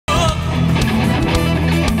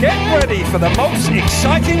ready for the most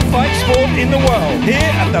exciting fight sport in the world.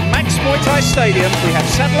 Here at the Max Muay Thai Stadium, we have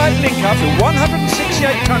satellite link-up to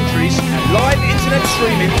 168 countries and live internet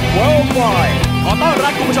streaming worldwide. ขอต้อนรั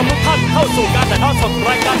บคุณผู้ชมทุกท่านเข้าสู่การถ่ายทอดสด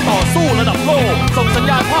รายการต่อสู้ระดับโลกส่งสัญ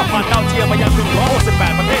ญาณภาพผ่านดาวเทียมมายัง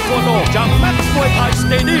168ประเทศทั่วโลกจาก Max Muay Thai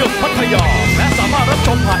Stadium พัทยาและสามารถรับช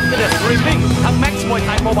มผ่านอินเทอร์เน็ตสตรีมมิ่งทั้ง Max Muay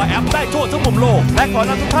Thai Mobile App ได้ทั่วทุกมุมโลกและขอ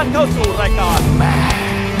นำทุกท่านเข้าสู่รายการ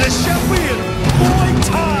The Champion Muay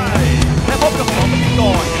Thai และพบกับ2พิธีก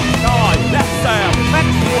รกายและแซม Max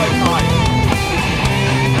Muay Thai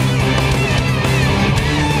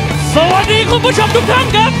สวัสดีคุณผู้ชมทุกท่าน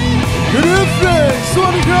ครับ Good evening สวั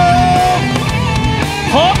สดีครับ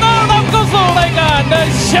ขอต้อนรับเข้าสู่รายการ The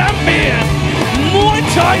Champion Muay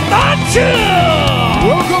Thai ต้านเชื่อ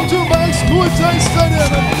Welcome to Max Muay Thai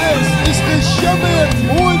Stadium and this is the Champion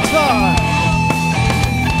Muay Thai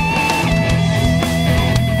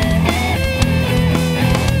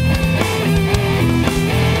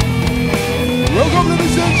Welcome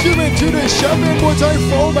ladies and gentlemen to the Champion Muay Thai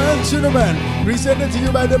 4-man tournament presented to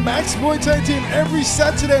you by the Max Muay Thai team every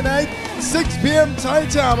Saturday night 6 p.m. Thai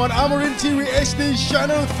time on Amarin TV HD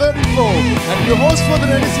channel 34 and your host for the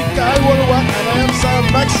night is Guy Warawan and I am Sam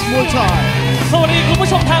Max Muay Thai สวัสดีคุณผู้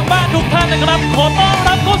ชมทางบ้านทุกท่านนะครับขอต้อน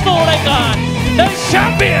รับเข้าสู่รายการ The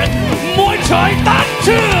Champion Muay Thai ต้านเ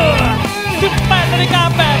ชื่อ 18 นาฬิกา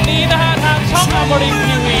แบบนี้นะฮะทางช่อง Amarin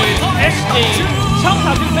TV HD ช่อง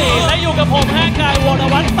 34 และอยู่กับผมกายวร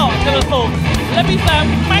วัฒน์ต่อเจริญสุขและพี่แซม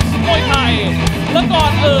แม็กซ์มวยไทยและก่อ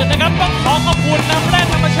นอื่นนะครับต้องขอขอบคุณน้ำแร่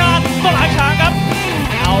ธรรมชาติต้นหางช้างครับ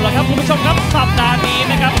เอาละครับคุณผู้ชมครับสัปดาห์นี้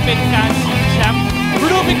นะครับเป็นการชิงแชมป์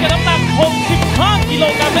รุ่นพิกัดน้ำหนัก 65 กิโล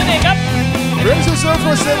กรัมนั่นเองครับBrace yourself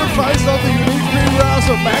for 7 fights of the unique 3 rounds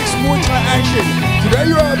of Max Muay Thai action. Today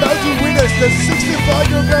you are about to witness the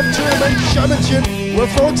 65kg tournament championship with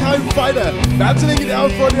 4-time fighter battling it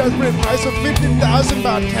out for the ultimate prize of 50,000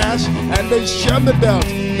 baht cash and the champion belt.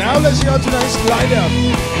 Now let's check out tonight's lineup.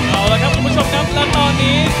 เอาละครับคุณผู้ชมครับและตอน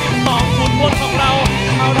นี้12ขุนพลของเรา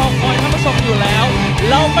คอยท่านผู้ชมอยู่แล้ว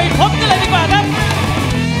เราไปพบกันเลยดีกว่าครับ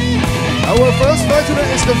Our first fight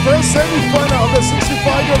tonight is the first semi-final of the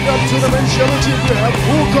 65kg tournament championship. We have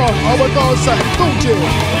Wukong, อบต.แสนต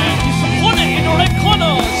And he's supported in the red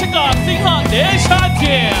corner, ชกาดสิงหเดชาเ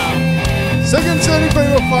ทียม Second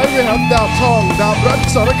semi-final fight we have ดาบทอง ดาบร น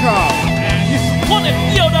สารคาม And he's supported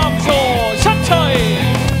ยวดำโชชัดชัย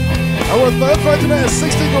Our third fight tonight is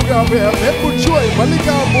 60kg. We have เพชรบุญช่วยมัลลิก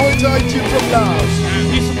ามวยไทย team from Laos. And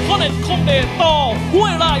he's supported คงเดชต่อห้ว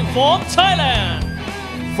ยไร่ from Thailand.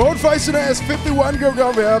 Fourth fight tonight is 51kg.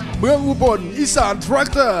 We have เมืองอุบลอีสานแทรก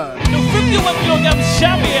เตอร์ The 51kg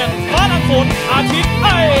champion ฟ้าหลังฝนอาทิตย์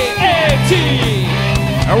I.A.T.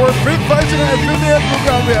 Our fifth fight tonight is 58kg.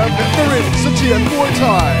 We have เพชรนรเสถียรมวยไท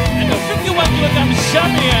ย And the 51kg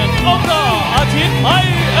champion อบต.อาทิตย์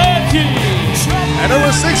I.A.T. And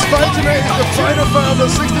our sixth fight tonight is the final fight of the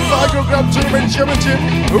 65kg tournament championship.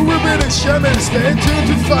 Who will be the champion? Stay tuned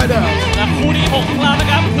to find out. และคู่ที่6ของเรานะ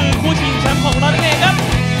ครับคือคู่ชิงแชมป์ของเรานั่นเองครับ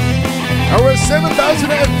Our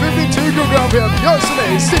 7,052kg. We have ยอดเสน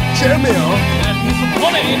สิทธิ์เชมเมียว And he's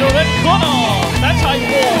supported in the red corner แสนชัย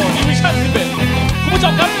War Division 11 คุณผู้ช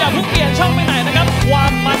มครับอย่าเพิ่งเปลี่ยนช่องไปไหนนะครับควา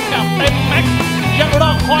มมันกับเต็มแม็กซ์ยังร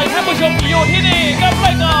อคอยท่านผู้ชมอยู่ที่นี่กับร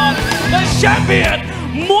ายการ The Champion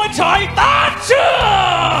มวยไทยต้านเชื่อ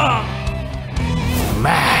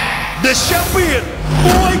The Champion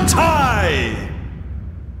Muay Thai.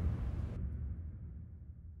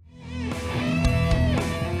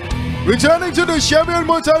 Returning to the Champion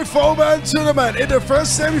Muay Thai 4-man tournament in the first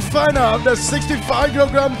semi-final of the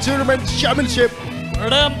 65kg tournament championship.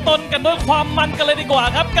 เริ่มต้นกันด้วยความมันกันเลยดีกว่า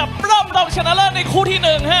ครับกับรอบรองชนะเลิศในคู่ที่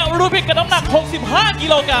1ฮะรุ่นพิกัดน้ำหนัก 65 กิ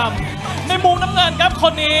โลกรัมในมุมน้ำเงินครับค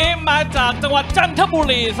นนี้มาจากจังหวัดจันทบุ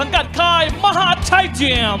รีสังกัดค่ายมหาชัยเ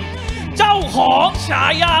จียมเจ้าของฉา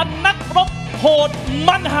ยานักรบโหด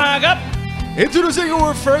มันหาครับ Introducing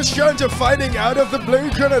our first challenger fighting out of the blue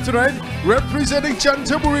corner tonight, representing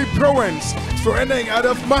Chanthaburi Province, training out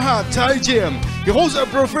of Maha Thai Gym. He holds a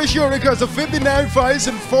professional record of 59 fights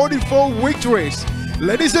and 44 victories.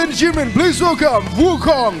 Ladies and gentlemen, please welcome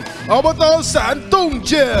Wukong, อบต.แสนต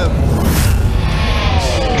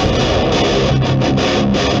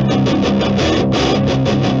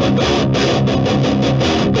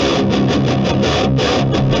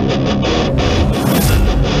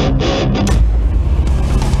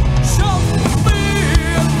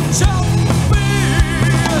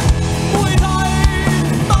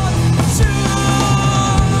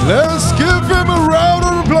Let's give him a round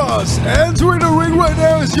of applause. Entering the ring right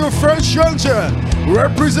now is your first challenger,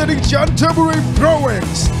 representing Chanthaburi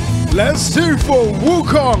Province. Let's see for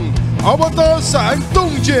Wukong, อบต.แสนต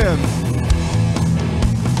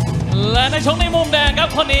และในช่วงในมุมแดงครับ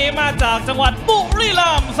คนนี้มาจากจังหวัดบุรี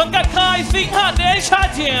รัมย์สังกัดค่ายสิงหเดชา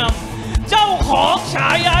เทียมเจ้าของฉา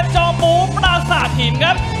ยาจอมหมูปราสาทหินค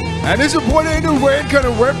รับ And he's appointed in the weight kind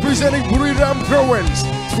of representing Buriram province,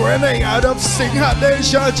 training out of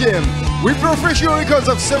Singhadesha Gym with professional records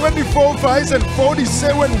of 74 fights and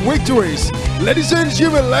 47 victories. Ladies and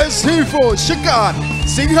gentlemen, let's hear for Shakan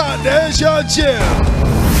Singhadesha Gym.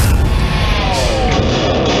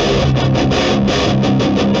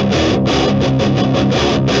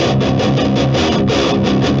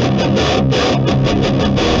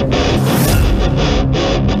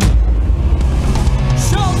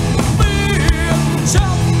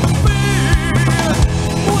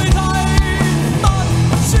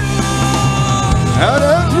 And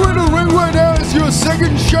entering the ring right now is your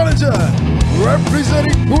second challenger,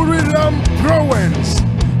 representing Buriram province.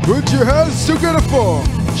 Put your hands together for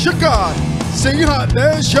Shakan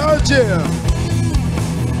Singhadesha Gym.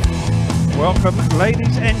 Welcome,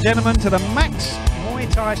 ladies and gentlemen, to the Max Muay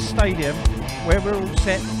Thai Stadium, where we're all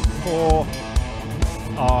set for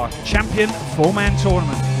our champion four-man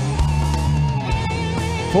tournament.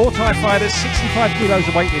 4 Thai fighters, 65 kilos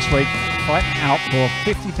of weight this week, fighting out for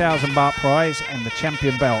 50,000 baht prize and the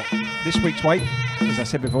champion belt. This week's weight, as I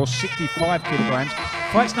said before, 65 kilograms.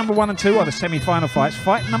 Fights number 1 and 2 are the semi-final fights.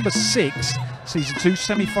 Fight number 6 sees the 2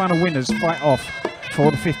 semi-final winners fight off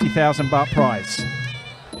for the 50,000 baht prize.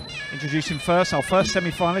 Introducing first, our first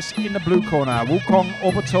semi-finalist in the blue corner, Wukong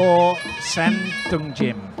Obto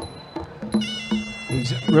Sandungjim.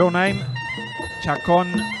 His real name, Chakon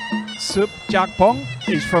Supjakpong.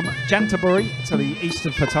 He's from Jantaburi to the east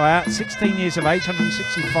of Pattaya, 16 years of age,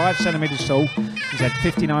 165 centimetres tall. He's had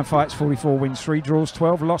 59 fights, 44 wins, 3 draws,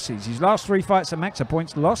 12 losses. His last 3 fights at Max are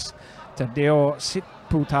points loss to Deo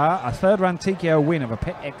Sitputa, a 3rd round TKO win of a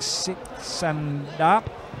Pet X Sandap,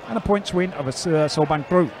 and a points win of a Sorban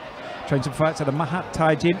Group. Trains and fights at the Mahat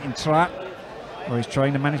Thai Gym in Trak, where he's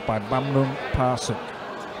trained and managed by Bamlung Parsuk.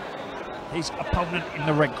 His opponent in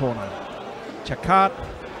the red corner, Chakat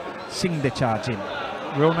Singhdechajin.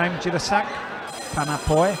 Real name Jidasak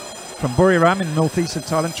Panapoy, from Buriram in the northeast of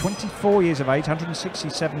Thailand, 24 years of age,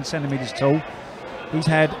 167 centimetres tall. He's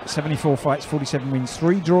had 74 fights, 47 wins,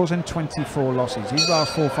 3 draws and 24 losses. His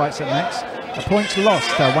last 4 fights at Max, a points lost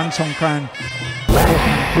to Wan Songkran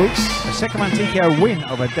Brooks, a 2nd round TKO win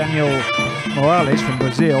over Daniel Morales from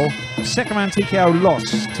Brazil, a 2nd round TKO loss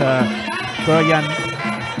to Berjan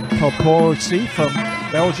Poporsi from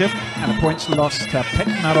Belgium, and a points loss to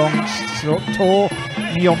Petnarong Tor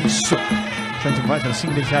Nyomsuk. Trains and fights at the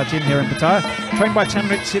Singhdechaj Gym here in Pattaya. Trained by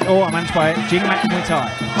Chanrit Sito and managed by Jing Mak Muay Thai.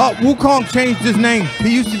 Wukong changed his name.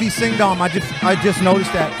 He used to be Singdom. I just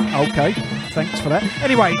noticed that. Okay, thanks for that.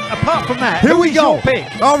 Anyway, apart from that, here we go. Your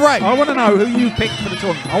pick? All right. I want to know who you picked for the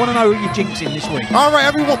tournament. I want to know who you're jinxing this week. All right,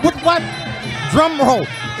 everyone. What? Drum roll.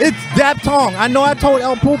 It's Dab Tong. I know I told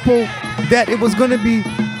El Pupu that it was going to be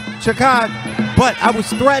Chakad, but I was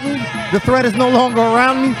threatened. The threat is no longer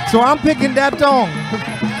around me, so I'm picking Dab Tong.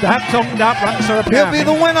 Dab Tong Dab He'll be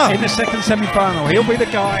the winner. In the second semi-final. He'll be the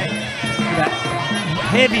guy with that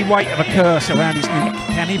heavy weight of a curse around his neck.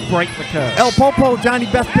 Can he break the curse? El Popo, Johnny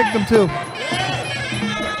Best picked him too.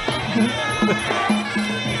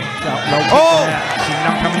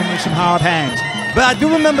 Singdom coming in with some hard hands. But I do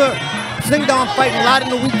remember Singdom fighting a lot in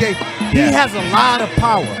the weekday. He has a lot of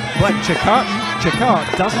power. But Chakad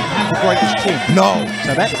doesn't have the greatest chin. No.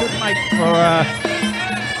 So that could make for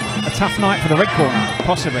a tough night for the red corner,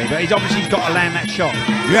 possibly. But he's obviously got to land that shot.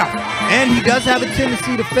 Yeah. And he does have a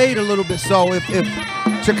tendency to fade a little bit. So if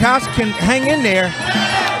Chakad can hang in there,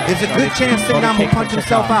 there's a good chance Singdom will punch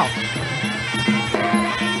himself out.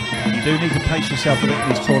 You do need to pace yourself a bit in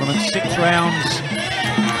these tournaments. 6 rounds,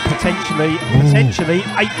 potentially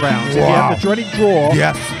 8 rounds. Wow. If you have the dreaded draw,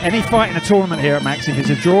 yes. Any fight in a tournament here at Max, if it's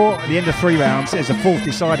a draw at the end of 3 rounds, there's a 4th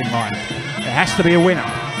deciding line. There has to be a winner.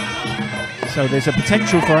 So there's a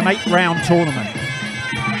potential for an 8-round tournament.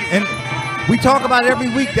 And we talk about it every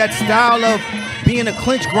week, that style of being a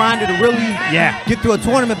clinch grinder to really get through a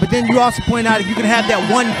tournament, but then you also point out if you can have that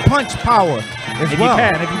one-punch power as well.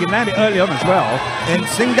 If you can land it early on as well. And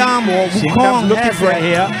Singdom or Wukong looking for it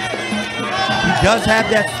here. He does have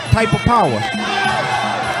that type of power.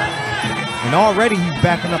 And already he's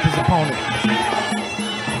backing up his opponent.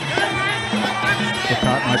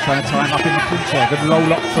 Trying to tie him up in the clinch here. Good low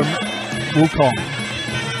lock from Wukong.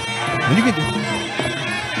 And you can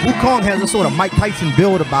Wukong has a sort of Mike Tyson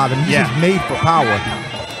build about him. He's just made for power.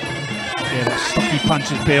 Yeah, that stocky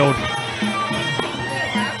punches build.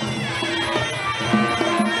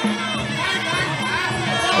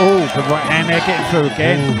 Oh, good right hand there, getting through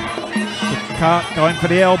again. Going for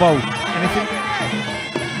the elbow. Anything?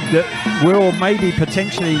 that will maybe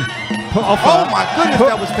potentially put off. Oh my goodness,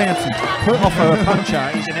 that was fancy. Put off a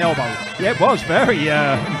puncher is an elbow. Yeah, it was very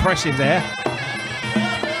impressive there.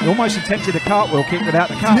 He almost attempted a cartwheel kick without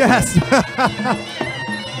the cartwheel. Yes.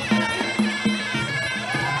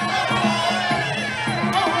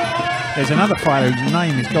 There's another fighter whose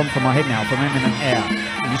name is gone from my head now, from Eminent Air.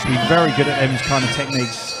 He used to be very good at those kind of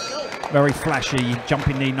techniques. Very flashy,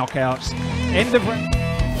 jumping knee knockouts. End of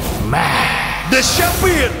The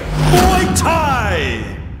champion, Muay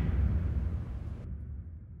Thai.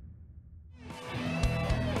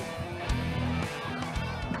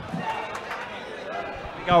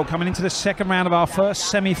 Go coming into the second round of our first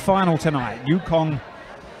semi-final tonight. Wukong,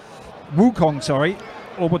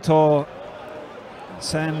 Orbitor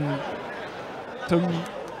San Tung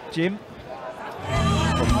Jim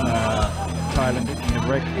from Thailand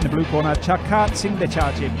in the blue corner. Chakat Singh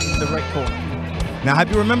Dechajim in the red corner. Now,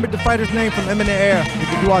 have you remembered the fighter's name from Eminent Air? Did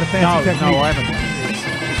you do all the fancy techniques? No, I haven't.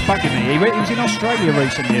 It's bugging me. He was in Australia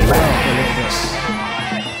recently as well for a little bit.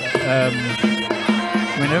 I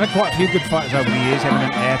mean, they've had quite a few good fighters over the years.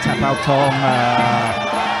 Eminent Air, Tapao Tong.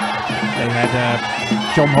 They had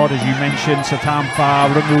John Hod, as you mentioned, Satam Fa,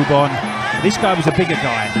 Rumubon. This guy was a bigger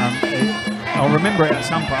guy. I'll remember it at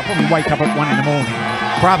some point. I'll probably wake up at 1 in the morning.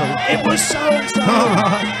 Probably. It was so. Wake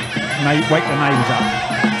the neighbours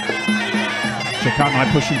up. Chakat and I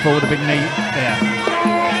pushing forward a big knee there.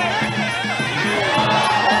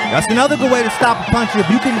 That's another good way to stop a puncher. If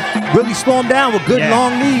you can really slow him down with good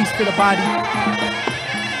long knees to the body.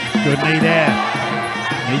 Good knee there.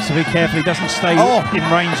 Needs to be careful. He doesn't stay in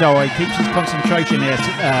range though. He keeps his concentration there.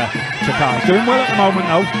 Chakat. He's doing well at the moment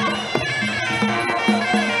though.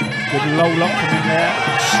 Good low lock from him there.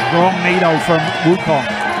 Strong knee though from Wukong.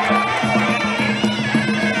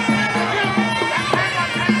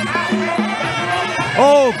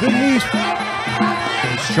 Oh, good knees.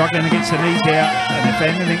 He's struggling against the knees here. And if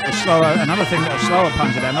anything will slow, another thing that will slow a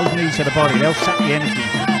puncher down, those knees to the body, they'll sap the energy.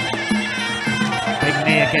 Big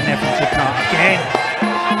knee again there from Chakat. Again.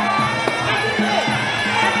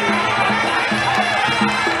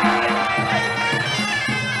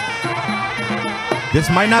 This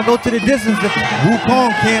might not go to the distance if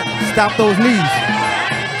Wukong can't stop those knees.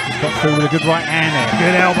 He's got through with a good right hand there.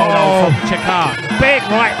 Good elbow from Chakat. Big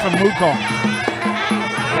right from Wukong.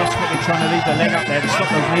 Desperately trying to leave the leg up there to stop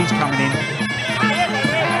those knees coming in.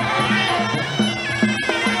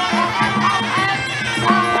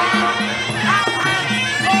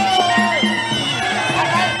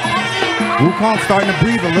 Wukong's starting to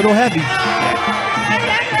breathe a little heavy.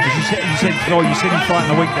 As you said before, you see him fight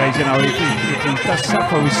in the weekdays, you know, if he does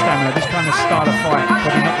suffer with stamina, this kind of start a fight,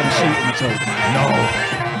 probably not going to suit him at all. No.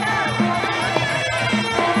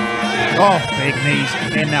 Oh, big knees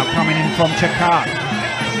again now coming in from Chakat.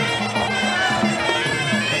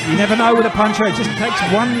 You never know with a puncher, it just takes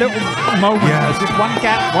one little moment. Yeah. There's just one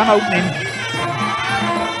gap, one opening.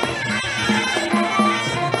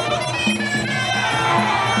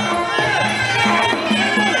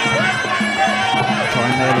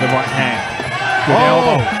 Trying there with the right hand. Good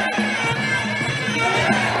elbow.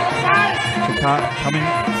 Chakat coming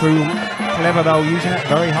through clever though, using it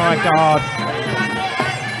very high guard.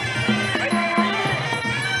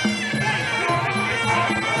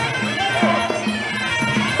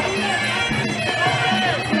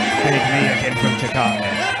 Big knee again from Chakat.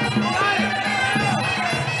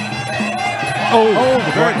 Oh,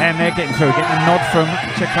 the right hand there getting through, getting a nod from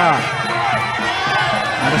Chakat.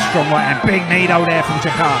 Another strong right hand, big knee though there from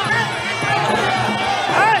Chakat.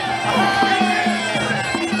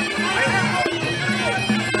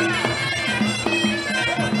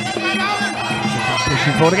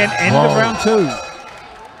 Pushing forward again, end of round 2.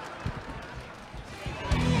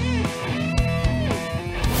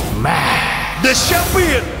 The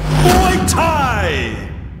champion, Muay Thai.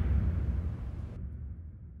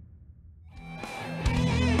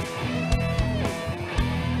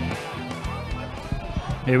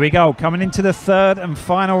 Here we go, coming into the third and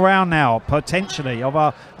final round now, potentially, of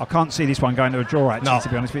our, I can't see this one going to a draw actually, to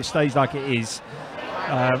be honest, if it stays like it is.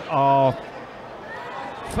 Our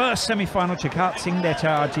first semi-final, Chakat Singh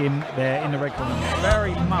Dechajim there in the red corner,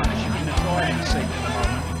 very much in the driving seat at the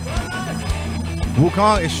moment.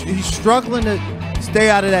 Wukong, he's struggling to stay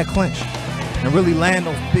out of that clinch and really land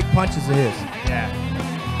those big punches of his. Yeah.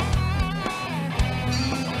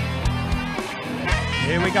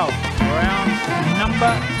 Here we go, round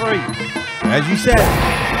number 3. As you said,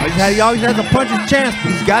 he always has a puncher's chance,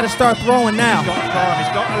 but he's got to start throwing now. He's got to throw him.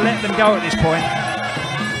 He's got to let them go at this point.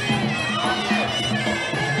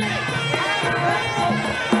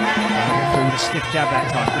 with a stiff jab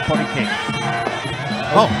that time. Good body kick.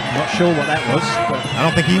 Oh, Not sure what that was, but I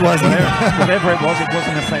don't think he was either. whatever it wasn't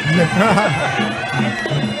effective.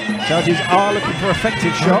 Judges are looking for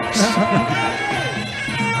effective shots.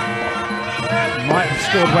 Might have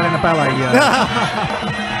scored well in the ballet.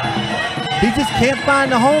 He just can't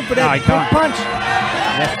find the home for that No, he big can't. punch.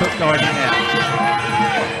 Left hook going in there.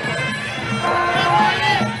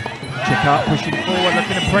 Chakart pushing forward,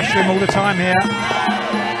 looking to pressure him all the time here.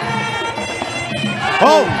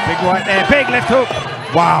 Oh, Big right there, big left hook.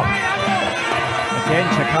 wow. Again,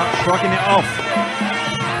 Chakart shrugging it off.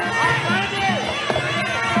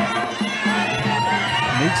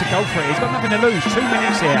 Needs to go for it. He's got nothing to lose. 2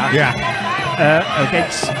 minutes here. Yeah.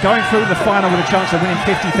 Against going through the final with a chance of winning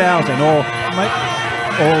 50,000, or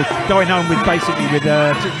going home with basically with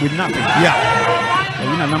nothing. Yeah. So,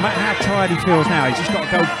 you know, no matter how tired he feels now, he's just got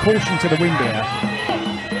to go caution to the wind here.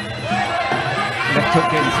 Left hook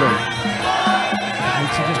getting through.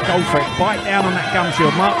 Needs to just go for it. Bite down on that gum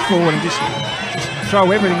shield, march forward, and just throw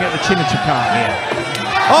everything at the chin of Chakart here.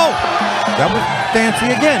 Oh, that was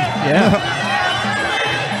fancy again. Yeah.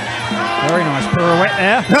 Very nice pirouette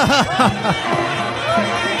there.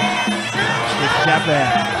 Stiff jab there.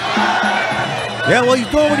 Yeah, well, he's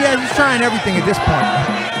doing what he has. He's trying everything at this point.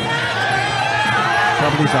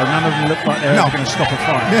 Trouble is though, none of them look like they're ever going to stop a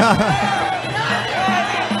fight.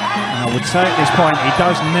 And I would say at this point he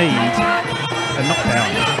does need a knockdown.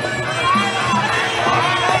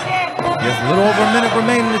 Just a little over a minute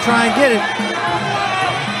remaining to try and get it.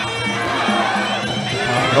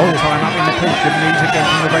 All the time up in the clinch with knees again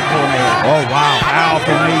from the red corner here. Oh, wow.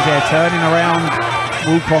 Powerful knees there, turning around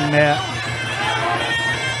Wukong there.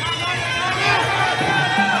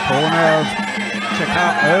 Corner of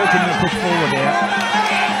Chakart urging the push forward here.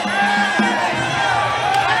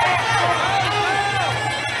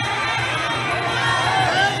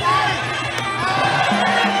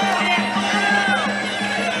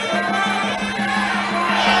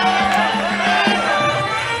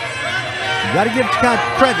 You got to give Chakart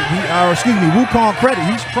credit. Wukong credit.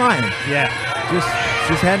 He's trying. Yeah.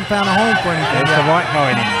 Just hadn't found a home for anything. There's the right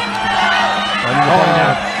going in.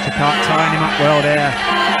 Chakart tying him up well there.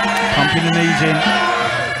 Pumping the knees in.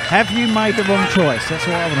 Have you made the wrong choice? That's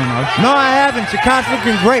what I want to know. No, I haven't. Chakart's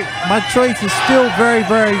looking great. My choice is still very,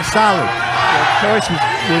 very solid. Your choice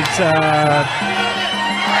was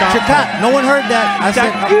Chakart, no one heard that. I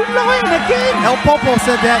said, you lying again. El Popo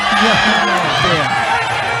said that. Yeah.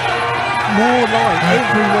 More lies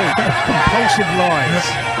every week. Compulsive lies.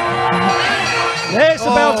 There's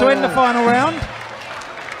the bell to end the final round.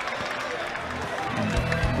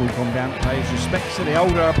 Wukong down to pay his respects to the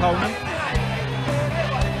older opponent.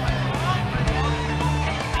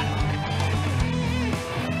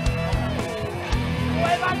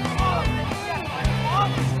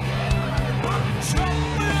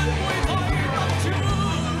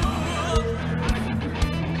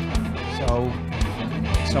 So,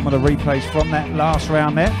 some of the replays from that last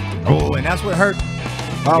round there. Oh, and that's what hurt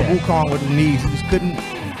Wukong with the knees. He just couldn't,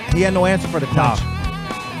 he had no answer for the punch.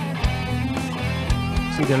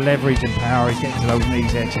 See the leverage and power he's getting to those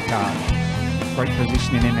knees there, Chakart. Great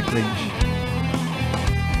positioning in the clinch.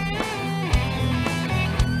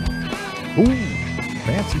 Ooh,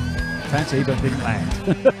 fancy. Fancy, but didn't land.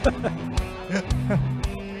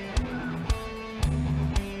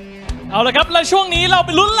 เอาละครับและช่วงนี้เราไป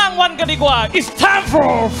ลุ้นรางวัลกันดีกว่า It's time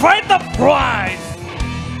for Fight the Prize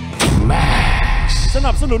ส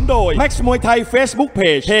นับสนุนโดย Max มวยไทย Facebook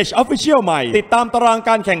Page Official ใหม่ติดตามตารางก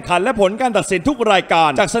ารแข่งขันและผลการตัดสินทุกรายการ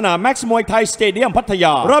จากสนาม Max มวยไทยสเตเดียมพัทย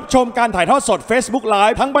ารับชมการถ่ายทอดสด Facebook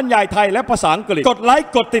Live ทั้งบรรยายไทยและภาษาอังกฤษกดไลค์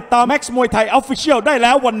กดติดตาม Max มวยไทย Official ได้แ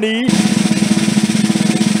ล้ววันนี้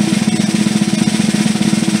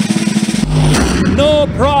No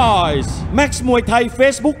prize Max มวยไทย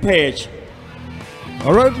Facebook Page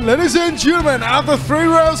All right, ladies and gentlemen, after 3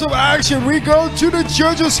 rounds of action, we go to the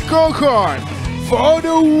judges' scorecard for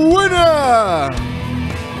the winner.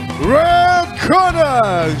 Red corner,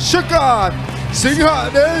 Chakart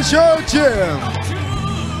Singha-Desha-Jim.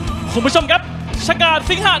 คุณผู้ชมครับชกาด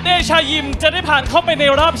สิงหเดชายิมจะได้ผ่านเข้าไปใน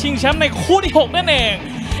รอบชิงแชมป์ในคู่ที่ 6 นั่นเอง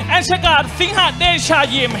And ชกาดสิงหเดชา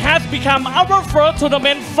ยิม has become our first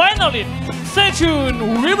tournament finalist. Stay tuned,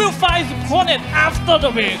 we will fight his opponent after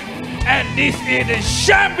the win. And this is the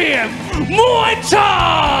champion, Muay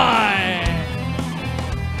Thai!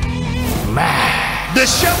 The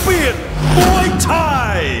champion Muay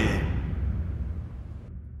Thai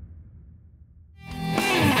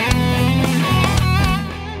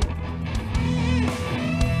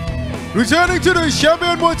Returning to the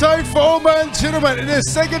champion Muay Thai 4-man tournament in the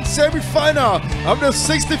second semi-final of the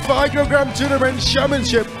 65kg tournament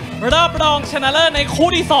championship. รับรองชนะเลิศในคู่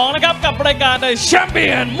ที่2นะครับกับรายการ The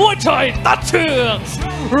Champion มวยไทยตัดเชือ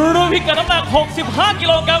กรุ่นพิกัดน้ำหนัก65 กิ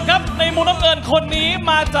โลกรัมครับในมุมน้ำเงินคนนี้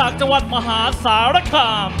มาจากจังหวัดมหาสารค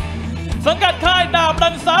ามสังกัดค่ายดาบรั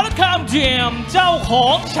นสารคามเจียมเจ้าขอ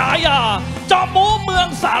งฉายาจอมบูเมือง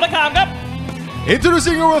สารคามครับ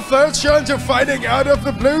Introducing our third challenger fighting out of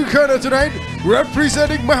the blue corner tonight,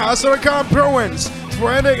 representing Mahasarakam Province,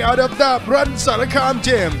 training out of the Dab Sarakam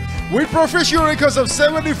Gym, with professional records of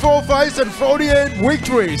 74 fights and 48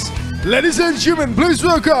 victories. Ladies and gentlemen, please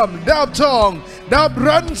welcome Dab Tong, Dab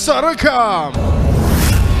Sarakam.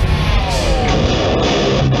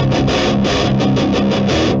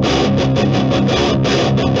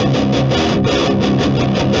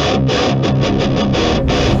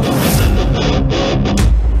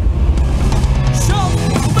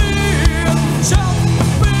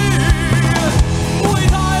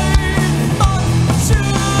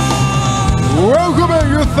 Welcoming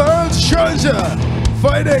your third challenger,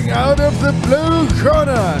 fighting out of the blue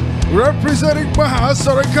corner, representing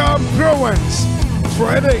Mahasarakam Province,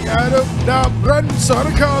 training out of Dab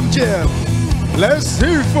Sarakam Gym. Let's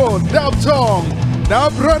hear for Dab Tong,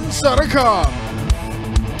 Dab Sarakam.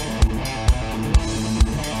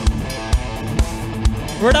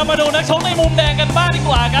 เรามาดูนักชกในมุมแดงกันบ้างดีก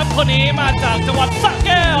ว่าครับคนนี้มาจากจังหวัดสระแ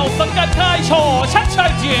ก้วสังกัดค่ายโชว์ชัดชั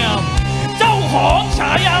ยเจียมเจ้าของฉา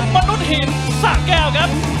ยามนุษย์หินสระแก้วครับ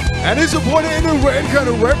And his opponent in the red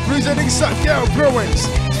corner representing Sakya Province,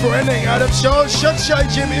 training out of Shaw Shatshai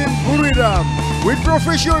Gym in Buriram, with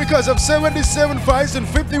professional records of 77 fights and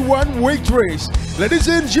 51 victories. Ladies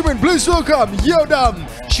and gentlemen, please welcome Yodam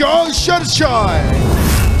Shaw Shatshai.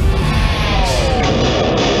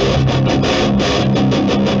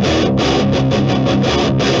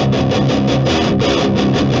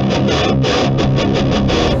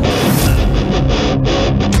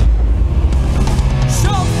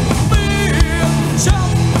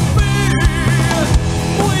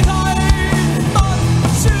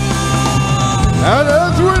 And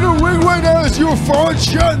entering the ring right now is your fourth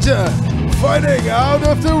challenger, fighting out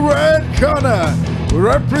of the red corner,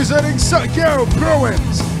 representing Sakya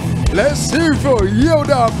Province. Let's hear for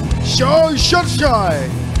Yodam Shaw Shatshai.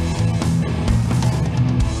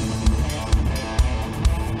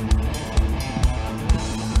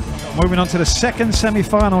 Moving on to the second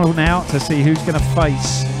semi-final now to see who's going to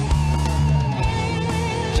face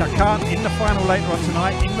Chakan in the final later on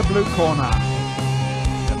tonight in the blue corner.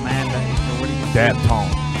 The man that is already Dab Tong.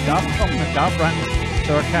 Dab Tong, the Dab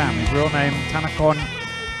Sarakam. His real name Tanakon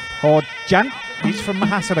Horjan. He's from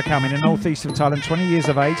Mahasarakam in the northeast of Thailand, 20 years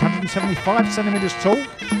of age, 175 centimeters tall,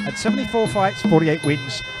 had 74 fights, 48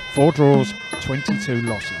 wins, 4 draws, 22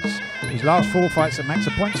 losses. His last 4 fights at max,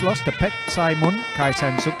 a points lost to Pet Sai Mun, Kai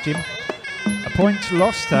San Suk Jim, a points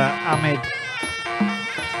lost to Ahmed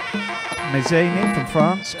Mezzini from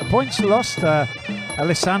France, a points lost to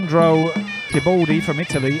Alessandro Tibaldi from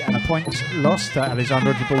Italy, and a points lost to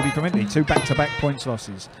Alessandro Tibaldi from Italy. 2 back-to-back points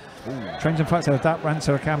losses. Trains and fights at the Dab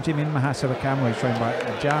Sarakam Gym in Mahasarakam, where he's trained by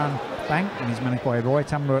Jan Bang and he's managed by Roy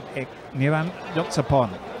Tamrat Ek Niran Yotsapon.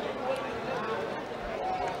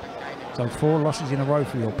 So 4 losses in a row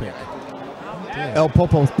for your pick. El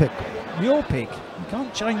Popo's pick. Your pick. You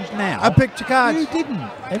can't change now. I picked Chikaj. You didn't.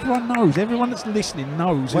 Everyone knows. Everyone that's listening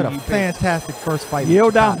knows. What who a you picked. fantastic first fight.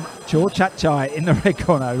 Yodam Chor Chatchai in the red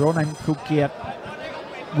corner. Real name Kukiat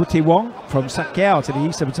Wuti Wong from Sakyao to the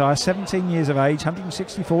east of Pattaya, 17 years of age,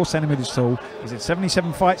 164 centimeters tall. He's had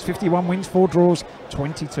 77 fights, 51 wins, 4 draws,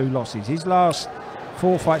 22 losses. His last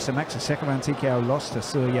 4 fights to max, a second round TKO loss to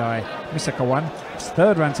Suryai Misakawan. His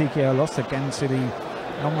third round TKO loss to Gansiri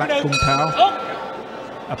Nonglat Kung Pao.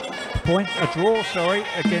 A draw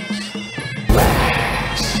against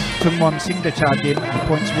Tungwam Singdachar Dim, and a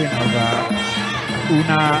points win over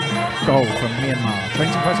Una Gol from Myanmar.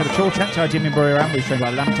 Trains and fights at the Chor Chatchai Gym in Buriram, where he's trained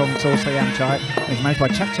by Lamtong Tor Sayam Chai, and he's managed by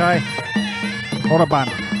Chatchai Horaban.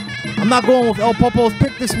 I'm not going with El Popo's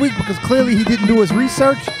pick this week because clearly he didn't do his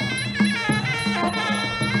research.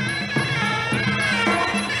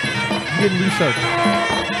 He didn't research.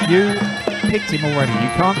 You picked him already. You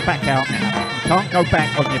can't back out now. You can't go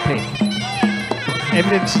back on your pick.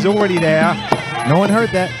 Evidence is already there. No one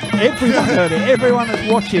heard that. Everyone heard it. Everyone that's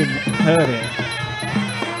watching heard it.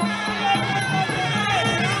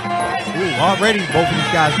 Ooh, already both of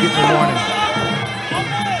these guys getting a warning.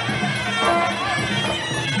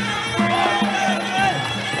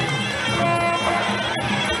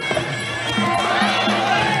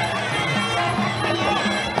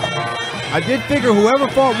 I did figure whoever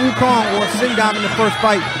fought Wukong or Singdam in the first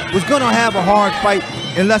fight was going to have a hard fight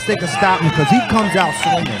unless they can stop him because he comes out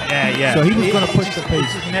swinging. Yeah. So he was going to push the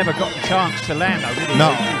pace. He never got the chance to land, though, did he?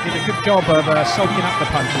 No. He did a good job of soaking up the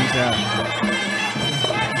punches.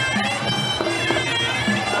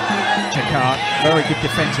 Chakar, very good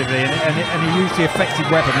defensively, and he used the effective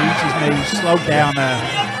weapon. He used his knees, slowed down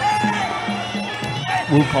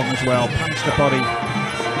Wukong as well, punched the body.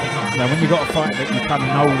 Now, when you've got a fight that you kind of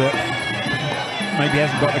know that maybe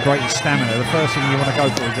hasn't got the greatest stamina, the first thing you want to go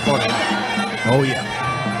for is the body. Oh, yeah.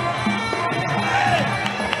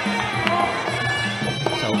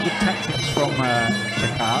 So good tactics from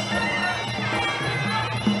Chakar.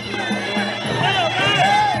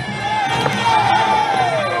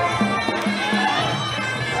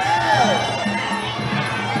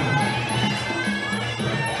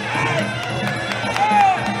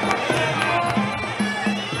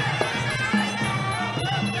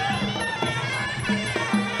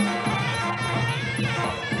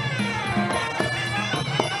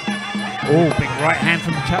 Oh, big right hand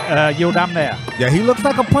from Yodam there. Yeah, he looks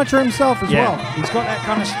like a puncher himself as well. He's got that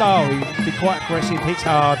kind of style. He can be quite aggressive, hits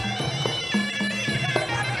hard.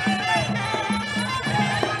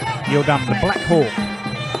 Yodam, the Black Hawk.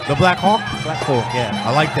 The Black Hawk? Black Hawk, yeah.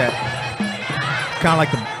 I like that. Kind of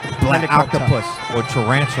like the black octopus or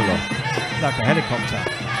tarantula. Like a helicopter.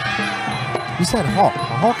 You said hawk.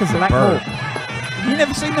 A hawk is Black a bird. Hawk. You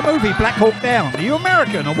never seen the movie Black Hawk Down? Are you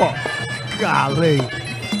American or what? Golly.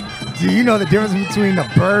 Do you know the difference between a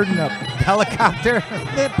bird and a helicopter?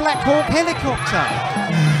 The Black Hawk helicopter.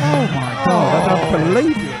 Oh my God, I don't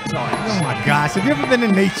believe you at times. Oh my gosh, have you ever been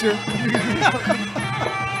in nature?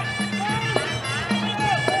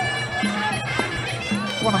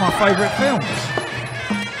 It's one of my favourite films.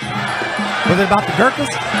 Was it about the Gurkhas?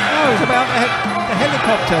 No, it was about the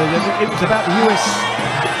helicopter. It was about the US,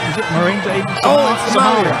 was it Marines?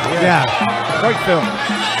 Somalia. Yeah. Great film.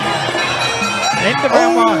 End of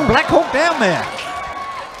round one. Black Hawk down there.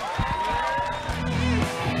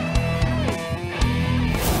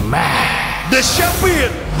 The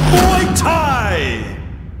champion, Muay Thai.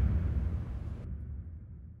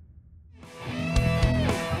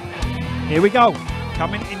 Here we go.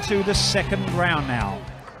 Coming into the second round now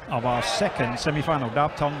of our second semi-final.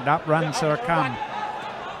 Dab Tong, Dab Ran Sarakam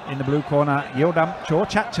in the blue corner. Yodam Chor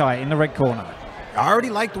Chat Chai in the red corner. I already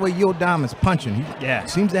like the way Yodam is punching. He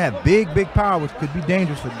seems to have big power, which could be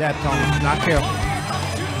dangerous for Dab Tong if he's not careful.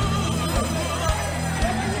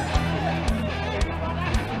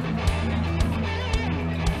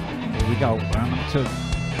 Here we go, round number two.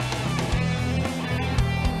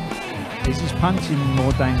 Is his punching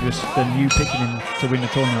more dangerous than you picking him to win the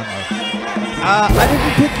tournament, though? I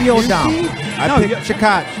didn't pick Yodam. I picked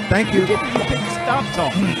Chakach. Thank you. You picked Dab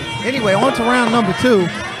Tong. Anyway, on to round number two.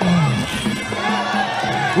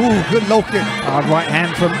 Ooh, good low kick. Hard right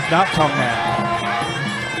hand from Dab Tong there.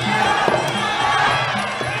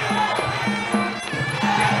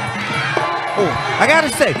 Oh, I gotta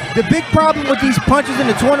say, the big problem with these punches in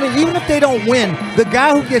the tournament, even if they don't win, the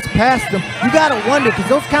guy who gets past them, you gotta wonder, because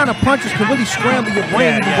those kind of punches can really scramble your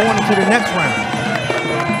brain going into the next round.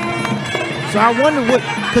 So I wonder what,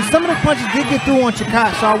 because some of the punches did get through on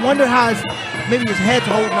Chakach, so I wonder how maybe his head's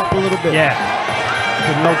holding up a little bit. Yeah,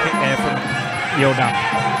 good low kick there from Yodam.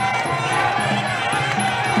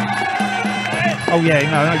 Oh yeah,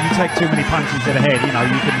 you take too many punches to the head,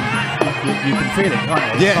 you can feel it,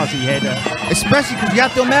 can't you? Yeah. Fuzzy head. Especially because you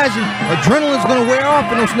have to imagine adrenaline's going to wear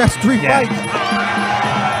off in those next three fights.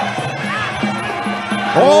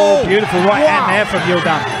 Oh, beautiful right hand there from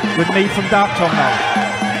Yodam. Good knee from Dab Tong though.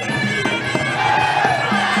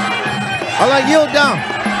 I like Yodam.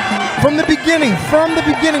 From the beginning,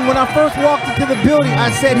 when I first walked into the building,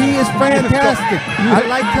 I said he is fantastic. I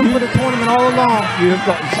liked him for the tournament all along. You have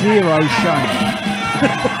got zero shame.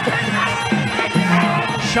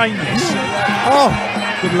 Shameless. Oh,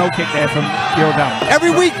 good low kick there from Yodam. Every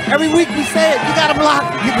week we say it. You gotta block.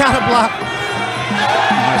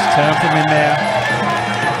 Nice turn from him there.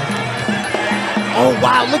 Oh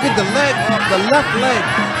wow! Look at the leg, the left leg.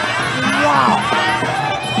 Wow.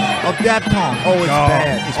 Of Dab Tong. Oh, it's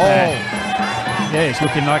bad. It's bad. Yeah, it's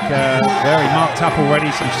looking like very marked up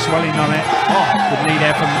already. Some swelling on it. Good knee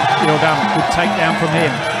there from Yodam. Good takedown from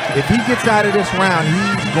him. If he gets out of this round,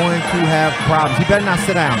 he's going to have problems. He better not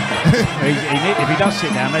sit down. If he does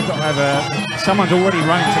sit down, they've got to have someone's already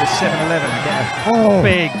running to the 7-Eleven and get a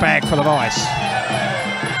big bag full of ice.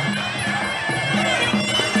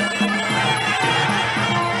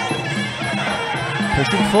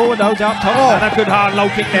 Pushing forward though, Dab Tong. And a good hard low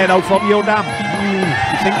kick there though from Yodam. You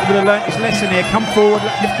think he would have learnt his lesson here. Come forward,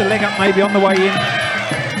 lift the leg up maybe on the way in.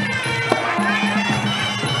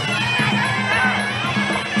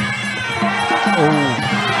 Oh,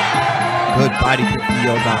 Good body kick from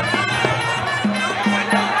Yodam.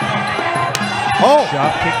 Oh!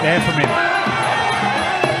 Sharp kick there from him.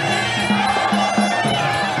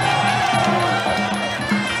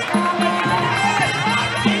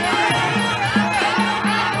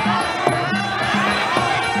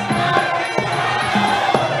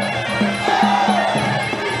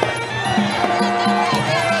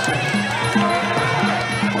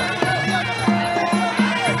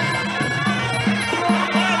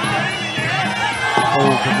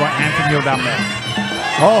 Good right hand from Yodam there.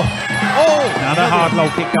 Oh! Oh! Another hard low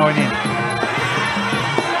kick going in.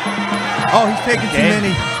 Oh, he's taking too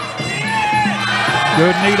many.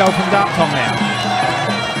 Good knee though from Dap Tong now.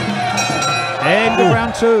 End of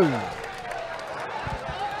round 2.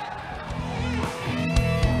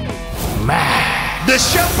 The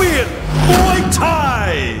champion, Muay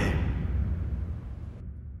Thai.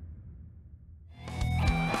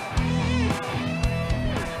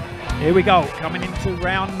 Here we go, coming into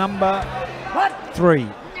round number 3.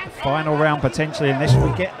 Final round potentially unless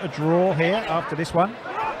we get a draw here after this one.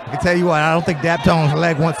 I can tell you what, I don't think Dap Tong's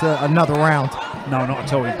leg wants another round. No, not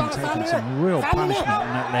at all. He's been taking some real punishment on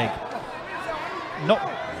that leg. Not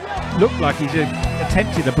looked like he's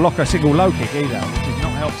attempted to block a single low kick either, which has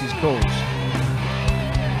not helped his cause.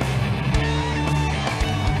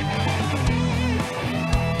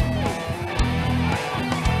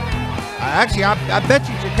 Actually, I bet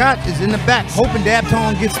you Jakat is in the back hoping Dap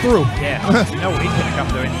Tong gets through. Yeah, you know what he's going to come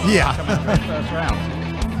doing. Yeah. Coming for his first round.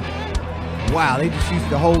 Wow, they just used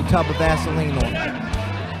the whole tub of Vaseline on it.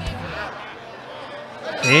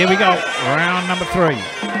 Here we go, round number 3.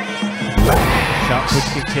 Sharp push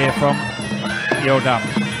kicks here from Yodam.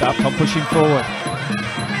 Dap Tong pushing forward.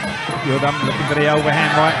 Yodam looking for the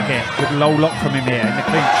overhand right again. Good low lock from him here in the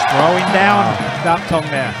clinch. Throwing down Dap Tong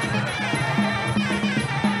there.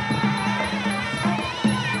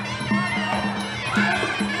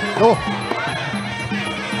 Oh.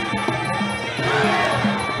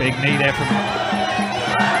 Big knee there from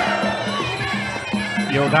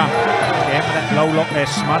Yodam. Again with that low lock there,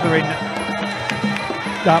 smothering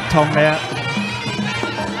Dap Tong there.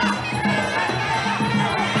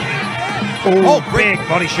 Oh, big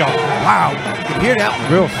body shot. Wow, you can hear that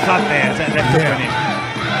one. Real thud there as that left hook went in.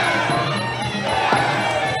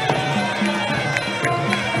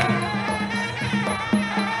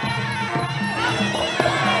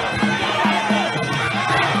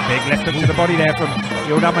 Big left hook to the body there from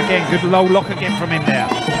Yodam again. Good low lock again from him there.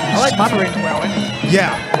 Like smothering well, isn't he?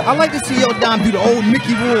 Yeah, I like to see Yodam do the old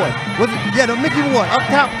Mickey Ward. Was it? Yeah, the Mickey Ward. Up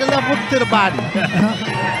top with the left hook to the body.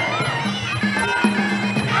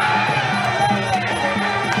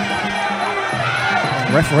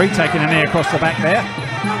 Referee taking a knee across the back there.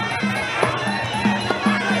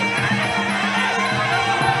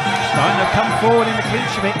 Starting to come forward in the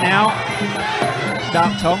clinch a bit now.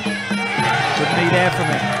 Dap Tong. Good knee there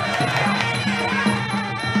from him.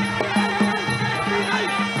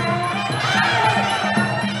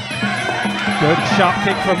 Good sharp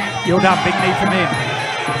kick from Yodam. Big knee from him.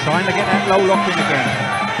 Trying to get that low lock in again.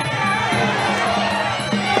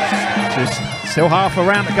 Just still half a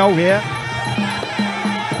round to go here.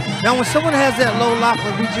 Now, when someone has that low lock,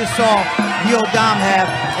 like we just saw Yodam have,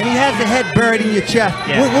 and he has the head buried in your chest,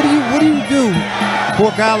 yeah. what do you do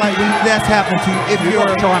for a guy like when that's happened to you? If You've you're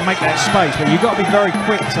got to try and make that space, but you've got to be very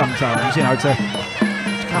quick sometimes, you know, to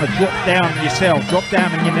kind of drop down yourself, drop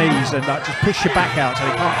down on your knees and just push your back out so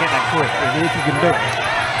you can't get that grip, if you can do it.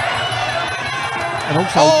 And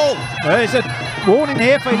also, there's a warning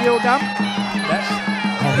here for Yodam. That's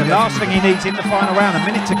the last thing he needs in the final round. A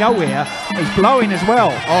minute to go here. He's blowing as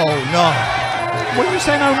well. Oh, no. What are you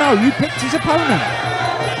saying? Oh, no. You picked his opponent.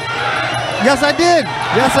 Yes, I did.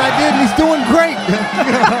 Yes, I did. He's doing great.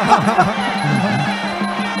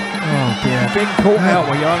 Oh, dear. Being caught out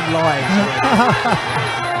with your own lies.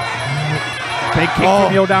 Big kick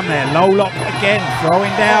from Yodam there. Low lock again.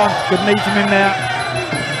 Throwing down. Good knee from him there.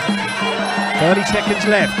 30 seconds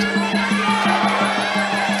left.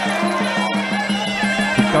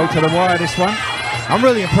 Go to the wire this one. I'm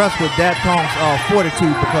really impressed with Dap Tong's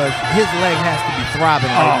fortitude because his leg has to be throbbing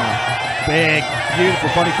right now. Big, beautiful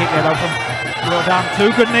body kick there though from Yodam.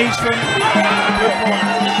 2 good knees from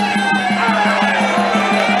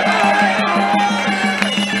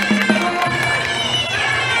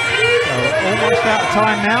so almost out of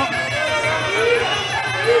time now.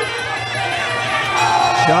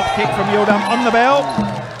 Sharp kick from Yodam on the bell.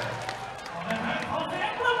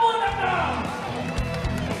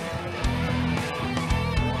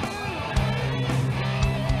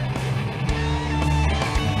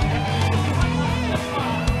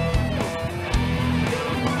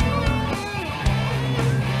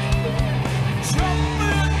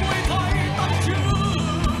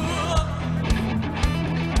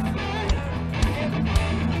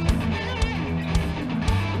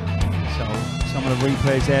 some of the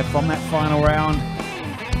replays there from that final round.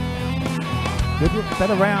 Good,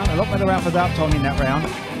 better round, a lot better round for Dab Tong in that round.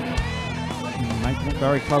 Making it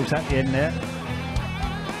very close at the end there.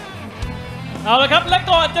 เอาละครับและ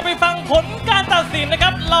ก่อนจะไปฟังผลการตัดสินนะค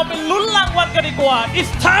รับเราไปลุ้นรางวัลกันดีกว่า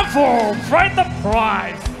It's time for Fight the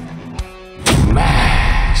Prize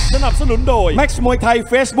สนับสนุนโดย Max มวยไทย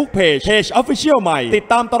Facebook Page Official ใหม่ติด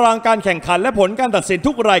ตามตารางการแข่งขันและผลการตัดสิน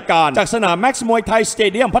ทุกรายการจากสนาม Max มวยไทยสเต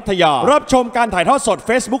เดียมพัทยารับชมการถ่ายทอดสด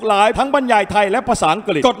Facebook Live ทั้งบรรยายไทยและภาษาอังก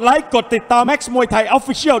ฤษกดไลค์กดติดตาม Max มวยไทย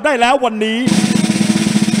Official ได้แล้ววันนี้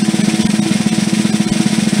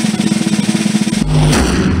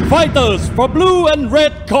Fighters for blue and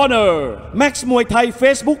red corner Max มวยไทย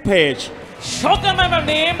Facebook Page ชกกันมาแบบ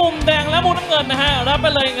นี้มุมแดงและมุมน้ำเงินนะฮะรับไป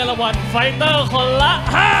เลยเงินรางวัลไฟเตอร์คนละ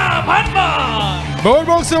 5,000 บาท Both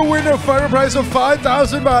boxers win a fighter prize of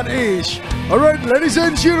 5,000 baht each. Alright, ladies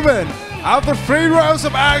and gentlemen, after 3 rounds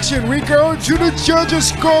of action, we go to the judges'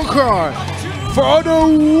 scorecard for the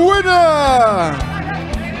winner.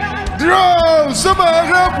 Draw,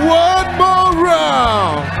 Samarab, one more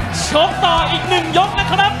round. ชกต่ออีก1 ยกนะ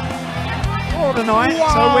ครับ Oh, tonight.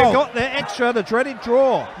 Wow. So we've got the extra, the dreaded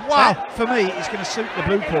draw. Wow. That, for me, is going to suit the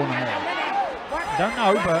blue corner more. Don't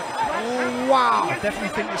know, but Wow. I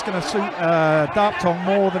definitely think it's going to suit Dab Tong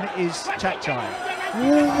more than it is Chat Chai.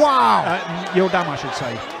 Wow. Yodam, I should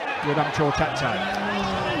say. Yodam Chor Chat Chai.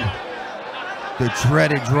 The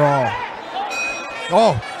dreaded draw.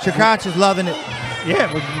 Oh, Shakach is loving it. Yeah,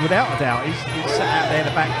 without a doubt. He's sat out there in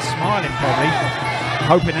the back smiling probably,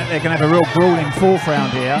 hoping that they're going to have a real grueling 4th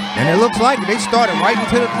round here. And it looks like they started right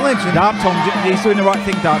into the clinch. And Dab Tong, he's doing the right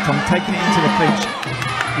thing, Dab Tong, taking it into the clinch.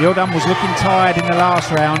 Yodam was looking tired in the last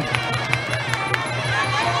round.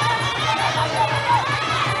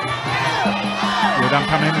 Yodam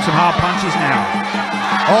coming in with some hard punches now.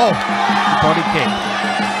 oh, Body kick.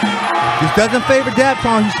 this doesn't favor Dab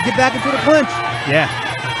Tong. He should get back into the clinch. Yeah.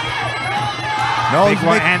 No, Big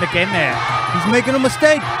right hand again there. he's making a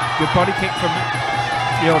mistake. Good body kick from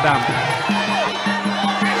Yodam.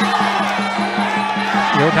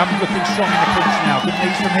 Yodam looking strong in the clinch now. Good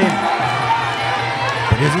knees from him.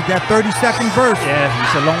 But is it that 30-second burst? Yeah,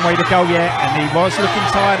 it's a long way to go yet, and he was looking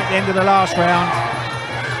tired at the end of the last round.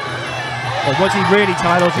 Or was he really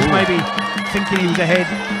tired, or just maybe thinking he was ahead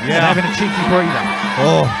and having a cheeky breather?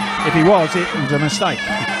 Oh, If he was, it was a mistake.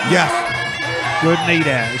 yes. Good knee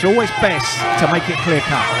there. It's always best to make it clear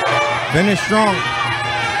cut. Finish strong.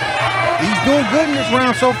 He's doing good in this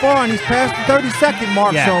round so far, and he's past the 30-second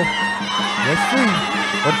mark. Yeah. So let's see.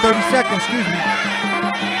 Or 30 seconds, excuse me.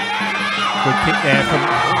 Good kick there from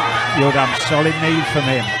Yodam. Solid knee from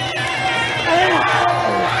him.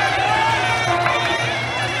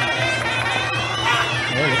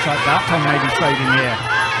 Yeah, looks like Dab Tong may be trading here.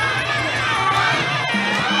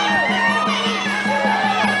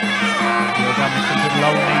 Yodam with some good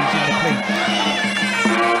low knees in the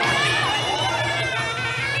clinch.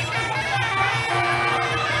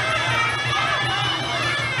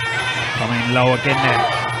 Coming low again there.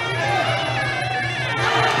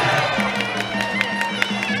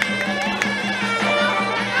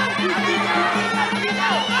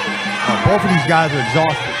 Both of these guys are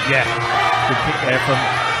exhausted. Yeah, good kick there from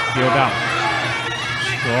Yodam.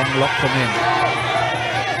 Strong lock from him.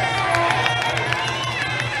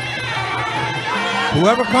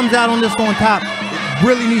 Whoever comes out on this on top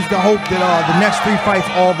really needs to hope that the next 3 fights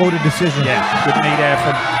all go to decision. Yeah, good knee there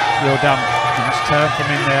from Yodam. Nice turn from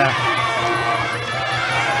him there.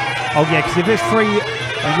 Oh yeah, because if there's 3,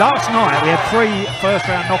 last night we had 3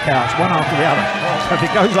 first-round knockouts, one after the other. So if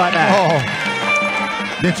it goes like that,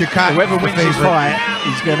 Then Chicago. whoever wins this fight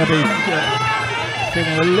is going to be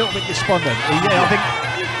feeling a little bit despondent. I think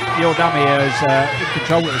Yodam here is in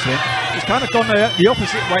control with this one. It's kind of gone the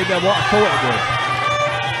opposite way than what I thought it would.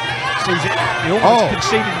 Sees it, he almost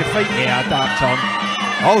conceding defeat here, Dab Tong.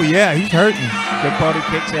 Oh yeah, he's hurting. Good body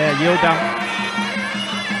kicks there. Yodam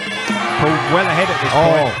pulled well ahead at this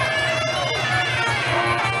point.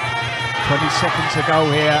 20 seconds to go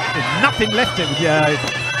here. There's nothing left with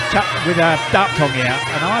Dab Tong here,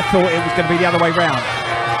 and I thought it was going to be the other way round.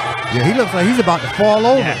 Yeah, he looks like he's about to fall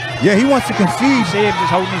over. Yeah, he wants to concede. See him just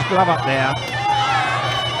holding his glove up there.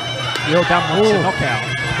 Yodam wants a knockout.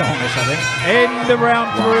 On this, I think. End of round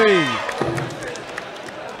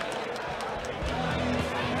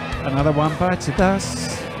 3. Another one bites the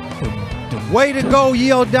dust. Way to go,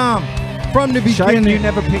 Yodam. From the beginning. Shame you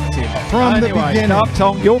never picked him. From the beginning. Dab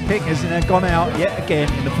Tong, your pick has gone out yet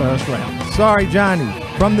again in the first round. Sorry, Johnny.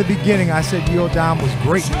 From the beginning, I said Yodam was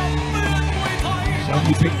great. So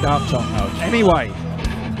you picked Dab Tong though. Anyway,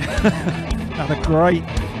 another great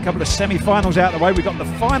couple of semi-finals out of the way. We've got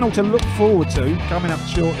the final to look forward to coming up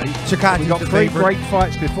shortly. Chicago's We've got the 3 favorite. great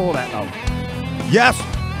fights before that, though. Yes.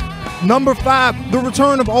 Number 5, the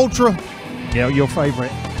return of Ultra. Yeah, your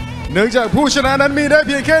favourite. เนื่องจากผู้ชนะนั้นมีได้เ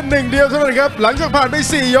พียงแค่1 เดียวเท่านั้นครับหลังจากผ่านไป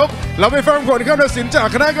4 ยกเราไปฟังผลการตัดสินจาก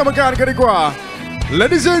คณะกรรมการกันดีกว่า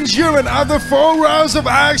Ladies and gentlemen, after 4 rounds of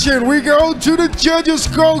action, we go to the judges'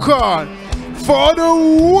 scorecard for the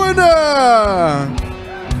winner.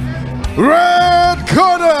 Red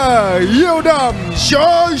corner, ยวดำ ย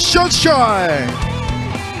อดเสน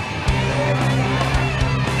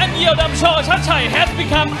And ยวดำ ยอดเสน has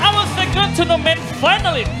become our second tournament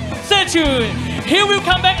finalist. Stay tuned. He will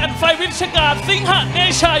come back and fight with ชกาด สิงหเด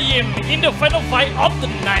ชายิม in the final fight of the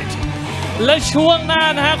night. และช่วงหน้า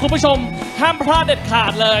นะฮะคุณผู้ชมห้ามพลาดเด็ดขา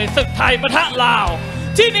ดเลยศึกไทยปะทะลาว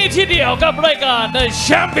ที่นี่ที่เดียวกับรายการ The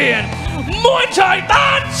Champion มวยไทยต้า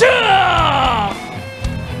นเชือก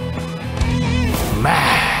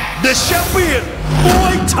The Champion มว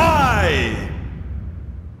ยไทย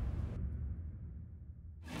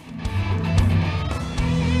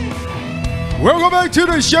Welcome back to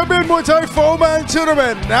the Champion Muay Thai 4-man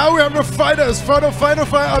tournament. Now we have the fighters for the final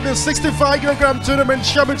fight of the 65kg tournament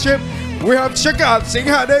championship. We have ชกาด สิง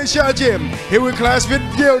หเดชายิม He will clash with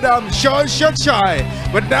ยวดำ ยอดเสน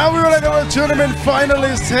But now we will let our tournament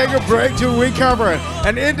finalists take a break to recover.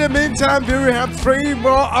 And in the meantime, we will have 3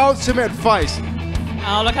 more ultimate fights. เอ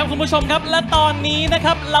าละครับคุณผู้ชมครับและตอนนี้นะค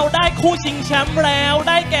รับเราได้คู่ชิงแชมป์แล้ว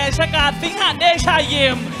ได้แก่ชกาด สิงหเดชายิ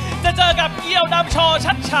มจะเจอกับยวดำ ยอดเส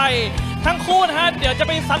นทั้งคู่นะฮะเดี๋ยวจะไ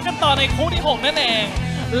ปซัดกันต่อในคู่ที่ 6 นั่นเอง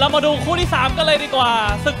เรามาดูคู่ที่ 3 กันเลยดีกว่า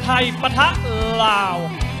ศึกไทยปะทะลาว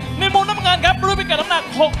ในมุมน้ำเงินครับรุ่นพิกัดน้ำหนัก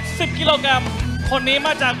60 กิโลกรัมคนนี้ม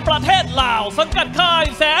าจากประเทศลาวสังกัดค่าย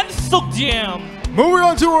แสนสุขเจียม Moving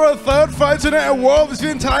on to our 3rd fight tonight, a war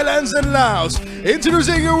between Thailand and Laos.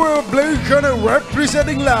 Introducing our blue corner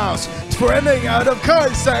representing Laos, training out of Kai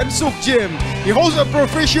San Suk Gym. He holds a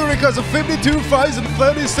professional record of 52 fights and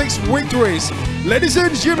 36 victories. Ladies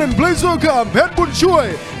and gentlemen, please welcome เพชรบุญช่วย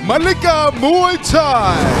Malika Muay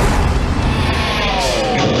Thai.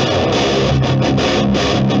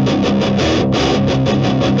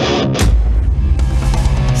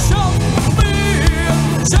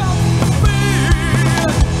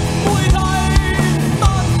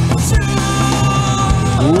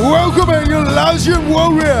 Welcoming a Laotian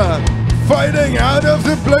warrior, fighting out of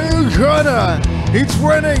the blue corner. He's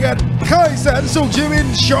training at Kai San Suk Gym in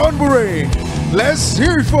Chonburi. Let's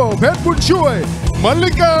hear it for เพชรบุญช่วย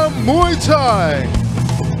Malika Muay Thai.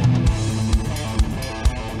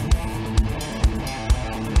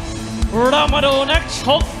 เรามาดูนักช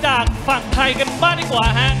กจากฝั่งไทยกันบ้างดีกว่า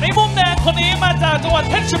ฮะในมุมแดงคนนี้มาจากจังหวัด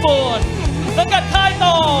เพชรบูรณ์สังกัดค่าย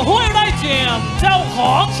ต่อห้วยไร่เจียมเจ้าข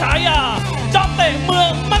องฉายาจอมเตะเมือ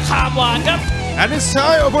งมะขามหวานครับ And his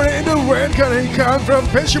Thai opponent in the red corner, he comes from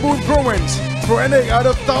Phetchabun Province, training out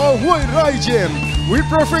of Tao Huy Rai Gym, with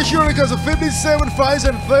professional records of 57 fights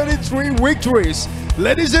and 33 victories.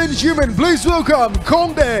 Ladies and gentlemen, please welcome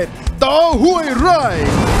Kong Det Tao Huy Rai.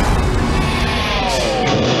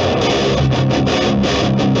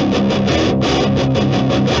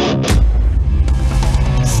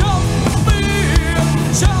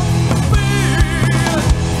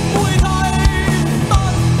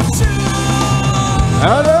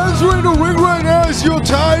 And entering the ring right now is your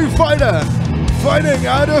Thai fighter. Fighting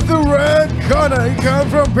out of the red corner, he comes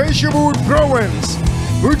from Phetchabun Province.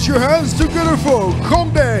 Put your hands together for Kong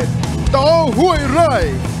Det Tao Huy Rai.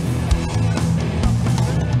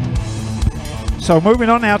 So moving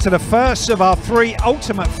on now to the first of our 3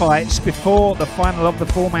 ultimate fights before the final of the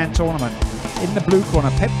 4-man tournament. In the blue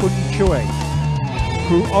corner, Phép Bun Chui,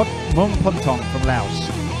 Kruot Mung Pontong from Laos.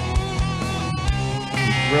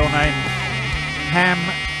 His real name, Ham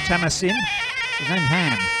Tamasin. His name's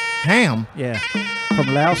Ham. Ham? Yeah. From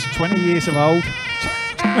Laos, 20 years of old.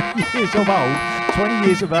 20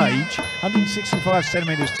 years of age, 165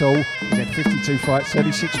 centimetres tall. He's had 52 fights,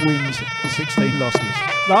 36 wins, 16 losses.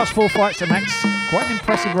 Last 4 fights to Max, quite an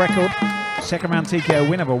impressive record. Second round TKO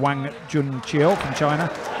win over Wang Junqiao from China.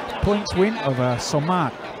 Points win over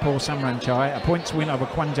Somat Paul Samranchai. A points win over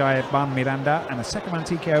Kwanjai Ban Miranda. And a second round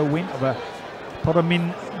TKO win over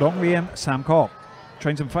Poramin Donglian Samkok.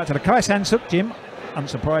 Trains and fights at the Kai San Suk Gym.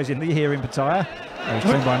 Unsurprisingly, here in Pattaya. He's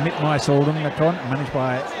trained by Mitmai Soldung Nakon, managed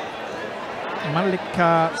by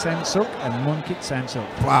Malika Sansuk and Munkit Sansuk.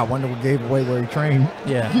 Wow, I wonder what gave away where he trained.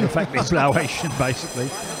 Yeah, the fact that it's Laotian basically.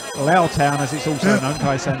 Lao Town, as it's also known,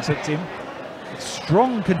 Kai Sansuk Gym.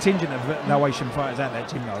 Strong contingent of Laotian fighters at that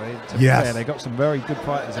gym though. To be fair, they've got some very good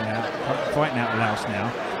fighters out, fighting out of Laos now.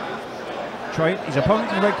 His opponent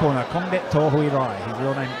in the red corner, Kong Det Tor Hui Rai. His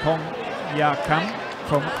real name Kong Ya Kam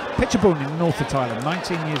from Phech in the north of Thailand,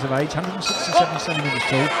 19 years of age, 167 centimeters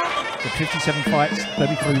tall, so 57 fights,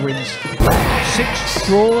 33 wins,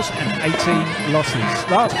 6 draws and 18 losses.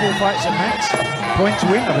 Last 4 fights at Max, points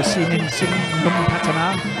win of Sinin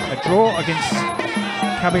Patana, a draw against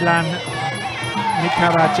Kabilan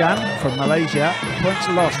Nikarajan from Malaysia,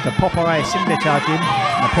 points lost to Popeye Sindechajin,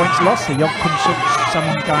 and the points lost to Yokum Suk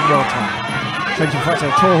Samunganyotan. Trains and fights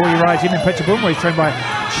at Tohui Rajin in Phech where he's trained by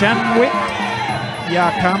Chanwit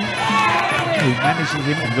Yakam, who manages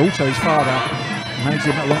him, and also his father manages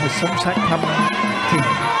him along with Somsak Kam King.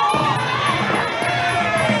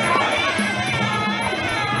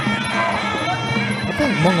 I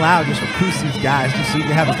think Mung Lao just recruits these guys just so you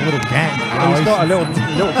can have a little gang. Well, he's got a little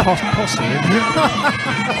posse.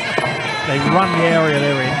 They run the area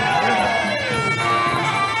they're in.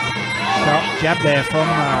 Sharp jab there from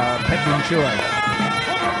Phech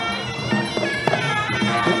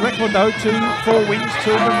Good record though, 4 wins,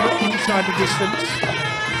 2 of them inside the distance.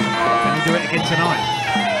 Can he do it again tonight?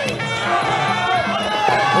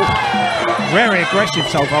 Oh, very aggressive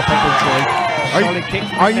so far, Solid kick.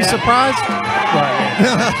 Are you surprised? Right,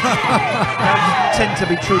 yeah. Tend to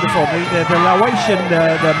be true to form. The Laotian,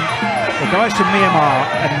 the guys from Myanmar,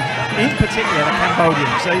 and in particular the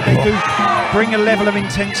Cambodians, they do bring a level of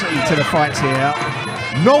intensity to the fights here.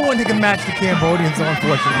 No one can match the Cambodians,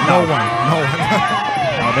 unfortunately. No one.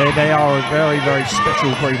 No, they are a very, very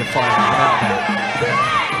special breed of fighter, without that.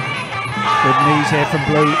 Good knees here from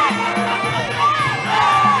Blue.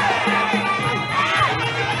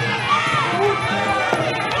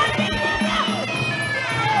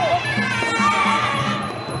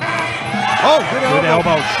 Oh, good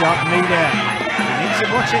elbow, sharp knee there. He needs to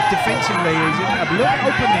watch it defensively. He's a little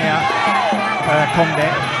open there,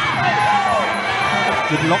 Kongdet.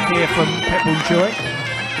 Good lock here from Phech.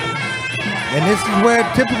 And this is where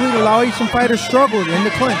typically the Laotian fighters struggled in the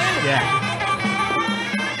clinch. Yeah.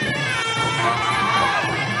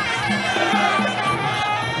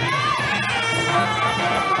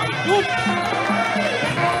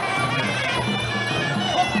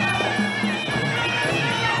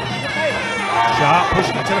 Sharp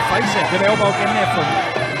pushing it to the face there. Good elbow again there from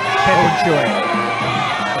Phech.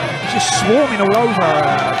 He's just swarming all over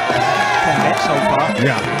Kongdet so far.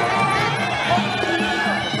 Yeah.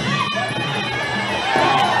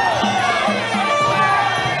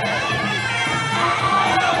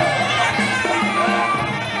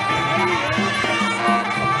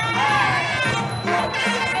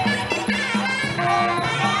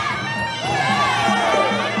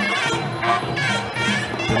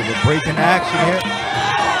 Breaking action here.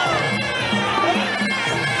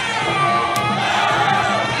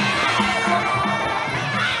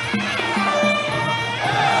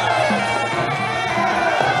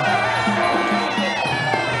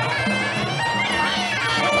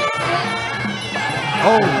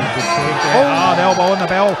 Oh, the elbow on the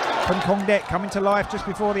bell from Kongdet coming to life just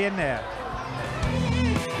before the end there.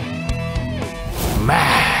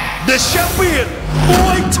 The champion,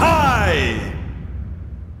 Muay Thai.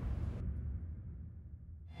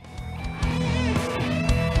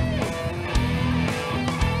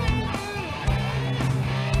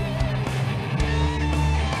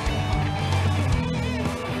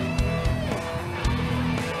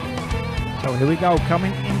 So here we go,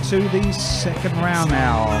 coming into the second round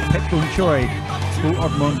now. Phech Bun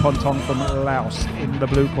Odmun Pontong from Laos in the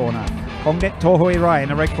blue corner. Kongdet Tohui Rai in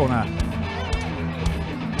the red corner.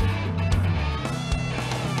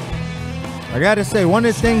 I gotta say, one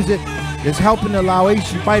of the things that is helping the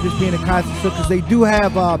Laotian fighters being a constant because they do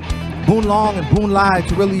have Boon Long and Boon Lai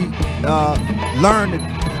to really learn the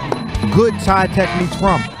good Thai techniques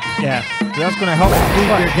from. Yeah, that's gonna help improve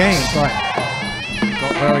their game. Right.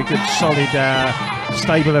 Got very good, solid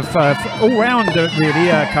stable of all-round, really,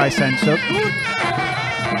 Kai Sansuk.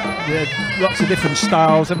 Lots of different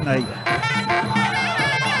styles, haven't they?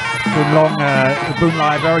 Boon Long, Boon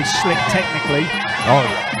Lai, very slick technically. Oh.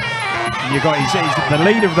 And you've got he's the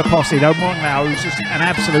leader of the posse, though, Mong Lao, who's just an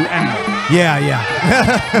absolute animal. Yeah.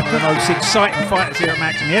 One of the most exciting fighters here at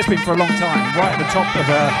Max, and he has been for a long time, right at the top of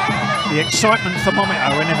the excitement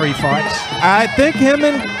thermometer whenever he fights. I think him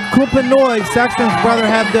and Kupanoy, Saxton's brother,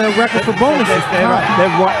 have the record for bonuses. They're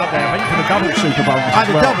right up there, I think, for the double super bonus.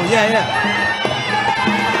 The double, yeah.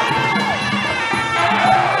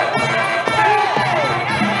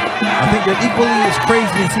 I think they're equally as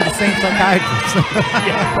crazy and see the same psychiatrist.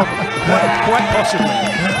 Yeah, quite possibly.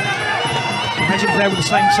 Imagine if they were the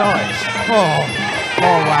same size. Oh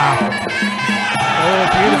wow. Oh,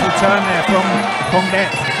 beautiful turn there from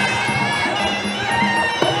Kongdet.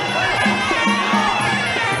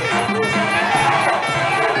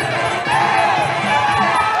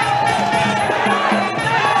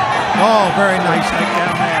 Oh, very nice.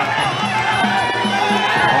 Takedown there.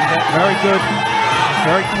 Very good.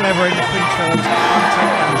 Very clever in the clinch for those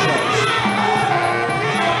takedown shots.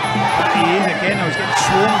 But he is again. I was getting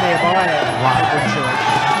swarmed there by it.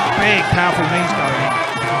 Big, powerful knees going in.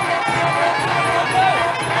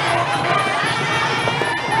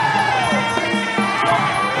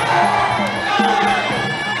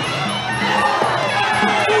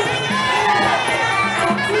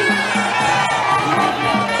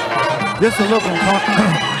 This is a look on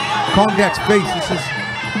Kongdek's face.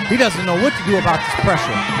 He doesn't know what to do about this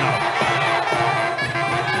pressure. No.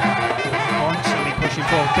 Constantly pushing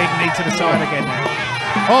forward. Big knee to the side again now.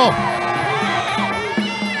 Oh.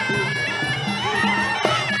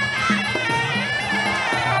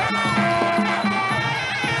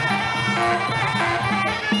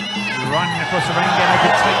 Running across the ring again. They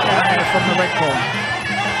could take down there from the red corner.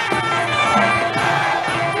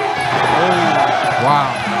 Oh.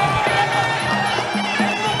 Wow.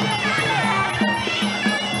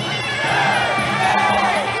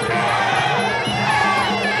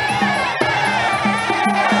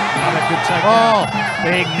 Oh,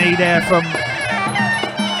 big knee there from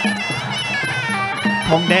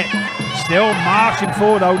Kongdek. Still marching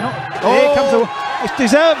forward though. Here comes the. It's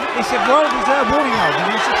deserved. It's a well-deserved warning though.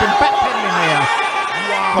 And he's just been backpedaling there.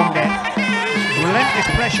 Kongdek. Relentless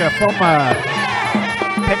pressure from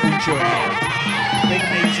Petrucci. Big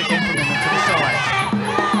knees again from him to the side.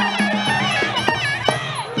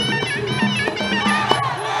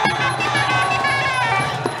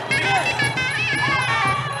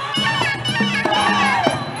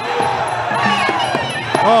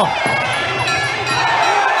 Oh.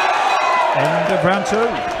 End of round 2.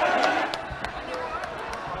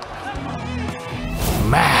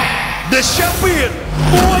 The champion,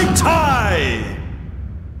 Muay Thai.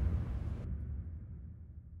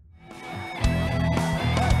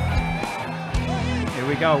 Here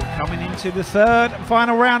we go, coming into the third and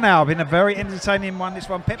final round now. Been a very entertaining one. This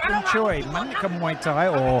one, Petrucci, Manika Muay Thai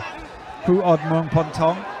or Pu Od Muang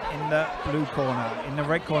Pontong in the blue corner. In the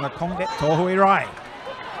red corner, Kongdek Tohui Rai.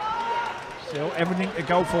 Still everything to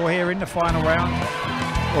go for here in the final round.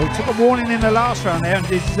 Well, took a warning in the last round there, and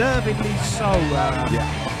deservedly so. Yeah.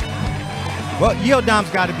 Well, Yodam's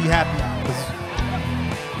got to be happy,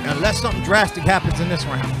 unless something drastic happens in this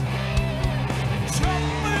round.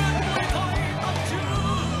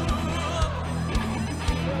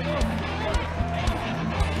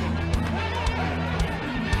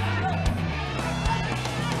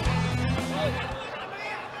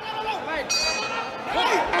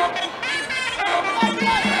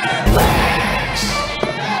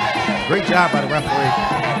 Great job by the referee.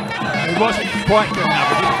 It wasn't quite good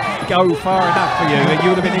enough. It didn't go far enough for you.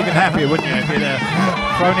 You would have been even happier, wouldn't you, if you'd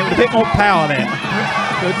thrown it with a bit more power there.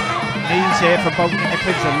 Good knees here from both in the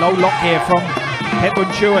clinch. A low lock here from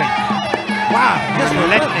Petrucci. Wow, just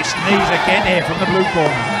relentless knees again here from the blue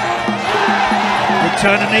corner.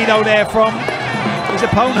 Return a knee though there from his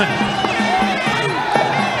opponent.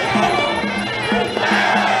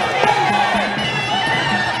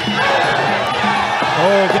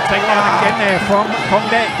 Oh, good takedown again there from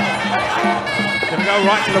Kongdek. Gonna go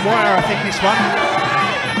right to the wire, I think, this one.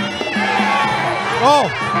 Oh!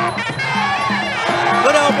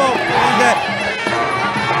 Good elbow, Kongdek.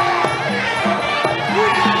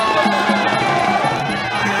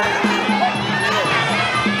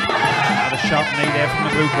 Another sharp knee there from the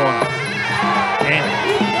blue corner. Again.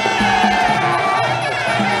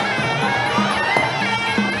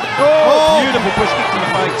 Oh, beautiful push kick to the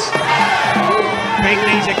face. Big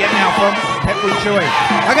knees again now from Petrucci.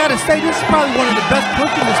 I gotta say, this is probably one of the best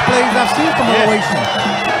punching displays I've seen from Oation.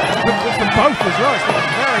 From both as well. It's been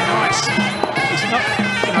very nice. It's not,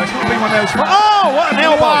 it's not been one of those fights. Oh, what an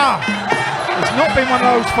elbow! Wow. It's not been one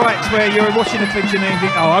of those fights where you're watching the clinch and you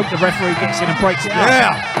think, oh, I hope the referee gets in and breaks it up.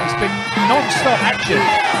 Yeah. It's been non-stop action.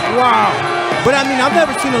 Wow. But I mean, I've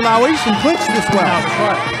never seen a Laotian clinch this well. No, that's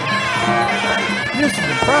right. This is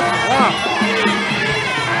impressive. Wow.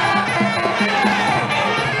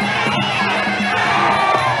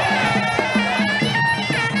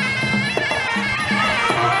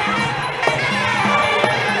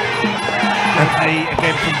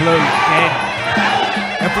 Again from blue, again.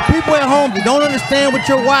 And for people at home that don't understand what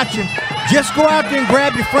you're watching, just go out there and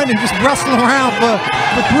grab your friend and just wrestle around for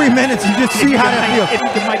 3 minutes and just see how that feels. If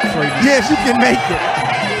you can make 3 minutes. Yeah, if you can make it.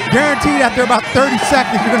 Guaranteed after about 30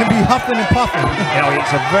 seconds, you're going to be huffing and puffing. It's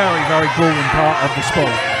a very, very grueling part of the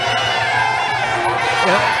sport.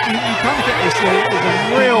 You kind of get this, there's a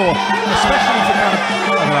real, especially for kind of,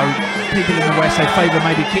 I don't know, people in the West, they favour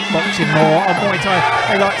maybe kickboxing more, or Muay Thai,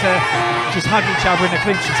 they like to just hug each other in a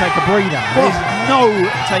clinch and take a breather. There's no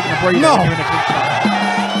taking a breather when you're in a clinch.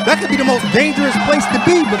 That could be the most dangerous place to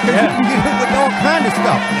be because you can get hit with all kind of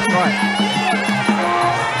stuff. That's right.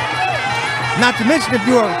 Not to mention if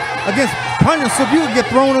you're against punches, so you could get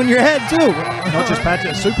thrown on your head too. Not just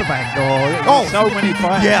Badger, Superbag or so many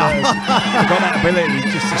fighters. Yeah. Got that ability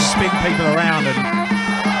just to spin people around and.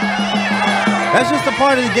 That's just a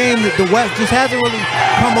part of the game that the West just hasn't really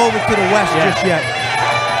come over to the West just yet.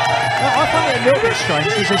 I find it a little bit strange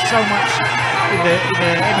because there's so much in the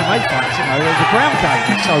MMA fights, the ground game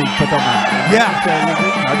is so predominant.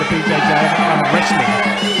 The BJJ and wrestling.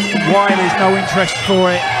 Why there's no interest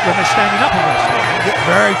for it when they're standing up and wrestling? Yeah,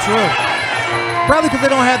 very true. Probably because they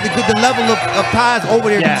don't have the level of ties over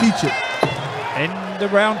there to teach it. In the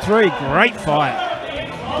round 3, great fight.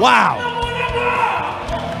 Wow.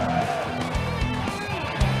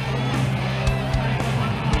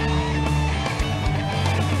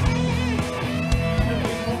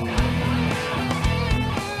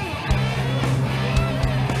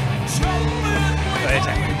 There's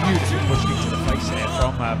a beautiful push into the face there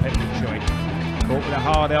from Phetshoy. Caught with a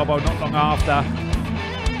hard elbow not long after.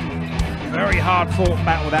 Very hard fought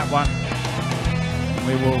battle that one.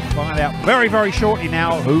 We will find out very, very shortly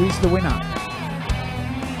now who is the winner.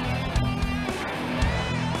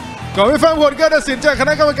 ก่อนไปฟังผลการตัดสินจากคณ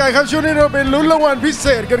ะกรรมการครับช่วงนี้เราเป็นลุ้นรางวัลพิเศ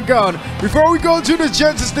ษกันก่อน Before we go to the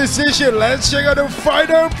judges' decision, let's check out the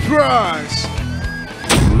fighter prize.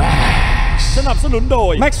 สนับสนุนโด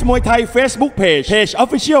ย Max มวยไทย Facebook Page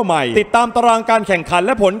Official ใหม่ติดตามตารางการแข่งขันแ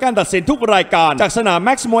ละผลการตัดสินทุกรายการจากสนาม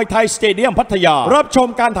Max มวยไทยสเตเดียมพัทยารับชม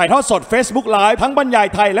การถ่ายทอดสด Facebook Live ทั้งบรรยาย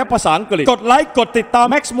ไทยและภาษาอังกฤษกดไลค์กดติดตาม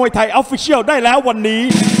Max มวยไทย Official ได้แล้ววันนี้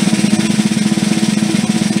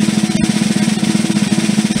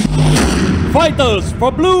Fighters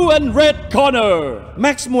for blue and red corner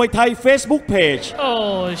Max มวยไทย Facebook Page โอ้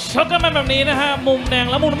ชกกันมาแบบนี้นะฮะมุมแดง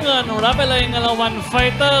และมุมน้ำเงินรับไปเลยเงินรางวัลไฟ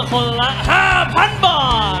เตอร์คนละ 5,000 บา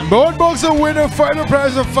ท Both boxers win a fighter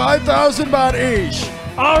prize of 5,000 baht each.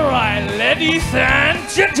 Alright, ladies and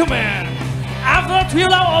gentlemen, after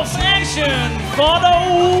 3 rounds of action for the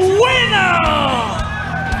winner,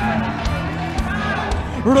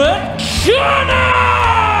 red corner,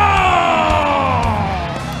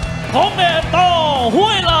 พงเดชต่อห้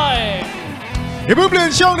วยไร่อย่าเพิ่งเปลี่ยน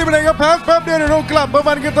ช่องนี้ไปไหนครับพักแป๊บเดียวเดี๋ยวเรากลับมา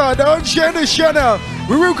มันกันต่อ Don't change the channel.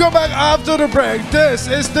 We will come back after the break. This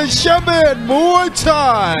is the champion Muay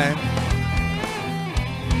Thai.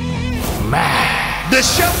 The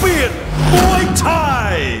champion Muay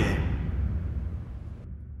Thai.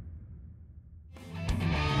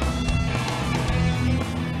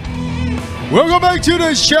 Welcome back to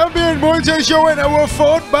the champion Muay Thai show and our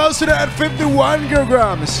fourth bout at 51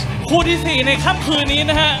 kilograms. คู่ที่ 4 ในค่ำคืนนี้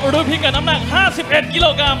นะฮะรุ่นพิกัดน้ำหนัก 51 กิโล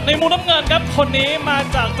กรัมในมุมน้ำเงินครับคนนี้มา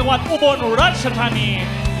จากจังหวัดอุบลราชธานี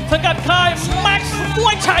สังกัดค่าย Max ม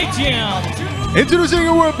วยไทยจิม Introducing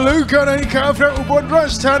our blue corner, he comes from Ubon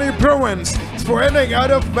Rajthani Province, training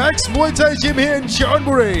out of Max Muay Thai Gym here in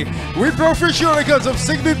Chonburi, with professional records of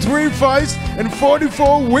 63 fights and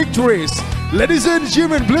 44 victories. Ladies and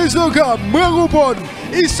gentlemen, please welcome เมืองอุบล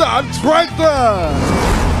อีสาน Tractor.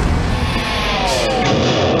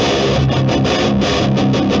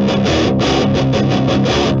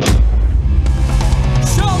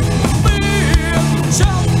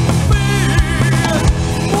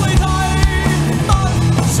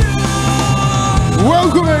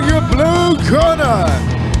 Welcoming your blue corner.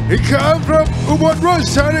 He comes from Ubon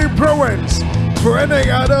Rajthani Province, training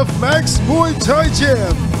out of Max Muay Thai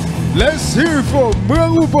Gym. Let's hear from เมือง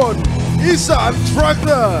อุบลอีสาน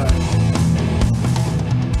Tractor.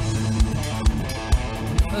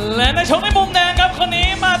 และในชกในมุมแดงครับคนนี้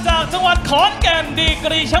มาจากจังหวัดขอนแก่นดีก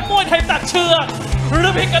รีแชมป์มวยไทยตักเชือกรุ่น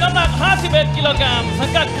พิกัดน้ำหนัก 51 กิโลกรัมสัง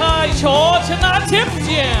กัดค่ายโชชนะทิพย์เ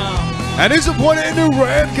จียม And his opponent in the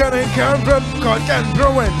red corner comes from Konkan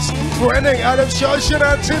Province, training out of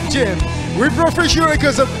Shoshana Tip Gym, with professional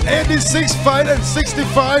records of 86 fights and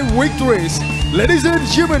 65 victories. Ladies and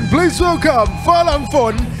gentlemen, please welcome ฟ้าหลังฝ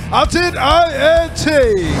นอาทิตย์ I.เอ.ท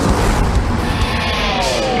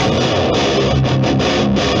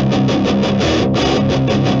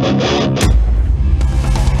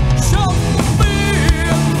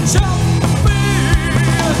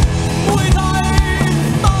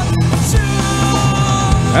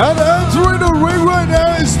And entering the ring right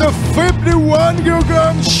now is the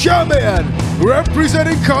 51-kilogram champion,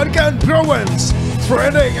 representing Konkan Province,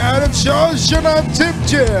 training out of Shoshana Tip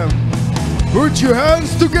Gym. Put your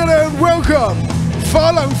hands together and welcome ฟ้า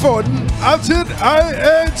หลังฝนอาทิตย์ I.เอ.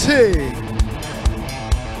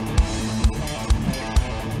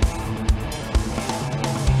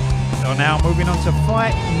ท So now moving on to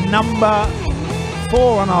fight number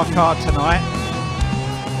 4 on our card tonight.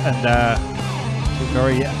 And two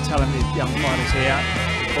very talented young fighters here.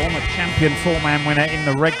 Former champion 4-man winner in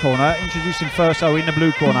the red corner. Introducing first, in the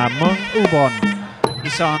blue corner, Mung Ubon,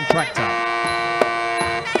 Isan Tractor.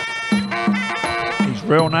 His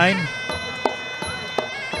real name,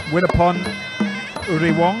 Widapon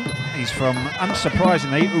Uriwong. He's from,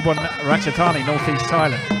 unsurprisingly, Ubon Ratchathani, northeast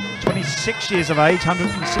Thailand. 26 years of age,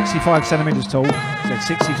 165 centimetres tall. He's had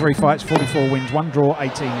 63 fights, 44 wins, 1 draw,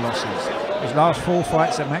 18 losses. His last 4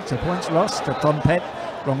 fights at max, a points lost to Tonpet,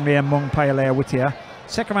 Ronglia Mong Payalea Witia.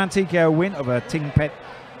 Second round TKO win of a Tingpet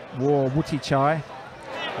War Wutichai.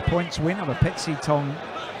 A points win of a Petsi Tong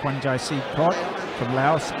Kwanjai Si Kot from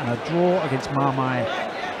Laos, and a draw against Marmai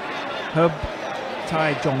Herb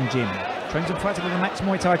Tai Jongjin. Trains and fights at the Max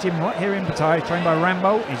Muay Thai gym right here in Pattaya, trained by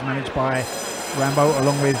Rambo. He's managed by Rambo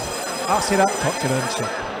along with Arsida Tokchiran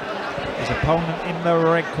Suk. His opponent in the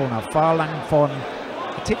red corner, Fa Lang Fon,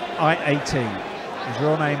 Tip I.A.T. His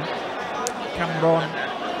real name, Kamron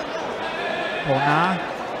Porna,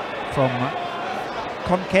 from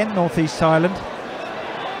Khon Kaen, northeast Thailand.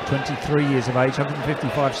 23 years of age,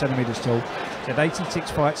 155 centimetres tall. He's had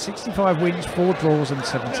 86 fights, 65 wins, 4 draws and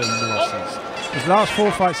 17 losses. His last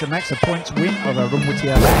 4 fights at max, a points win of a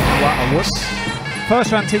Rumwitia Awus.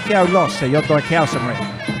 First round TKO loss to Yod Doi Khao Samri.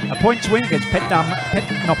 A points win against Pet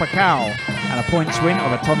Nopakao, and a points win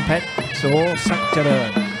of a Tonpet Saw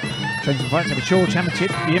Sakjaran. Trains and fights have a Chor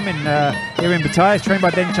Championship. Here in Pattaya is trained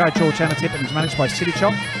by Denchai Chor Championship and is managed by City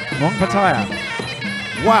Chop, Mong Pattaya.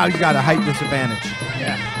 Wow, he's got a height disadvantage.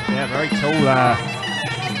 Yeah, very tall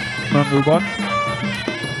Mung Ubon.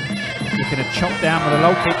 Looking to chop down with the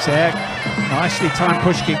low kicks there. Nicely timed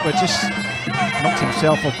push kick, but just knocked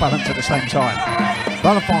himself off balance at the same time.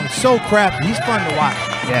 Balafong is so crafty, he's fun to watch.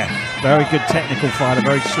 Yeah, very good technical fighter,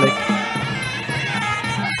 very slick.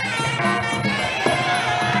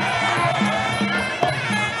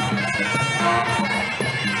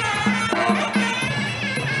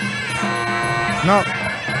 No.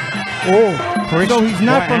 Oh, so he's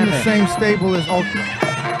not from the same stable as Ultra.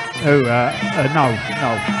 Oh,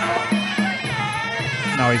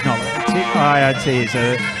 no, he's not. IIT is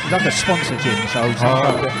like a sponsor gym, so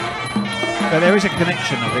but there is a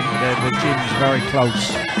connection. I think the gym's very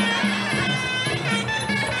close.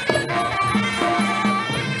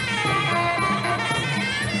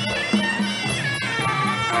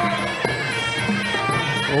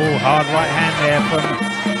 Oh, hard right hand there from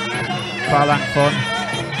Fa Lang Fon.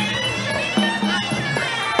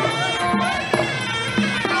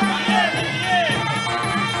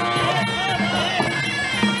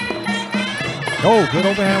 Oh, good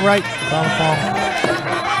overhand right. Balafong.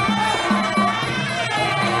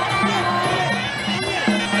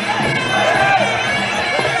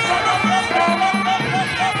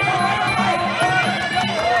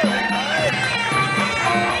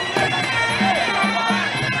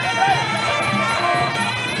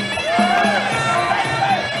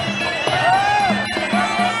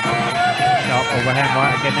 Sharp overhand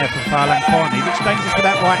right again there from Fa Lang Fon. He looks dangerous with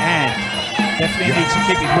that right hand. Definitely needs to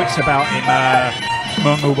keep his wits about him,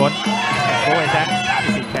 Mung Ubon. Avoid that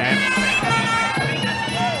if he can.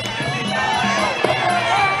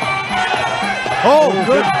 Oh,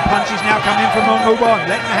 good punches now coming in from Mung Ubon.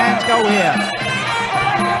 Letting the hands go here.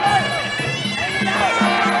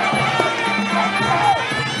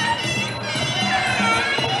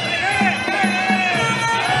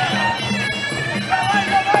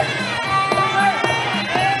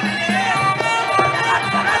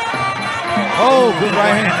 Oh, good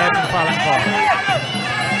right hand there from Fa Lang Fon.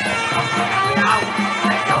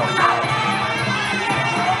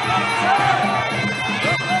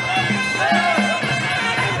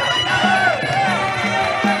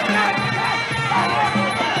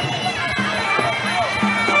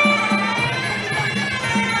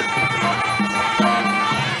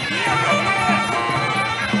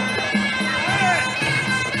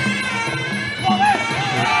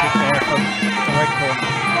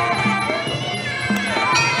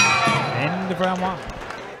 Round 1.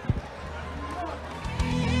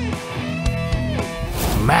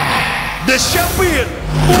 The champion,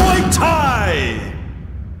 Muay Thai.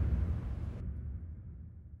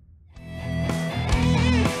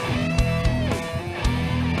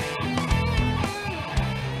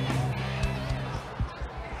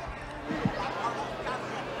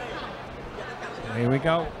 Here we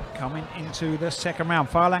go, coming into the second round.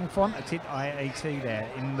 Fa Lang Fon, a tit IAT there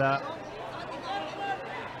in the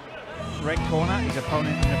red corner. His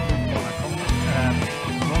opponent in the blue corner,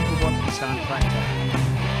 Mongubon Saan Tractor.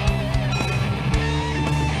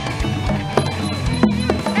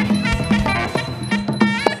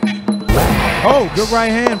 Oh, good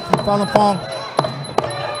right hand from Falun Fong.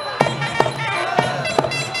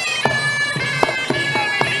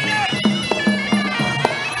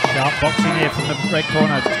 Sharp boxing here from the red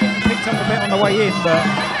corner. Just getting picked up a bit on the way in, but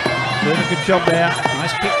doing a good job there.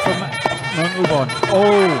 Nice kick from Ubon.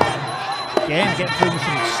 Oh, again getting through with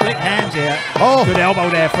some slick hands here. Oh, good elbow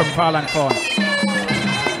there from Falun Fong.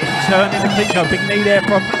 Turned in the clinch, a big knee there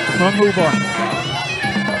from Ubon.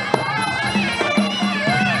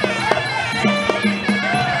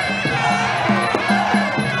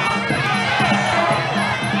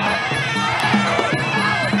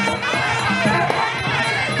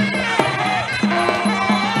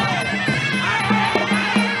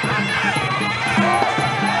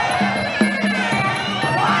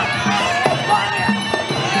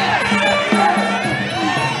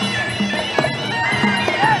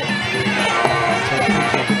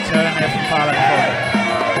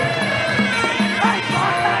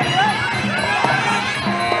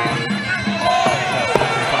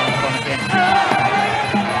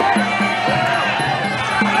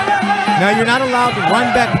 Now you're not allowed to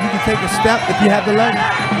run back, but you can take a step if you have the leg.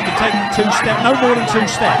 You can take 2 steps, no more than 2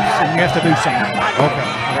 steps, and you have to do something. Okay.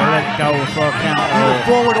 Or let it go or throw a count. Either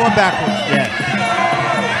forward or backwards. Yeah.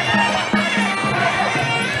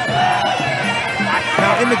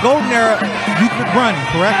 Now in the golden era, you could run,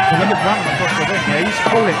 correct? You could run across the ring. Yeah, you used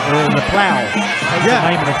to call it the plow. That's the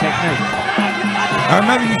name of the technique. I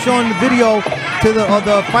remember you showing the video to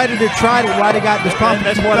the fighter that tried it, why they got this problem.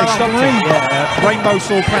 That's why they stopped it. Yeah, Rainbow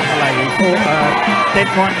saw Panther he fought Den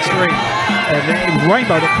right in the ring. It was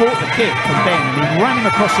Rainbow that caught the kick from Ben, and he ran him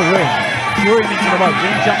across the ring, threw him into the ropes,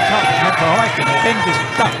 then jumped up and went for a high kick. Ben just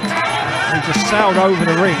ducked. He just sailed over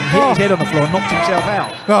the ring, hit his head on the floor, and knocked himself out.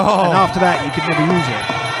 And after that, you could never use it.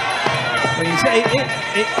 But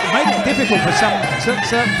it made it difficult for certain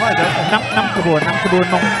fighters. Namkabur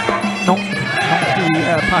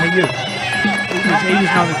Pahayu. He was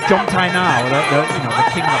known as John Tainar, the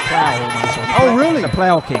king of the plow almost. Oh, really? The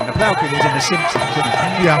plow king. The plow king was in The Simpsons, wasn't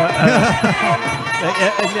he? Yeah.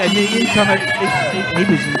 And he was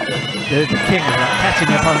the king of catching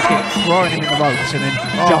the opponent's kick, throwing him in the ropes, and then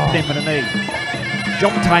jumping him with a knee.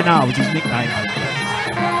 John Tainar was his nickname.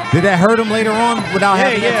 Did that hurt him later on without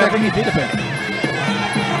having that technique? I think he did a bit.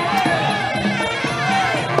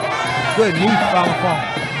 Good knee, Falun Fong.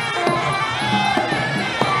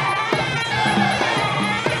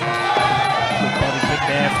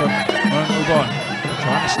 From Ubon,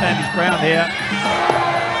 trying to stand his ground here.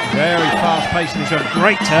 Very fast paced in his own.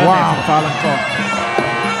 Great turn there from Falun Fong.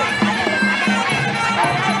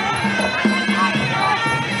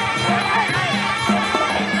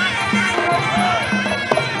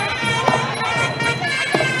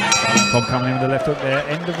 Fong coming in with the left hook there.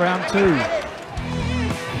 End of round 2.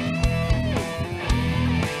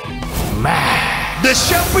 The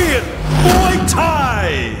champion, Muay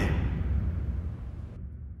Thai.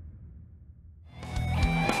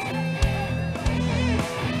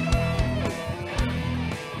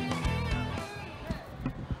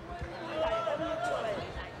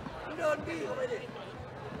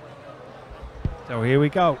 So here we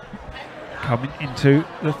go, coming into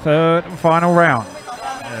the 3rd and final round.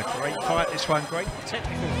 A great fight, this one, great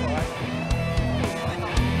technical fight.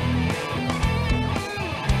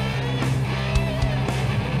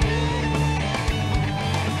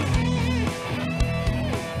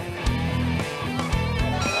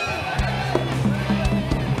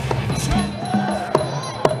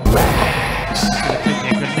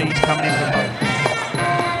 Good knees coming in from both.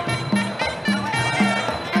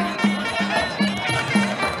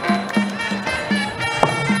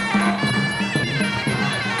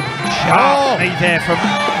 Sharp knee there from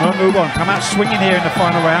Ubon. Come out swinging here in the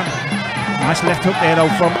final round. Nice left hook there though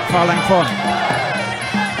from Falun Fong.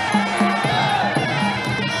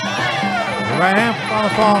 Right hand from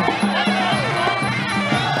Falun Fong.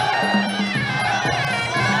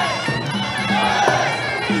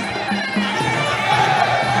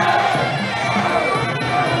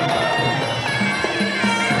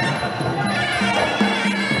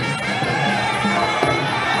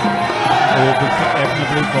 Oh, good kick there from the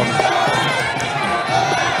blue corner.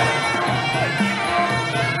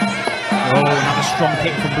 Oh, another strong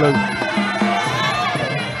kick from blue.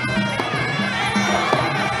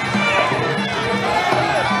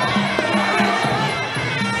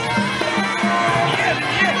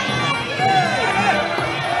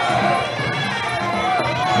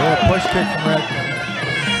 Yeah, push kick from red.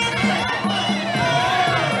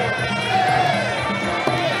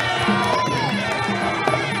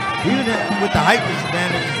 Even with the height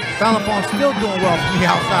disadvantage, Falun Fong still doing well from the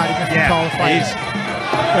outside against the taller fighters. He's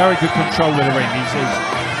very good control of the ring. He's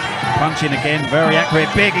Punching again, very accurate,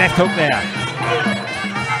 big left hook there.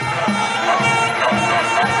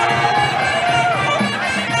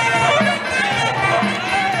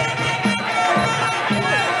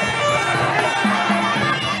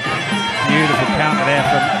 Beautiful counter there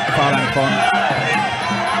from Farlanfon.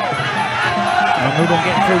 And move on,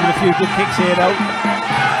 getting through with a few good kicks here though.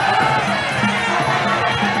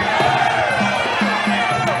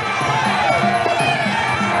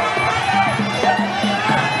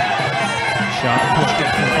 Sharp push kick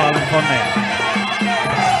from Farlanfon there.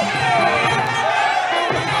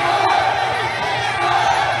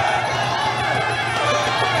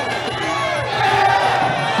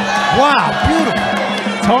 Wow, beautiful.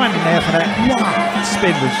 Timing there for that. Wow.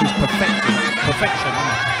 Spin was just perfection.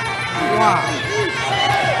 Wow.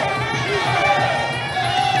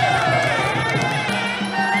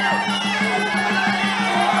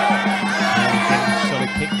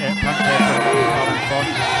 Solid kick there, punch there from Farlanfon.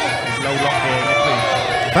 Low lock there,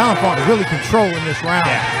 Farlanfon is really controlling this round.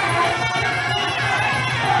 Yeah.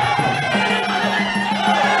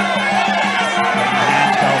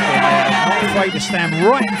 Not afraid to stand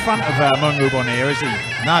right in front of Monrubon here, is he?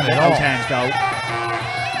 Not at all. Those hands go.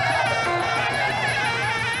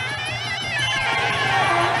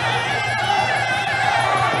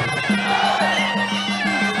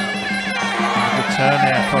 Good turn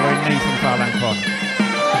there, following knee from Farlanfon.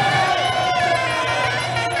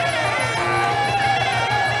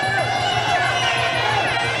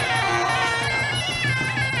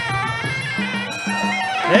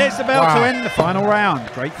 There's the bell to end the final round.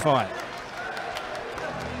 Great fight.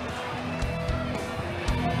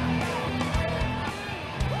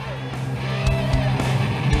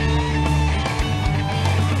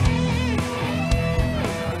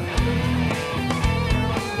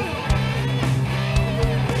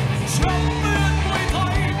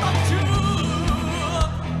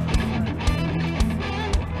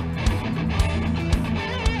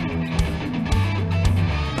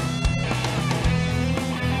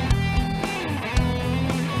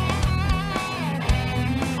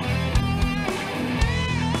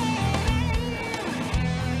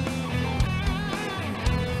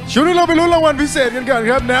ช่วงนี้เราไปลุ้นรางวัลพิเศษกันก่อน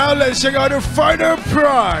ครับ Now let's check out the final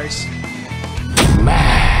prize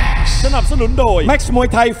สนับสนุนโดย Max มวย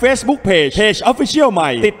ไทย Facebook Page Official ให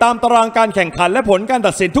ม่ติดตามตารางการแข่งขันและผลการ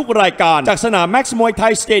ตัดสินทุกรายการจากสนาม Max มวยไท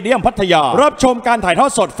ยสเตเดียมพัทยารับชมการถ่ายทอ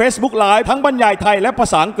ดสด Facebook Live ทั้งบรรยายไทยและภา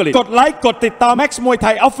ษาอังกฤษกดไลค์กดติดตาม Max มวยไท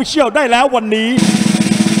ย Official ได้แล้ววันนี้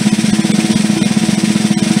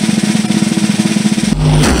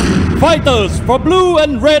Fighters for blue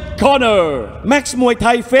and red corner Max มวยไท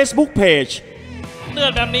ย Facebook Pageเดือ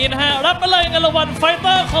นแบบนี้นะฮะรับไปเลยเงินรางวัลไฟเต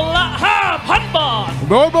อร์คนละ 5,000 บาท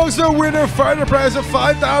Both boxer winner fighter prize of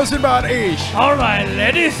 5,000 baht each. Alright,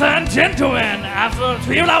 ladies and gentlemen, after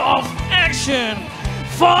 3 rounds of action,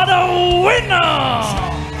 for the winner,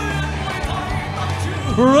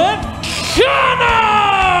 Red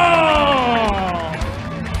Corner!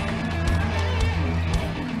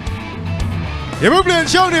 อย่าเพิ่งเปลี่ยน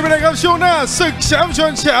ช่องนี้ไปเลยครับช่วงหน้าศึกแชมป์ช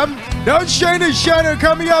นแชมป์ Don't change the channel.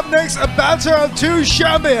 Coming up next, a battle of two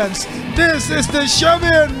champions. This is the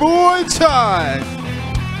champion Muay Thai.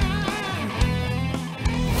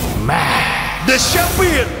 The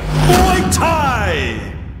champion Muay Thai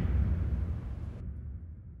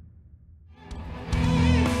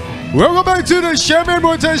Welcome back to the champion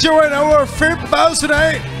Muay Thai show and our fifth bout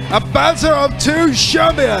tonight, a battle of two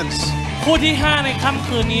champions. คู่ที่ 5 ในค่ำ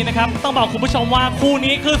คืนนี้นะครับต้องบอกคุณผู้ชมว่าคู่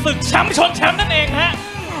นี้คือศึกแชมป์ชนแชมป์นั่นเองฮะ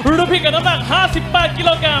รุ่นพี่กับน้ำหนัก 58 กิโล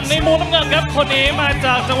กรัมในมุมน้ำเงินครับคนนี้มาจ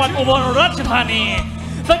ากจังหวัดอุบลราชธานี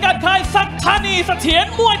สังกัดค่ายศักดิ์ธานีเสถียร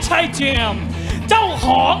มวยไทยเจียมเจ้าข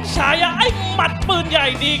องฉายาไอ้หมัดปืนใหญ่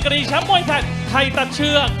ดีกรีแชมป์มวยไทยตัดเชื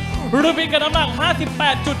อกรุ่นพี่กับน้ำหนัก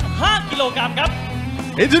 58.5 กิโลกรัมครับ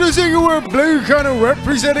Introducing our blue corner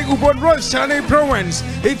representing Ubon Ratchathani province.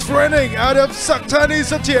 He's training out of Sakthani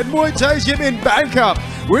Sathian Muay Thai Gym in Bangkok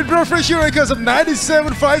with professional records of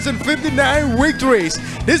 97 fights and 59 victories.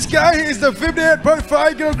 This guy is the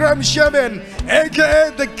 58.5 kilogram champion,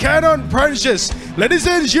 aka the Cannon Punches. Ladies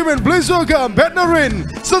and gentlemen, please welcome Phech Narin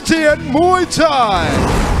Sathian Muay Thai.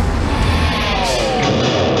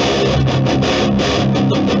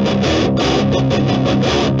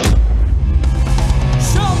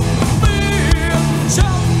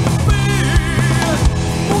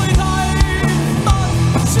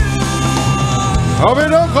 Up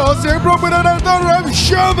and up,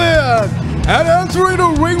 champion! And entering the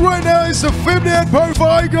ring right now is the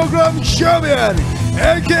 58.5 kilogram champion,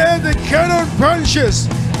 aka the Cannon Punches,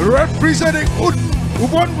 representing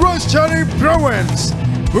Ubon Ratchathani province.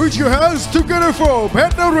 Put your hands together for เพ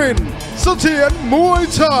ชรนรินทร์เสถียรมวย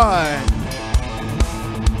ไทย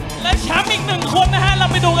และแชมป์อีกหนึ่งคนนะฮะเรา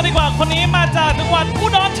ไปดูกันดีกว่าคนนี้มาจากจังหวัดอุ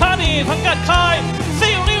ดรธานีสังกัดค่ายสิ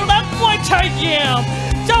ริรัตน์มวยไทยเยี่ยม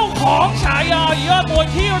เจ้าของฉายายอดมวย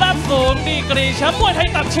ที่รับสูงดีกรีแชมป์มวยไทย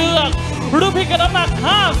ตัดเชือกรุ่นพิกัดน้ำหนัก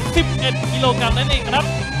51 กิโลกรัมนั่นเองครับ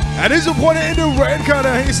And his opponent in the red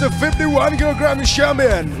corner, he's the 51 kilogram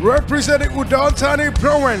champion, representing Udon Thani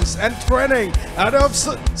Province and training out of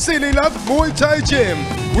Sililat Muay Thai Gym,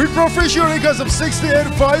 with professional records of 68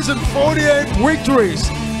 fights and 48 victories.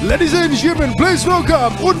 Ladies and gentlemen, please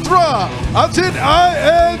welcome Ultra Atit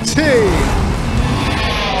I.A.T.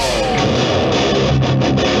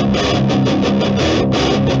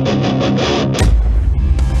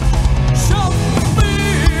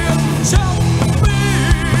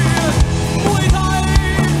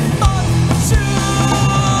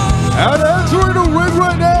 And entering the ring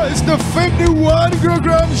right now is the 51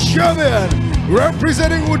 kilogram champion,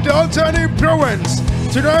 representing Udon Thani Province.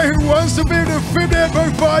 Tonight he wants to be the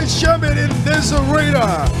 58.5 champion in this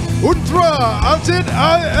arena, Ultra Atit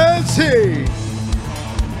I.A.T.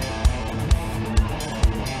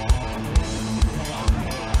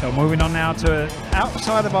 So moving on now to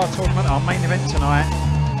outside of our tournament, our main event tonight.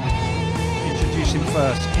 Introducing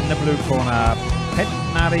first in the blue corner, Phech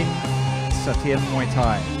Narin Sathien Muay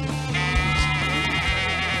Thai.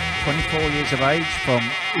 24 years of age from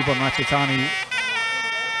Ubon Ratchathani,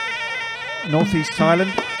 northeast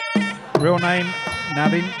Thailand. Real name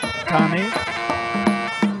Narin Thani.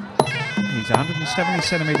 He's 170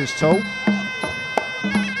 centimeters tall.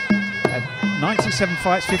 Had 97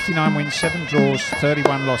 fights, 59 wins, 7 draws,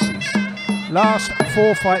 31 losses. Last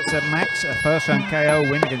 4 fights at max: a first round KO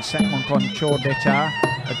win against Sakmonkon Chordecha,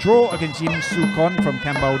 a draw against Yim Sukon from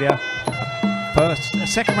Cambodia, a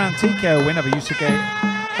second round TKO win over Yusuke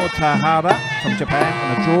Otahara from Japan,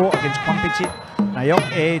 and a draw against Kwampichit Nayok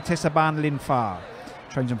Tesaban Linfa.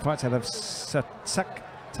 Trains and fights out of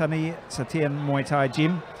Saktani Sathien Muay Thai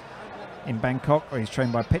Gym in Bangkok, where he's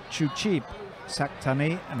trained by Pet Chu Chip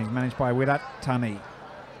Saktani and he's managed by Wirat Thani.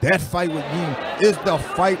 That fight with Yim is the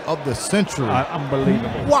fight of the century.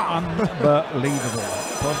 Unbelievable. Wow. Unbelievable.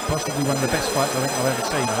 Possibly one of the best fights I think I've ever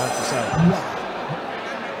seen, I have to say. Wow.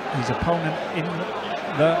 His opponent in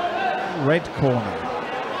the red corner.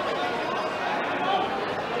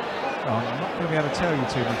 I'm not going to be able to tell you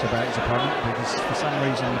too much about his opponent because for some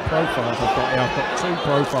reason the profiles I've got here, I've got 2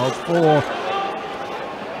 profiles for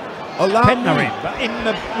Phech Narin. But in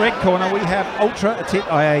the red corner we have Ultra Atit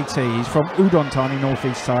I.A.T. He's from Udon Thani,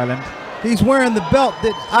 northeast Thailand. He's wearing the belt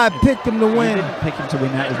that I picked him to win. You didn't pick him to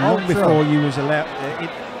win that. It was long before you was allowed.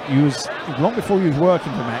 Long before you was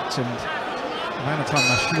working for Max, and the amount of time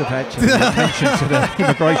I should have actually mentioned to the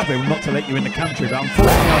immigration people not to let you in the country, but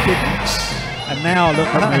unfortunately I didn't. And now look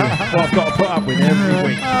at me, what I've got to put up with every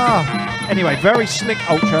week. Anyway, very slick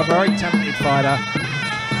Ultra, very talented fighter,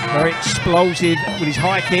 very explosive with his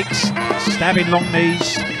high kicks, stabbing long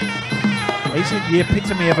knees. He's the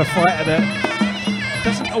epitome of a fighter that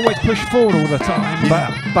doesn't always push forward all the time,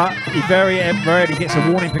 but he very rarely gets a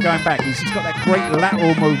warning for going back. He's got that great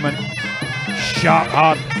lateral movement, sharp,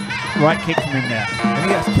 hard right kick from him there. And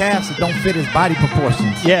he has calves that don't fit his body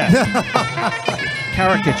proportions. Yeah.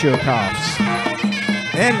 Caricature calves.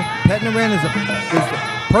 And Phech Narin is the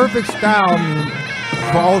perfect style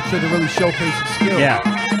for Ultra to really showcase his skill. Yeah.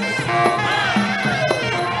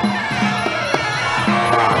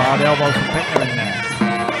 Hard elbows from Phech Narin there.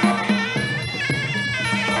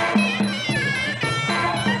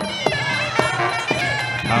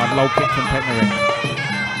 Hard low kick from Phech Narin.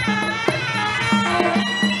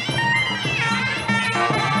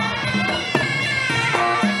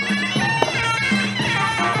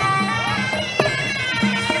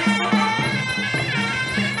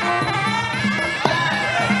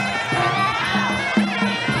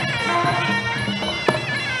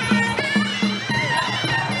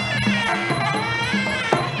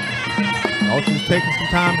 Ultra's taking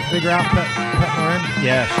some time to figure out Phech Narin.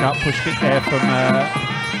 Yeah, sharp push kick there from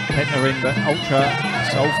Phech Narin, but Ultra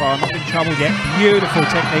so far not in trouble yet. Beautiful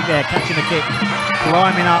technique there, catching the kick,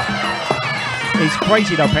 climbing up. He's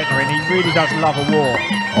crazy though, Phech Narin. He really does love a war.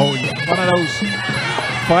 Oh yeah. One of those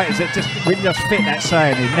fighters that just really does fit that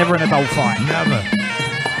saying. He's never in a dull fight. Never.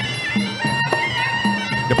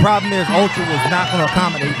 The problem is Ultra was not going to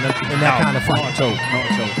accommodate in that kind of fight. Not at all. Not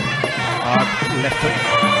at all. Left hook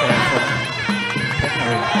there from Phech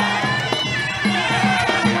Narin.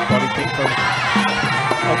 Body kick from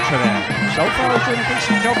Ultra there. So far he's doing a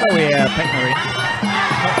decent job though here, Phech Narin.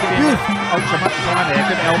 Not giving Ultra much time there.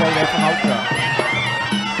 Good elbow there from Ultra.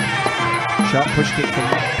 Sharp push kick from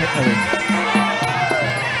Phech Narin.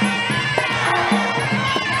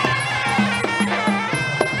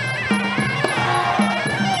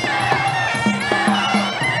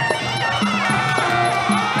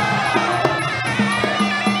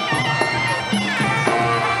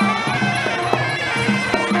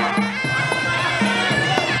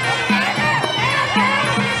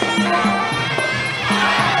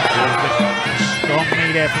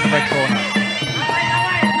 knee there from the red corner.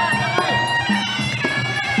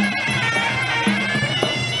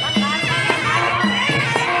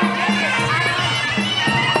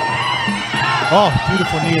 Oh,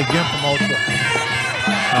 beautiful knee again from Ultra.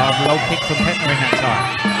 Low kick from Petner in that time.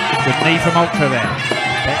 Good knee from Ultra there.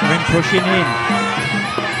 Petner pushing in.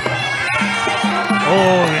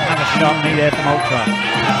 Oh, another sharp knee there from Ultra.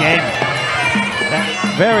 Again. That,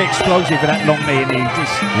 very explosive with that long knee, and he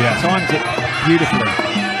just times it beautifully.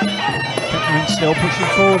 Petner still pushing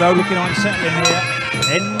forward though, looking unsettling here.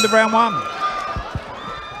 End of round one.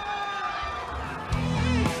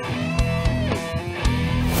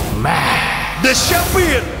 The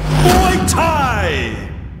champion, Muay Thai.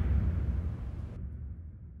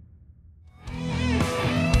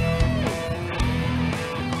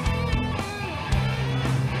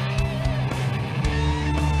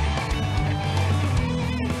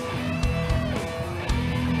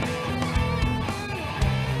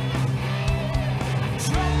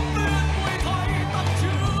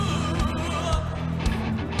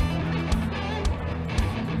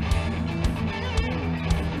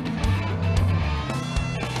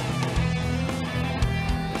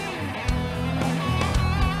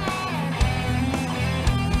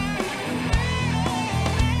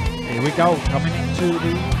 Here we go, coming into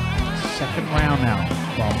the second round now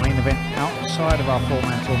for our main event outside of our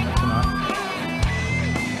four-man tournament tonight.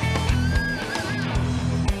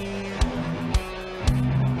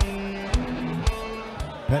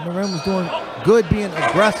 Petner was doing good being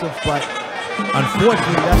aggressive, but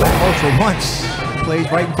unfortunately that's what Ultra wants.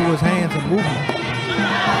 Plays right into his hands and movement.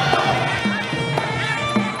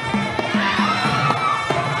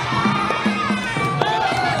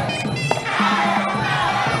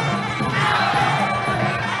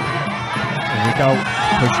 Go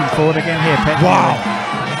pushing forward again here, Petner. Wow.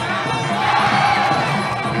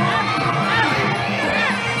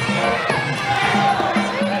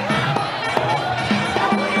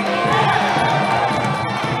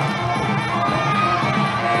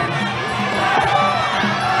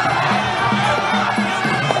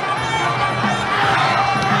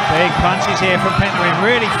 Big punches here from Petner,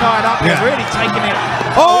 really fired up, really taking it.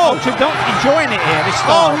 Oh, Ultra don't enjoying it here. This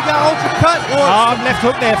oh, he got Ultra cut. Hard left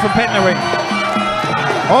hook there from Petner.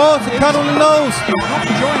 Oh, it's a cut on the nose. He's not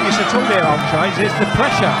enjoying this at all there, Ultra. There's the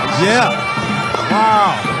pressure. Yeah.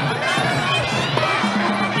 Wow.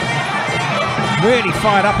 Really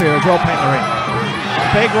fired up here as well, Petner.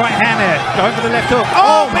 Big right hand there. Going for the left hook.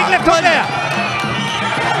 Oh, big left hook there.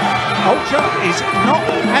 Ultra is not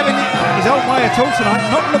having it his own way at all tonight.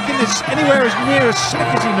 Not looking anywhere as near as slick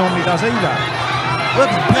as he normally does either. Look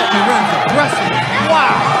at Petner aggressive.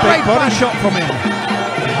 Wow. Big body shot from him.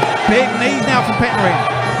 Big knees now from Petner.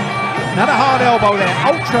 Another hard elbow there.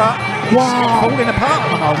 Ultra falling apart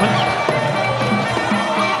at the moment.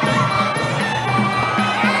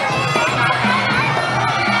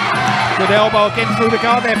 Good elbow again through the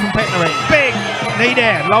guard there from Petner. Big knee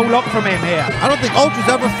there. Low lock from him here. I don't think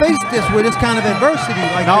Ultra's ever faced this with this kind of adversity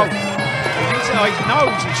like no. this. His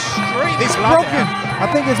nose is streaming. It's broken. I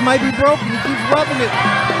think it might be broken. He keeps rubbing it.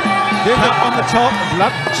 There's on the top.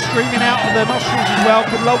 Blood streaming out of the nostrils as well.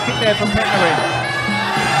 Good low kick there from Petner.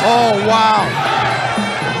 Oh, wow.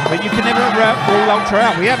 But you can never rule Ultra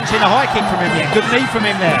out. We haven't seen a high kick from him yet. Good knee from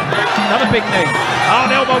him there. Another big knee. Hard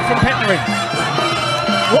elbow from Petner.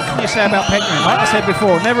 What can you say about Petner? Like I said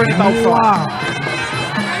before, never in a bowl fight. Wow.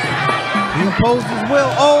 He imposed his will.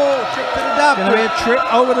 Oh, trip to the doctor. Going to be a trip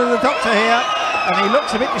over to the doctor here. And he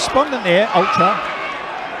looks a bit despondent here, Ultra.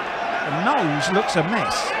 The nose looks a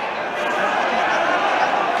mess.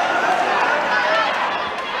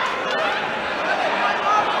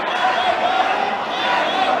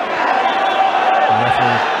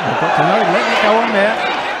 I've got to know, let it go on there.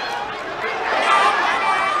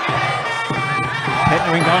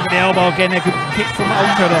 Petner going to the elbow again. A good kick from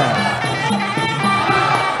Ultra there.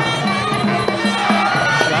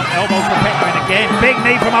 Sharp elbow from Petner again. Big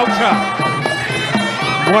knee from Ultra.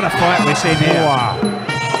 What a fight we're seeing here. Wow.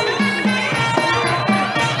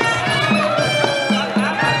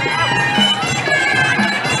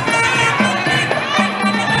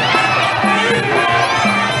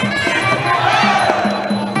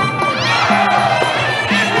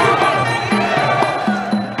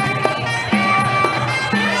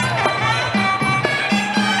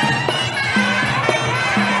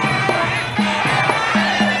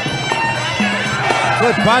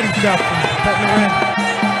 Good body shot from Petner.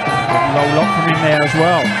 Low lock from him there as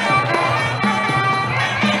well.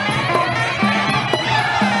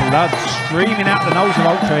 Blood streaming out the nose of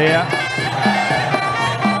Ultra here.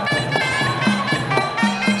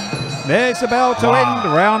 There's the bell to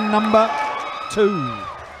end round number 2.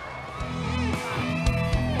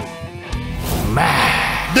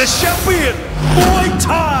 The champion Muay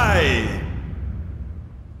Thai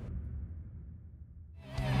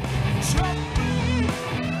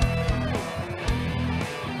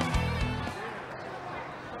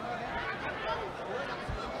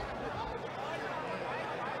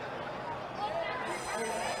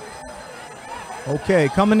Okay,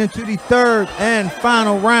 coming into the third and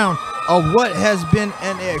final round of what has been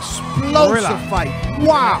an explosive fight.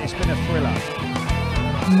 Wow. It's been a thriller.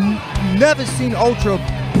 Never seen Ultra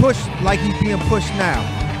push like he's being pushed now.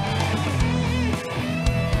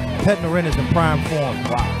 Phách Naren is in prime form.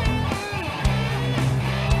 Wow.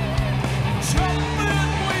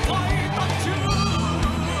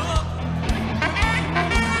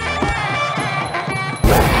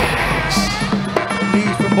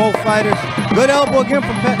 Knees from both fighters. Good elbow again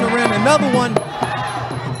from Phách Naren. Another one.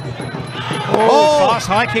 Oh, fast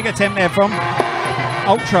high kick attempt there from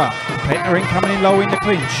Ultra. Phách Naren coming in low in the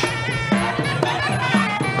clinch.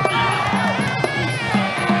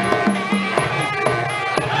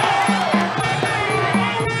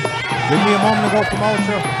 Give me a moment to go from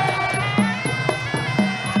Ultra.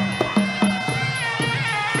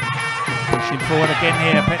 Pushing forward again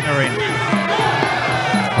here, Phách Naren.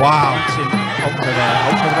 Wow. Ultra there.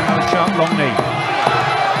 Ultra with another sharp long knee.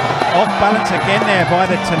 Off balance again there by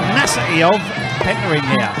the tenacity of Phách Naren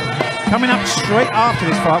here. Coming up straight after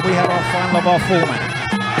this fight, we have our final of our format.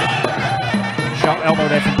 Sharp elbow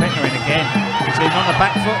there from Phách Naren again. He's in on the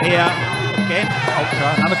back foot here. Again,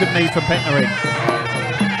 Ultra. Another good knee from Phách Naren.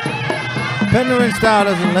 Phách Naren's style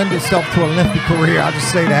doesn't lend itself to a lengthy career, I'll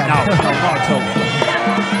just say that. No, not at all.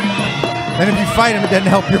 And if you fight him, it doesn't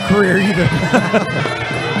help your career either.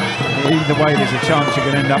 Either way, there's a chance you're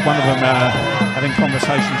going to end up one of them having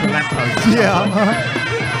conversations with lampposts. Yeah.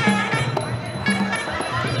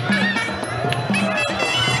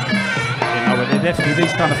 You know, they're definitely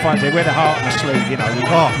these kind of fights. They wear the heart on the sleeve. You know, you've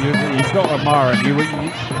got to admire them. You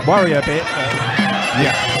worry a bit. But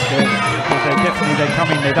yeah. They come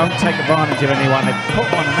in. They don't take advantage of anyone. They put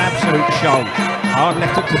on an absolute show. Hard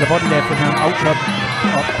left hook to the body there from Ultra.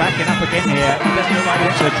 Backing up again here. He doesn't look like he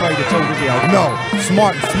wants to trade at all, does he, Ultra? No.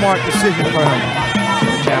 Smart decision for him.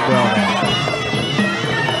 Jab well there.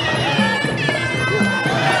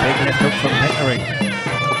 Big left hook from Phách Naren.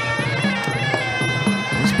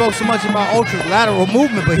 We spoke so much about Ultra's lateral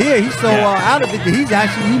movement, but here he's so out of it that he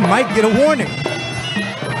might get a warning.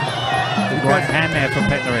 Right hand there from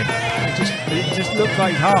Phách Naren. It just looks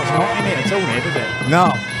like his heart's not in it at all here, does it?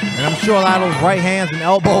 No. And I'm sure a lot of those right hands and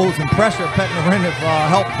elbows and pressure Phách Naren have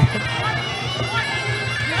helped.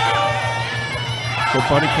 Good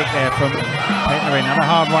body kick there from Phách Naren. Another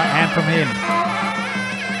hard right hand from him.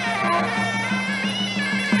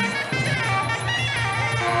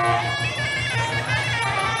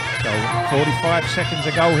 So 45 seconds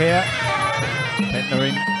ago here. Phách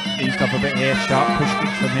Naren eased up a bit here. Sharp push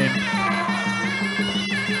kicks from him.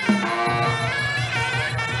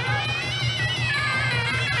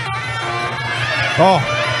 Oh.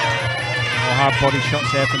 More hard body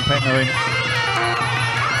shots there from Phách Naren.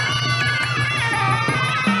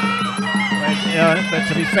 But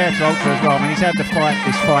to be fair to Ultra as well, I mean, he's had to fight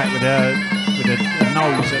this fight with a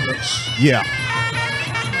nose that looks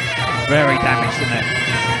very damaged, isn't it?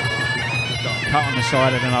 Got a cut on the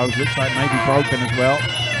side of the nose, looks like maybe broken as well.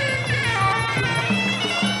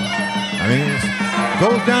 I mean, it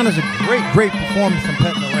goes down as a great performance from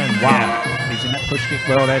Phách Naren. Wow. Yeah. Using that push kick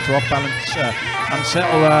well there to off balance,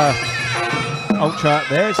 unsettle Ultra.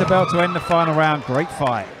 There's the bell to end the final round. Great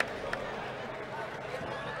fight.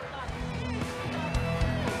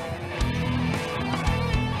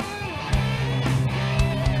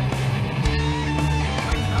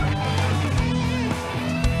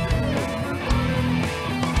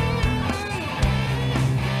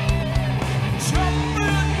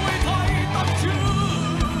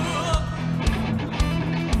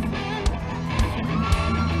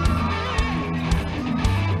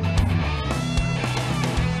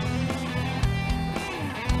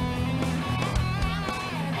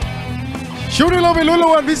ช่วงนี้เราไปลุ้นรา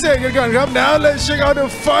งวัลพิเศษกันก่อนครับ Now let's check out the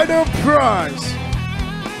final prize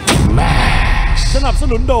สนับส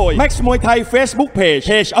นุนโดย Max Muay Thai Facebook Page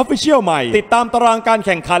Official ใหม่ติดตามตารางการแ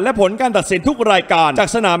ข่งขันและผลการตัดสินทุกรายการจาก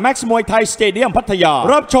สนาม Max Muay Thai Stadium พัทยา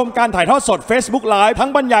รับชมการถ่ายทอดสด Facebook Live ทั้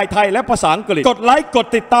งบรรยายไทยและภาษาอังกฤษกดไลค์กด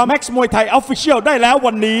ติดตาม Max Muay Thai Official ได้แล้ว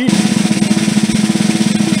วันนี้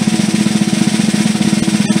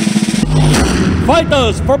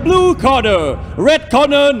Fighters for blue corner red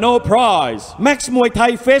corner no prize Max Muay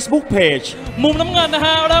Thai Facebook Page มุมน้ำเงินนะฮ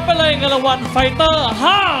ะรับไปเลยเงินรางวัลไฟเตอร์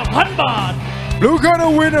 5,000 บาท Blue corner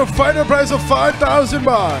winner, final prize of 5,000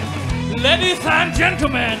 baht. Ladies and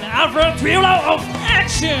gentlemen, after 3 rounds of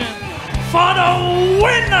action, for the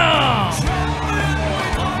winner,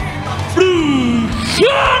 Blue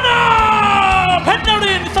corner, เพชรน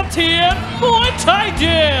รินทร์เสถียรมวยไทย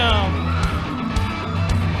ยิม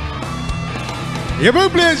อย่าเพิ่ง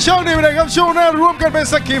เปลี่ยนช่องนี้ไปเลยครับช่วงหน้าร่วมกันเป็น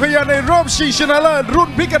สักขีพยานในรอบชิงชนะเลิศรุ่น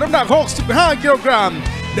พิกัดน้ำหนัก 65 กิโลกรัม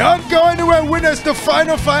Don't go anywhere, winners the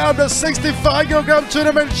final fight of the 65 kilogram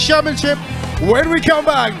tournament championship. When we come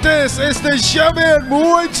back, this is the champion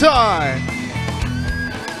Muay Thai.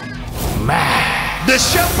 The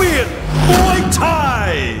champion Muay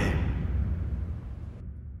Thai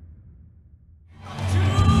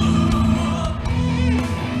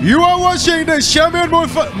You are watching the champion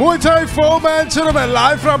Muay Thai 4-man tournament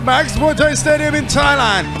live from Max Muay Thai Stadium in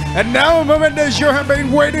Thailand. And now a moment that you have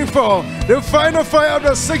been waiting for. The final fight of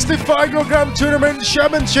the 65 kilogram tournament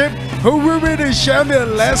championship. Who will be the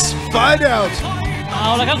champion? Let's find out. เอา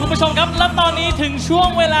ละครับคุณผู้ชมครับและตอนนี้ถึงช่วง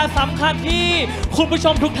เวลาสำคัญที่คุณผู้ช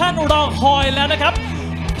มทุกท่านรอคอยแล้วนะครับ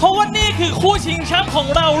เพราะว่านี่คือคู่ชิงแชมป์ของ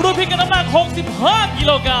เรารุ่นพิกัดน้ำหนัก 65 กิโ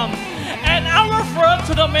ลกรัม and our first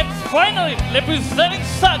tournament finalist representing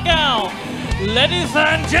Sakao. Ladies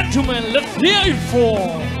and gentlemen, let's hear it for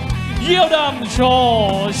เยี่ยวดำโช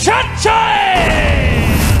ว์ชัดชัย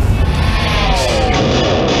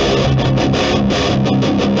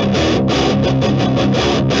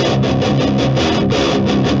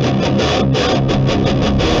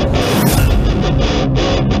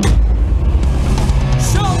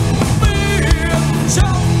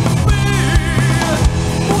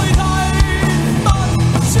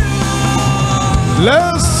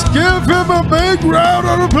Let's give him a big round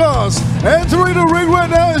of applause. Entering the ring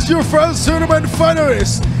right now is your first tournament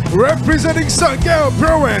finalist, representing Sakao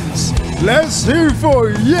Province. Let's hear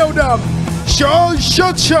for Yeodam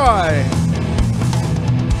Shachai.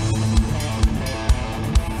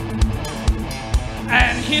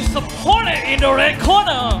 And his opponent in the red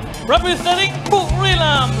corner, representing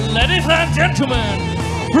Buriram. Ladies and gentlemen,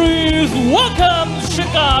 please welcome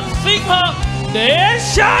Shagat Singha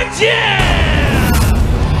Deshajian.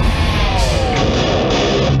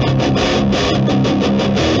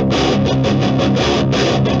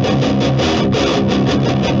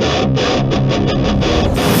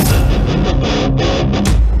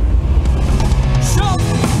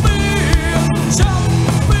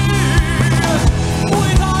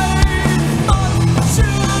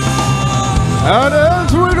 And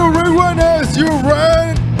entering the ring right now is your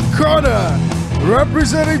red corner,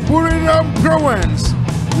 representing Buriram Province.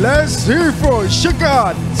 Let's hear for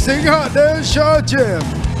Shagat Singha Deshajian.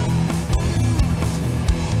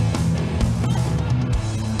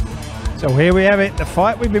 So here we have it, the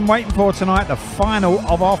fight we've been waiting for tonight, the final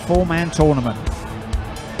of our 4-man tournament.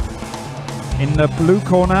 In the blue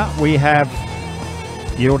corner, we have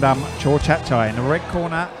Yeodam Chorchachai. In the red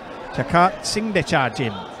corner, Chakat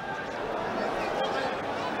Singdechajin.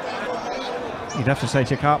 You'd have to say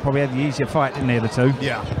Chakat probably had the easier fight, didn't he, the two?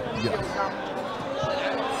 Yeah.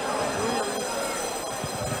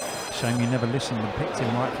 Shame you never listened and picked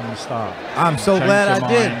him right from the start. I'm so glad I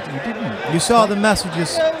did. You didn't. You saw the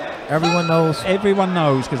messages. Everyone knows. Everyone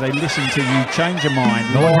knows because they listen to you change your mind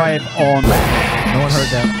No one live on. No one heard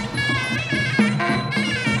that.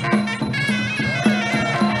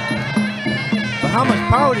 But how much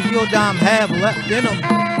power does Yeodam have left in him?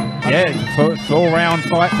 Yeah, four-round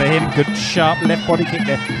fight for him. Good sharp left body kick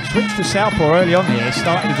there. Switched to southpaw early on here.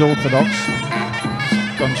 Started his orthodox.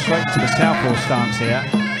 Gone straight to the southpaw stance here.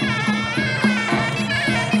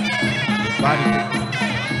 Body kick.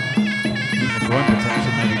 Groin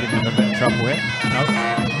protection maybe giving him a bit of trouble here. No.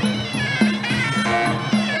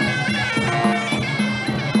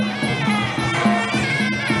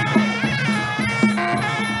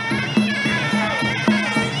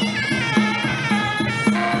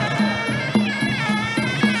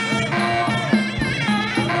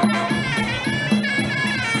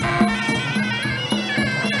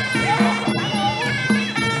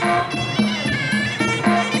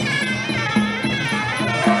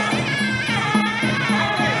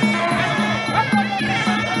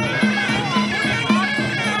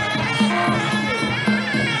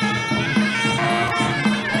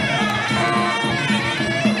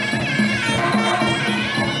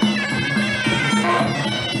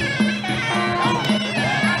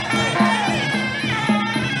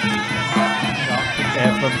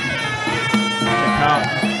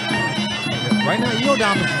 Right now,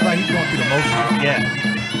 Yeodam is like he's going through the motions. Yeah.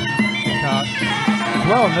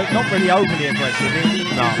 Well, not really overly aggressive. He's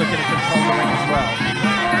looking to control the ring as well.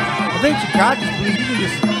 I think Chicago just believes he can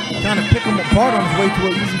just kind of pick him apart on his way to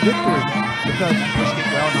an easy victory. because Pushed it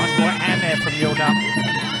well. Nice right hand there from Yildam.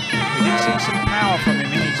 We did see some power from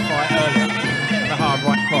him in his fight earlier. The hard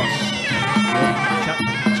right cross.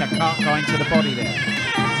 Chakart going to the body there.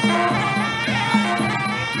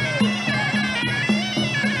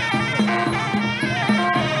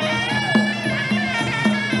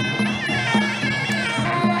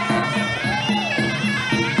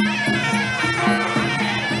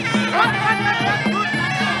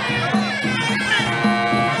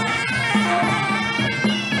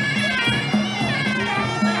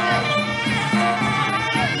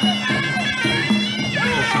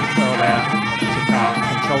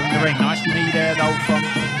 Controlling the ring. Nice knee there though from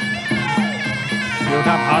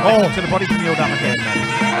Yildam. Hard left to the body from Yildam again.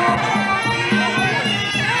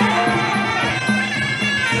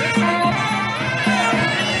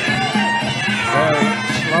 Very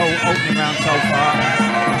slow opening round so far.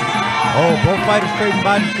 oh, both fighters trading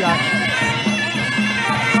body shots.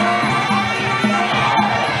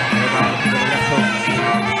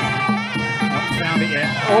 Not found it yet.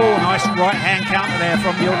 Oh, nice right hand counter there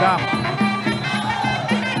from Yildam.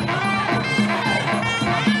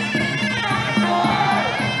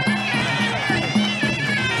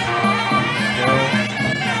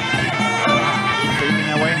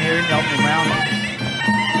 Opening round.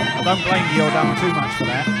 I don't blame Yildam too much for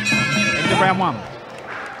that. Into round one.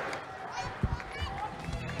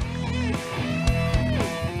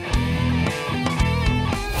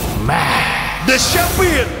 The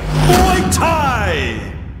champion Muay Thai.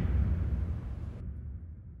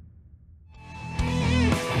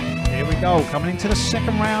 Here we go, coming into the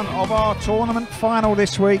second round of our tournament final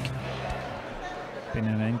this week. Been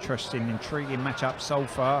an interesting, intriguing matchup so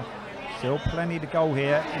far. Still plenty to go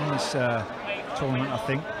here in this tournament, I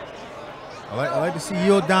think. I like to see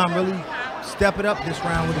Yildam really step it up this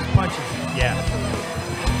round with his punches. Yeah.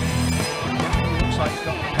 Definitely looks like he's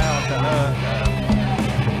got the power to hurt.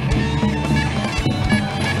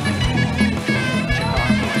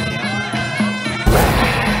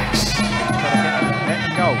 Let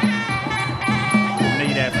him go.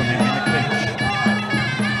 Knee there from him in the clinch.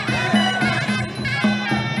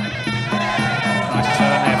 Nice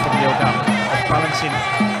turn there from Yildam. Balancing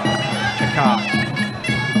Chakart.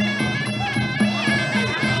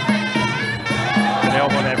 Good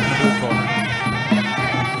elbow there from the blue corner.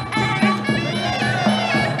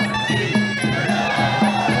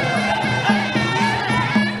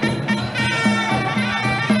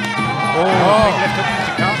 Oh, big left hook from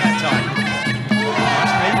Chakart that time.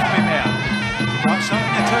 Nice knee from him there. Right side,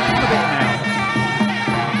 they're turning a bit now.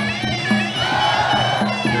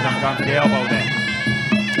 Yildam going for the elbow there.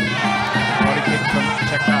 Body kick from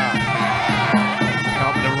Chakart.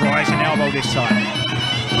 Chakart with a rising elbow this time.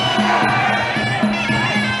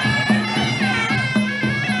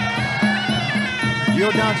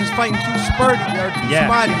 Yildam's just fighting too spurty or too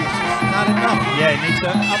spotty. It's just not enough. Yeah, he needs to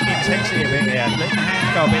up the intensity a bit here. Let the hands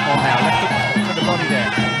go a bit more now. Left hook to the body there.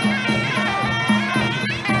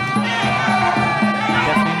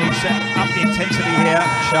 Definitely needs to up the intensity here.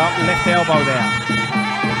 Sharp left elbow there.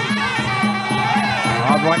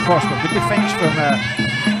 Hard right cross, but good defence from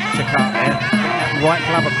Chakart there. That right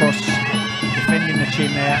glove across, defending the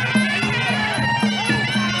chin there.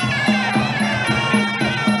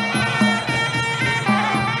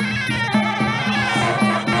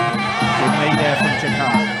 Good knee there from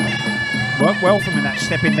Chakart. Worked well from him, that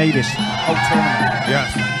stepping knee this whole tournament.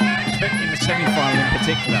 Yes. Especially in the semi-final in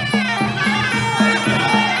particular.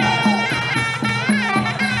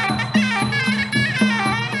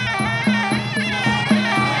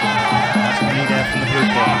 From the blue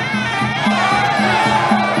corner.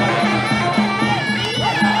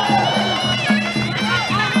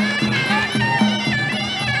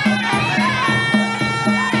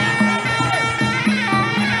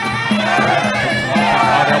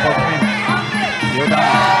 Hard elbow from him. Yildam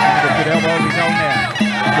with a good elbow of his own there.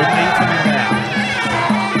 Good knee from him there.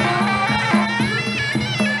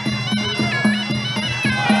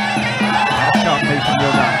 Sharp knee from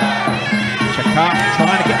Yildam. Chakart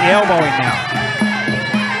trying to get the elbow in now.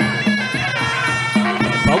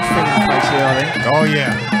 Both feeling the place here, I think. Oh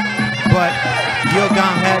yeah. But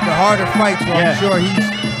Yildam had the harder fights, so I'm sure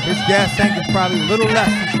his gas tank is probably a little less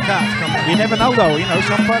than Chakart's coming. You never know though, you know,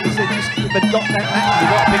 some fighters they've got that match,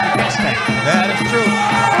 they've got a bigger gas tank. That is true.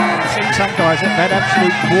 I've seen some guys that had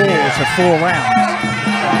absolute wars of 4 rounds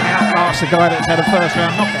and outlast a guy that's had a first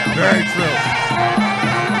round knockout. Very true.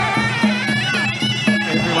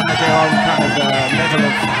 Everyone has their own kind of level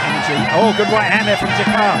of energy. Oh, good right hand there from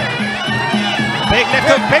Chakart. Big left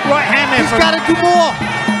hook, big right hand there from... He's got to do more.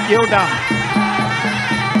 Yildam.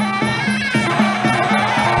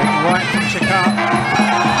 Big right from Chakar.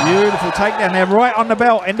 Beautiful takedown there, right on the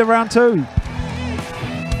belt, end of round 2.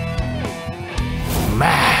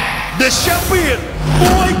 The champion,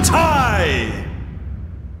 Muay Thai.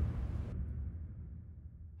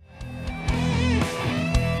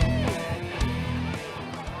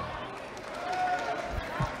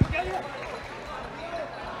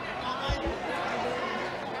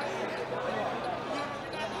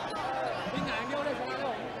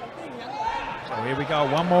 So here we go,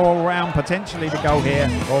 one more round potentially to go here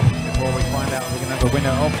before we find out if we're going to have a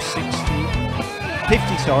winner of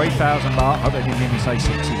 50,000 baht. I hope they didn't hear me say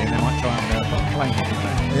 60 then, they might try and claim it.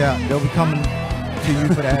 Yeah, they'll be coming to you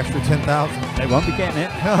for the extra 10,000. They won't be getting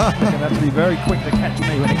it. They're going to have to be very quick to catch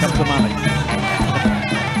me when it comes to money.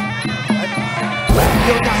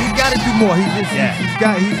 He's got to do more. He's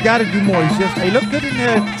got to do more. He looked good in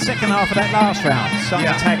the second half of that last round. Starting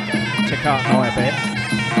to tag Chakar a bit.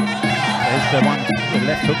 There's the one, the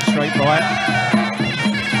left hook straight right.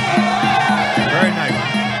 Very nice.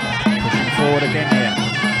 Pushing forward again here.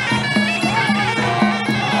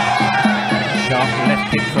 Sharp left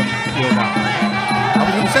kick from Yodam. I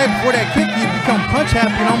was going to say, before that kick, you become punch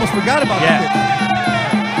happy and almost forgot about the kick.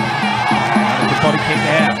 Another good body kick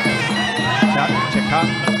there. Chakar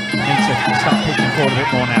needs to start pushing forward a bit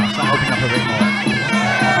more now. Start opening up a bit more.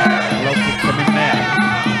 Low kick from him there.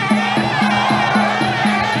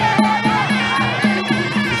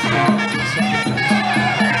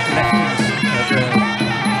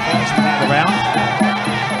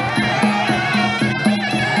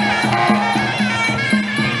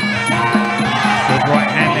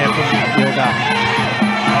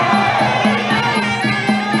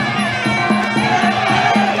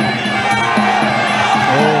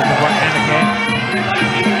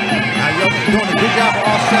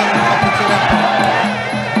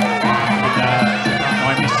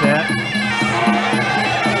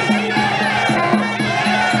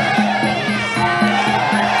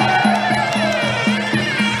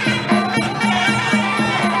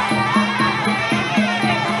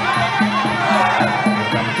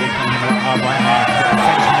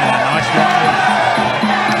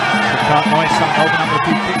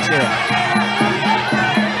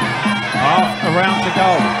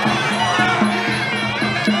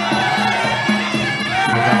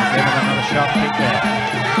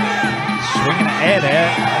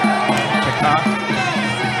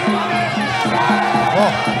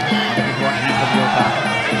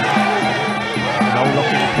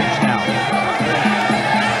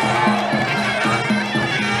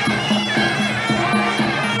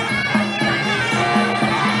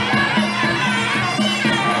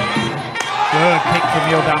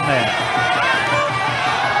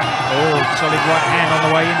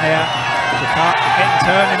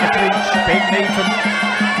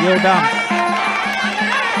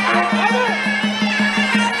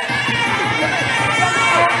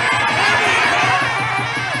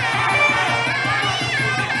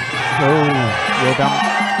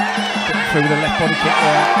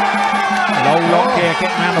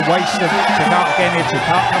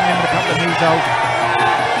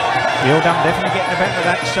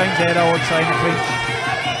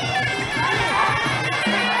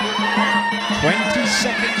 20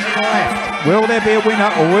 seconds left. Will there be a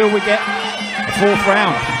winner or will we get the fourth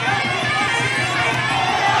round?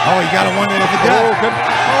 Oh, you got to wonder if it does. Oh, good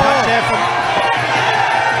punch there from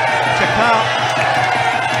Chakar.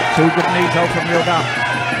 Two good knees hold from Yodam.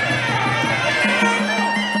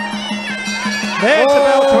 There's the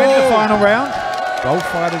bell to end the final round. Both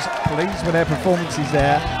fighters pleased with their performances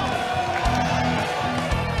there.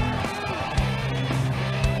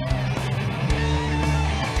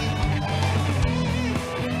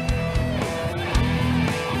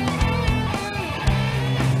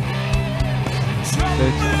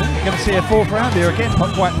 We're going to see a fourth round here again,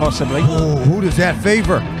 quite possibly. Oh, who does that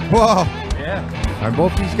favor? Whoa. Yeah. Are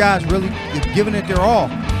both these guys really giving it their all?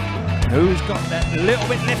 Who's got that little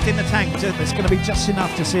bit left in the tank that's going to be just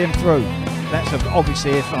enough to see him through? That's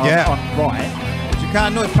obviously if I'm right.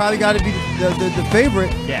 Chakar, no, it's probably got to be the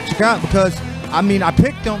favorite. Yeah. Chakar, because, I mean, I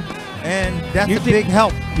picked him, and that's a big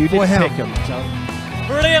help for him. Pick him, so.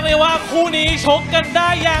 เรียกได้ว่าคู่นี้ชกกันได้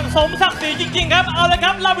อย่างสมศักดิ์ศรีจริงๆครับเอาละค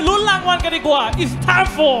รับเราไปลุ้นรางวัลกันดีกว่า It's time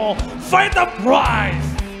for Fight the Prize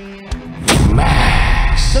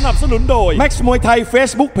สนับสนุนโดย Max Muay Thai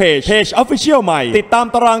Facebook Page Official ใหม่ติดตาม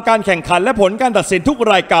ตารางการแข่งขันและผลการตัดสินทุก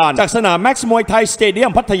รายการจากสนาม Max Muay Thai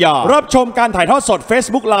Stadium พัทยารับชมการถ่ายทอดสด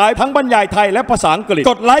Facebook Live ทั้งบรรยายไทยและภาษาอังกฤษ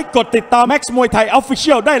กดไลค์กดติดตาม Max Muay Thai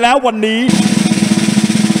Official ได้แล้ววันนี้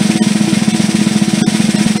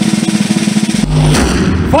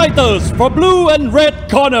Fighters for blue and red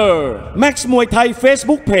corner Max Muay Thai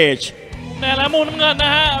Facebook page แดงและมุมน้ำเงินนะ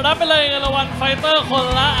ฮะรับไปเลยเงินรางวัลไฟเตอร์คน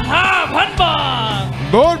ละ 5,000 บาท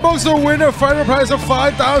Both boxer winner fighter prize of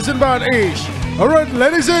 5,000 baht each. Alright,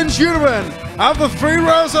 ladies and gentlemen, after 3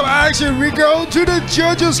 rounds of action, we go to the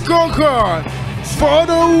judges' scorecard for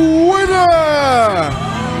the winner.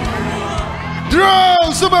 Draw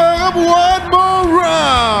เสมอครับ one more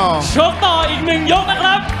round. ชกต่ออีก1 ยกนะค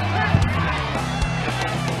รับ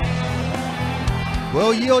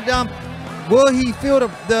Well, Yodam, will he feel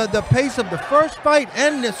the pace of the first fight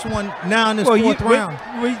and this one now in this fourth round?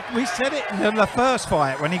 We said it in the first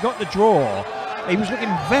fight when he got the draw. He was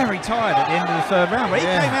looking very tired at the end of the 3rd round, but he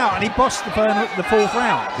came out and he bossed the 4th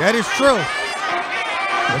round. That is true.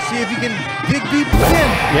 Let's see if he can dig deep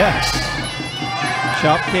again. Yes.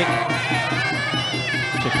 Sharp kick.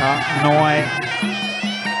 Chakar, Muay.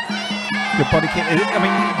 Good body kick. I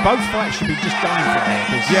mean, both fights should be just going for it.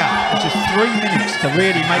 It's just 3 minutes to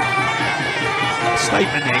really make a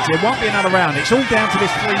statement there. There won't be another round. It's all down to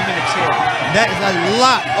this 3 minutes here. That is a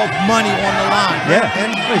lot of money on the line. Yeah.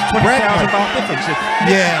 And there's 20,000 baht difference.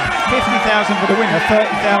 Yeah. 50,000 for the winner,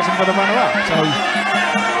 30,000 for the runner-up. So.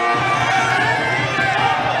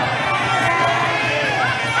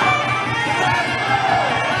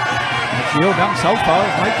 Yodam so far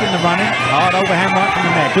is making the running. Hard overhand right from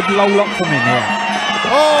in there. Good low lock from in here.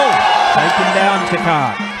 Oh! Taking down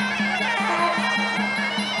Chakar.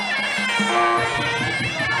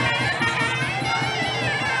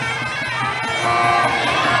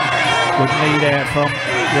 Good knee there from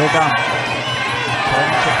Yodam.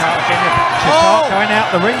 Chakar again. Chakar going out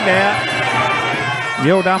the ring there.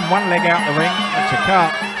 Yodam 1 leg out the ring. And Chakar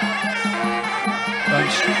going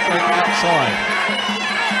straight outside.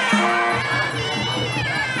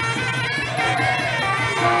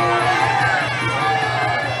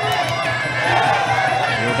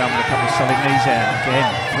 Done with a couple of solid knees there. Again,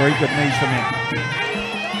 3 good knees from him.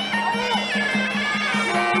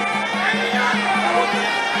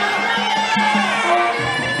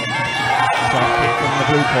 Sharp kick from the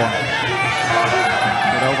blue corner.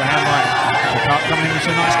 Good overhand right. Chakar coming in with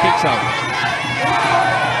some nice kicks out.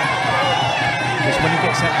 Just when he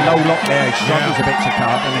gets that low lock there, he struggles a bit, Chakar,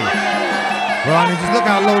 doesn't he? Well, I mean, just look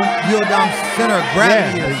how low Yodam's center of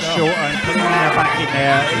gravity is. He's short and putting their back in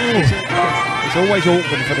there. It's always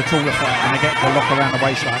awkward for the taller fight when they get the lock around the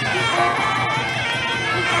waist like that.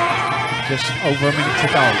 Just over a minute to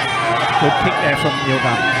go. Good kick there from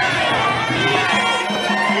Yodam.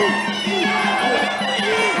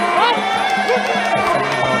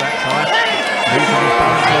 That time. Losing his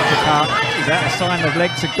balance on Chakar. Is that a sign the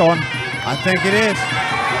legs are gone? I think it is.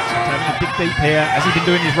 Taking a big deep here. Has he been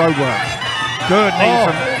doing his road work? Good knee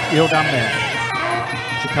from Yodam there.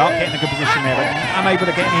 Chakar getting a good position there, but unable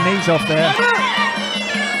to get any knees off there.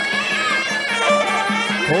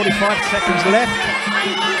 45 seconds left.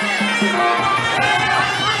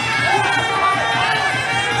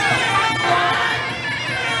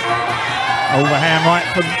 Overhand right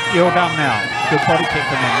from Yodam now. Good body kick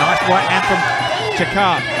from him. Nice right hand from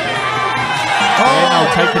Chakar. Yeah, no,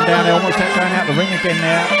 taken down there, almost going out the ring again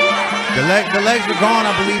there. The legs are gone,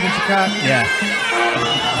 I believe, in Chakar. Yeah.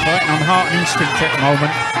 Fighting on heart and instinct at the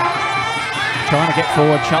moment. Trying to get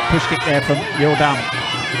forward. Sharp push kick there from Yodam.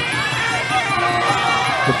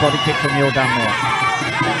 Good body kick from Yodam there.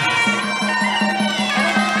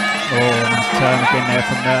 Oh, nice turn again there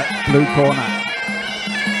from the blue corner.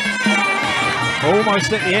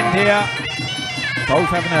 Almost at the end here. Both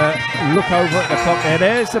having a look over at the clock there.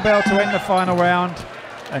 There's the bell to end the final round.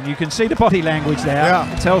 And you can see the body language there. Yeah.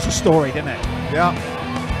 It tells the story, doesn't it? Yeah.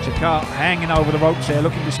 Chakar hanging over the ropes there,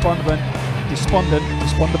 looking despondent.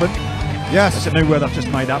 Yes. That's a new word I've just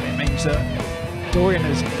made up. It means that Dorian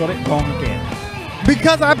has got it wrong again.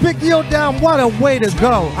 Because I picked Yodam, what a way to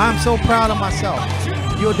go. I'm so proud of myself.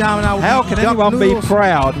 Yodam and I will How can anyone noodles. be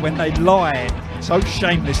proud when they lie so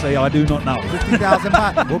shamelessly? I do not know. 50,000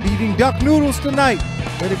 baht. We'll be eating duck noodles tonight.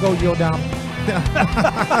 Way to go, Yodam.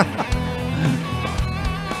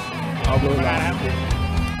 I will laugh.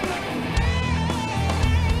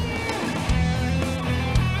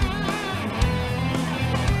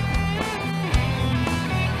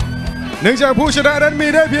 เนื่องจากผู้ชนะนั้นมี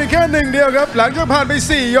ได้เพียงแค่1 เดียวครับหลังจากผ่านไป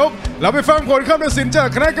4 ยกเราไปฟังผลคำตัดสินจาก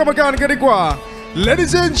คณะกรรมการกันดีกว่า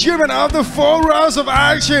Ladies and gentlemen, after 4 rounds of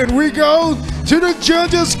action, we go to the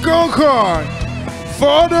judges' scorecard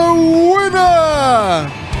for the winner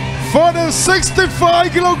for the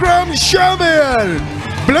 65 kilogram champion,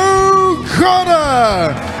 blue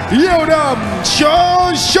corner, Yodam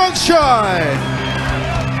Chorshakshai.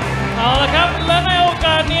 เอาละครับและในโอก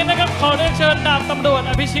าสนี้นะครับขอได้เชิญดาบตำรวจ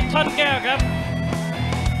อภิชิตท่อนแก้วครับ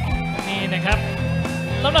นี่นะครับ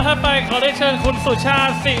ลำดับถัดไปขอได้เชิญคุณสุชา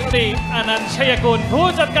ติสิริอนันต์ชัยกุลผู้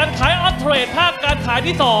จัดการขายออนเทรดภาคการขาย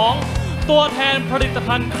ที่ 2ตัวแทนผลิต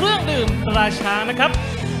ภัณฑ์เครื่องดื่มราชานะครับ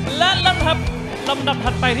และลำดับ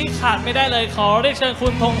ถัดไปที่ขาดไม่ได้เลยขอได้เชิญคุ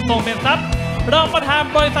ณธงทรงเป็นทรัพย์รองประธาน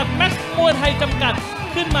บริษัทแม็กซ์มวยไทยจำกัด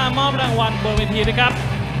ขึ้นมามอบรางวัลบนเวทีนะครับ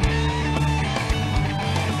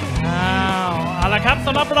เอาละครับส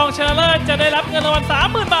ำหรับรองชนะเลิศจะได้รับเงินรางวัล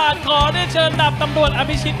 30,000 บาทขอได้เชิญดาบตำรวจอ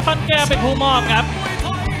ภิชิตพันแก้วเป็นผู้มอบครับ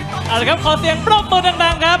เอาละครับขอเสียงปรบมือดั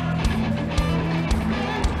งๆครับ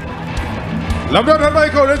ลำดับถัดไป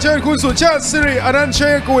ขอเชิญคุณสุชาติสิริอนันต์ชั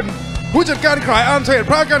ยกุลผู้จัดการขายอาร์มเทรด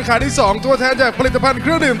ภาคการขายที่ 2ตัวแทนจากผลิตภัณฑ์เค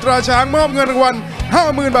รื่องดื่มตราช้างมอบเงินรางวัล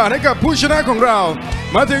 50,000 บาทให้กับผู้ชนะของเรา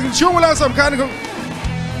มาถึงช่วงเวลาสำคัญของ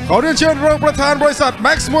ขอเรียนเชิญรองประธานบริษัทแ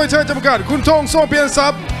ม็กซ์มวยไทยจำกัดคุณธงทรงเพียรทรั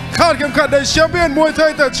พย์คาดเข็มขัดในแชมเปี้ยนมวยไท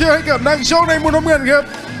ยแต่เชื่อให้กับนักชกในมุมน้ำเงินครับ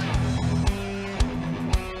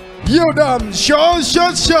ยวดำชอชั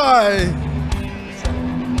ดชัย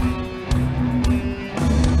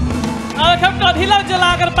เอาละครับก่อนที่เราจะล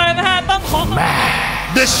ากันไปนะฮะต้องขอ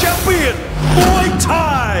The Champion Muay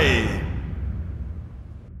Thai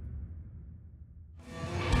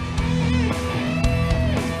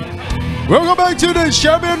Welcome back to the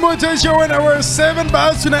Champion Muay Thai Show and our 7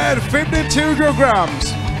 bouts tonight at 52 kilograms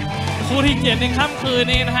คู่ที่เกียรติในค่ำคืน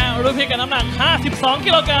นี้นะฮะรุ่นพี่กับน้ำหนัก 52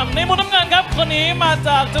 กิโลกรัมในมุมน้ำเงินครับคนนี้มาจ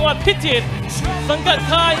ากจังหวัดพิจิตรสังกัด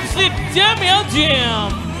ค่ายสิทธิ์เจเมียวเจียม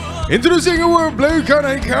Introducing our blue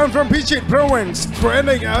corner, he comes from Pichit Province,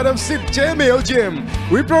 training out of Sit Jamil Gym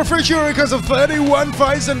with professional records of 31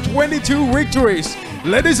 fights and 22 victories.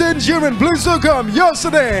 Ladies and gentlemen, please welcome Yod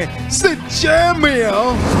Sene, Sit Jamil.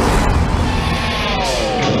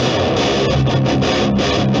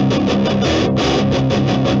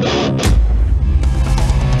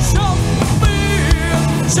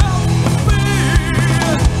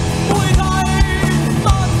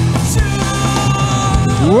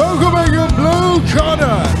 Welcome back to blue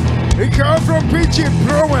corner. He comes from Pichit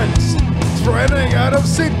Province, training out of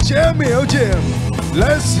Sit Jamil Gym.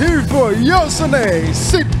 Let's hear for Yod Sene,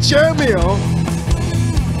 Sit Jamil.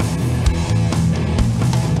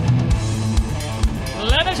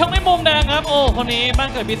 และในช่องในมุมแดงครับโอ้คนนี้บ้าน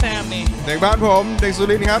เกิดพี่แซมนี่เด็กบ้านผมเด็กสุ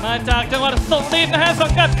รินทร์ครับมาจากจังหวัดสุรินทร์นะฮะสั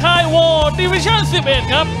งกัดค่ายวอร์ดิวิชั่น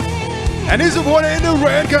 11 ครับAnd he's supported in the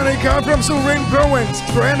red corner. He comes from Surin Province,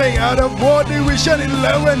 training out of War Division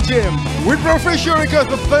 11 Gym with professional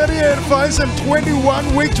records of 38 fights and 21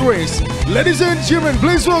 victories. Ladies and gentlemen,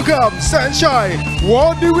 please welcome Sunshine,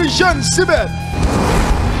 War Division 11.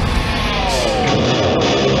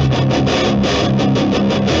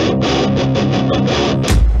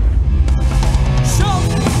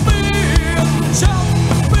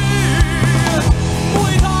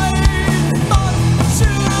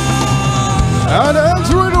 And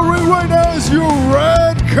entering the ring right now is your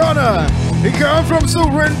red corner. He comes from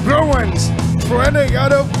Surin Province, training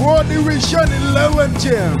out of War Division 11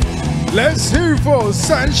 Gym. Let's hear for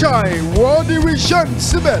Sunshine, War Division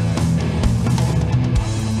 11.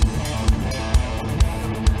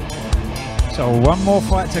 So one more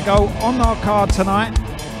fight to go on our card tonight.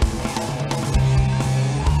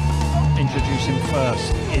 Introducing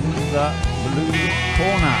first in the blue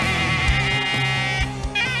corner.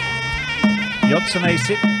 Yod Sene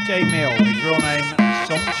Sit Jamil, his real name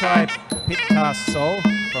Somchai Pittasol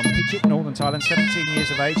from Pichit, Northern Thailand, 17 years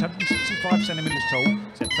of age, 165 centimeters tall.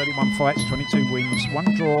 He's had 31 fights, 22 wins,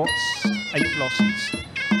 1 draw, 8 losses.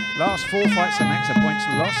 Last 4 fights and extra points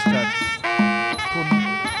lost to Kun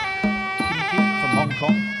Kim Kim from Hong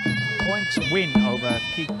Kong. Points win over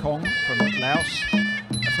Ki Kong from Laos.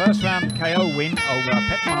 The first round KO win over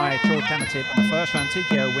Pet Mai Chor Chanatip. The first round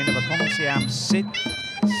TKO win over Kong Siam Sit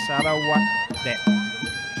Sarawak Det.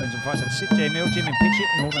 Trains and fights at Sit Jamil Gym in Pichit,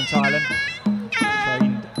 Northern Thailand.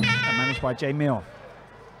 Trained and managed by Jamil.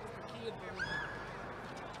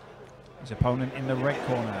 His opponent in the red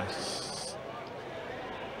corner.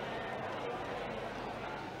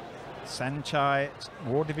 Sanchai,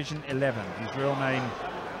 War Division 11. His real name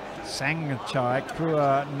Sangchai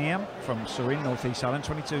Krua Niam from Surin, North East Thailand.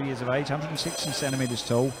 22 years of age, 160 centimeters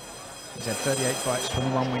tall. He's had 38 fights,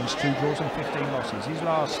 21 wins, 2 draws and 15 losses. His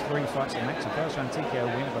last 3 fights in Max, the first round TKO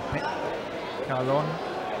win over Pet Kalon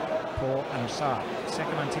Por Anusar.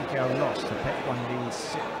 Second round TKO loss to Pet Wandi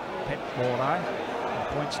Pet Borai.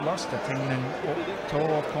 Points lost to Tingnan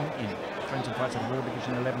Tor Kong In. Trains and fights at War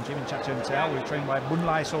Division 11 Gym in Chachoon Tao. We're trained by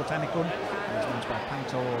Bunlai Sultanikun. He's managed by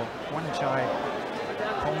Pantor Wanchai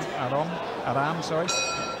Pong Aram,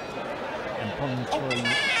 and Pong Choi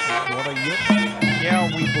Warayut. Yeah,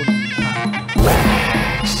 we Bun.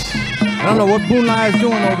 I don't know what Boonlai is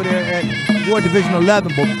doing over there at War Division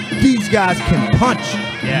 11, but these guys can punch.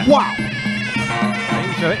 Yeah. Wow.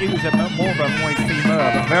 He was more of a Muay femur,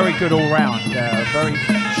 but very good all round. Very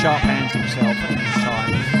sharp hands himself at this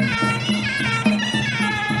time.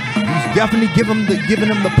 He's definitely giving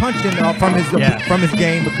him the punching from his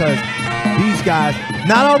game, because these guys,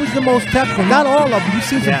 not always the most technical, not all of them. You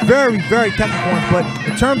see some very, very technical ones, but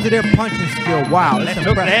in terms of their punching skill, wow. Left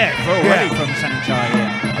hook there already from Sanchai.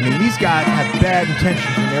 Yeah. I mean, these guys have bad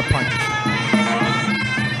intentions in their punches.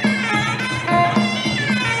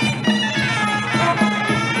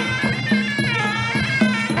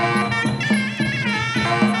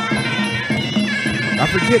 I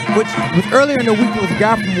forget which was earlier in the week. It was a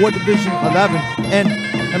guy from War Division 11, and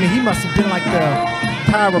I mean, he must have been like the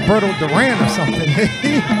Roberto Duran or something.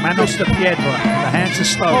 Manos de Piedra. The hands are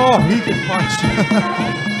slow. Oh, he can punch.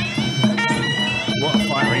 What a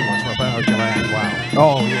fighter he was, Roberto Duran. Wow.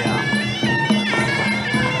 Oh, yeah.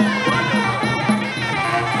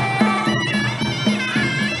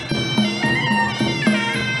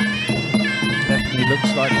 Definitely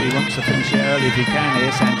looks like he wants to finish it early if he can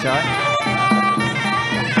here, Sanchai.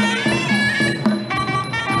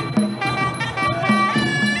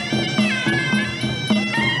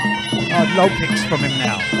 Low kicks from him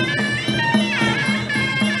now.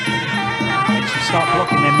 Needs to start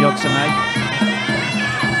blocking them, Yod Ssene.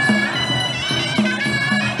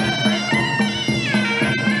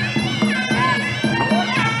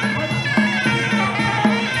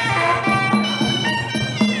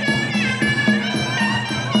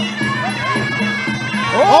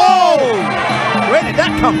 Oh! Where did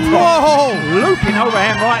that come from? Whoa! Looping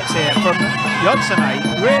overhand rights here from Yod Ssene.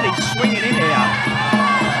 Really swinging in here.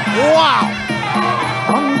 Wow!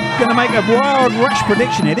 I'm going to make a wild rush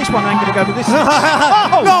prediction here. This one ain't going to go to this.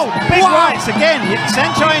 No! Big Wow. rights again.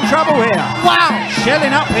 Sanchai in trouble here. Wow!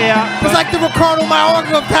 Shelling up here. It's like the Ricardo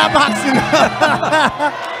Mayorga of tap boxing.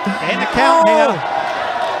 In the count here.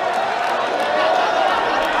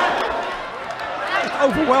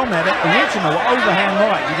 Overwhelmed there. That original overhand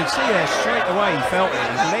right. You can see there straight away he felt it.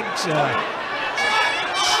 His legs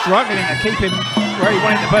struggling to keep him where he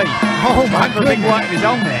wanted to be. Oh my goodness. A big right of his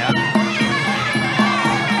own there.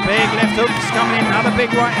 Big left hooks coming in. Another big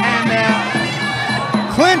right hand there.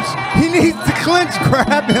 Clinch. He needs to clinch.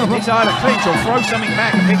 Grab him. He's either clinch or throw something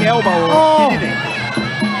back. A big elbow or anything.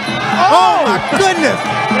 Oh my goodness.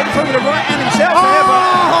 Getting through with the right hand himself there,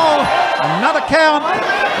 but another count.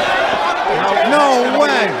 No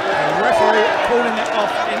way. The referee calling it off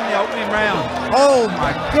in the opening round. Oh my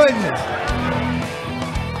goodness.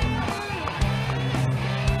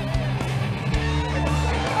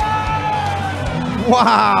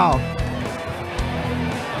 Wow.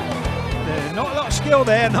 Not a lot of skill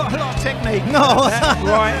there, not a lot of technique. No. That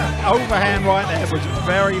right, overhand right there was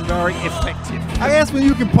very, very effective. I guess when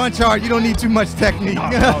you can punch hard, you don't need too much technique.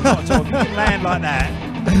 No, not at all. You can land like that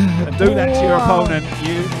and do that to your opponent.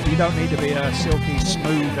 You don't need to be a silky,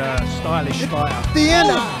 smooth, stylish fighter. At the end,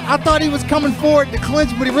 I thought he was coming forward to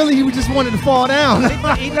clinch, but he just wanted to fall down.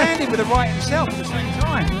 He landed with the right himself at the same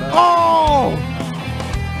time. Oh!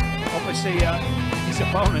 Obviously, his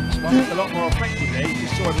opponents wanted a lot more effective there. You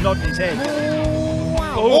just saw him nodding his head.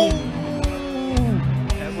 Oh!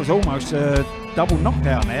 That was almost a double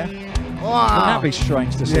knockdown there. Wow. Wouldn't that be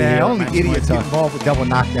strange to see? Yeah, only idiots get involved with double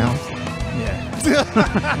knockdowns. Yeah.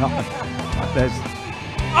 There's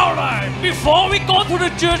All right, before we go to the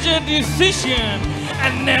judges' decision,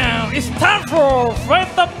 and now it's time for Fight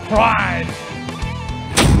the Prize.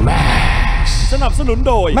 สนับสนุน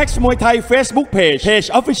โดย Max Muay Thai Facebook Page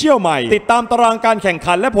Official ใหม่ติดตามตารางการแข่ง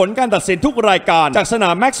ขันและผลการตัดสินทุกรายการจากสนา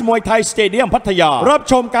ม Max Muay Thai Stadium พัทยารับ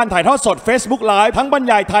ชมการถ่ายทอดสด Facebook Live ทั้งบรร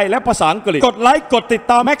ยายไทยและภาษาอังกฤษกดไลค์กดติด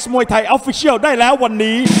ตาม Max Muay Thai Official ได้แล้ววัน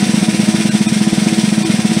นี้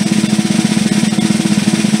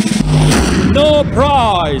No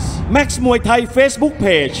prize Max Muay Thai Facebook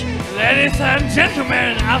Page Ladies and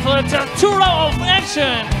gentlemen, after just 2 rounds of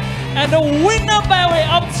action, and the winner by way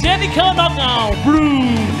of technical knockout,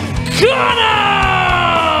 blue corner!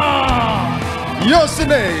 Yod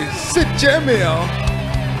Ssene, Sid Jamil.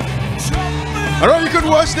 Alright, you can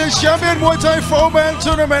watch the Champion Muay Thai 4-man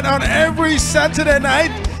tournament on every Saturday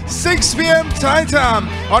night, 6 p.m. Thai time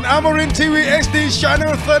on Amarin TV HD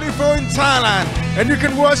channel 34 in Thailand. And you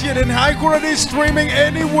can watch it in high quality streaming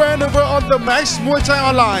anywhere and over on the Max Muay Thai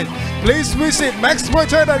online. Please visit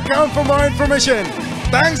maxmuaythai.com for more information.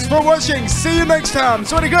 Thanks for watching. See you next time.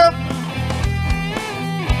 สวัสดีครับ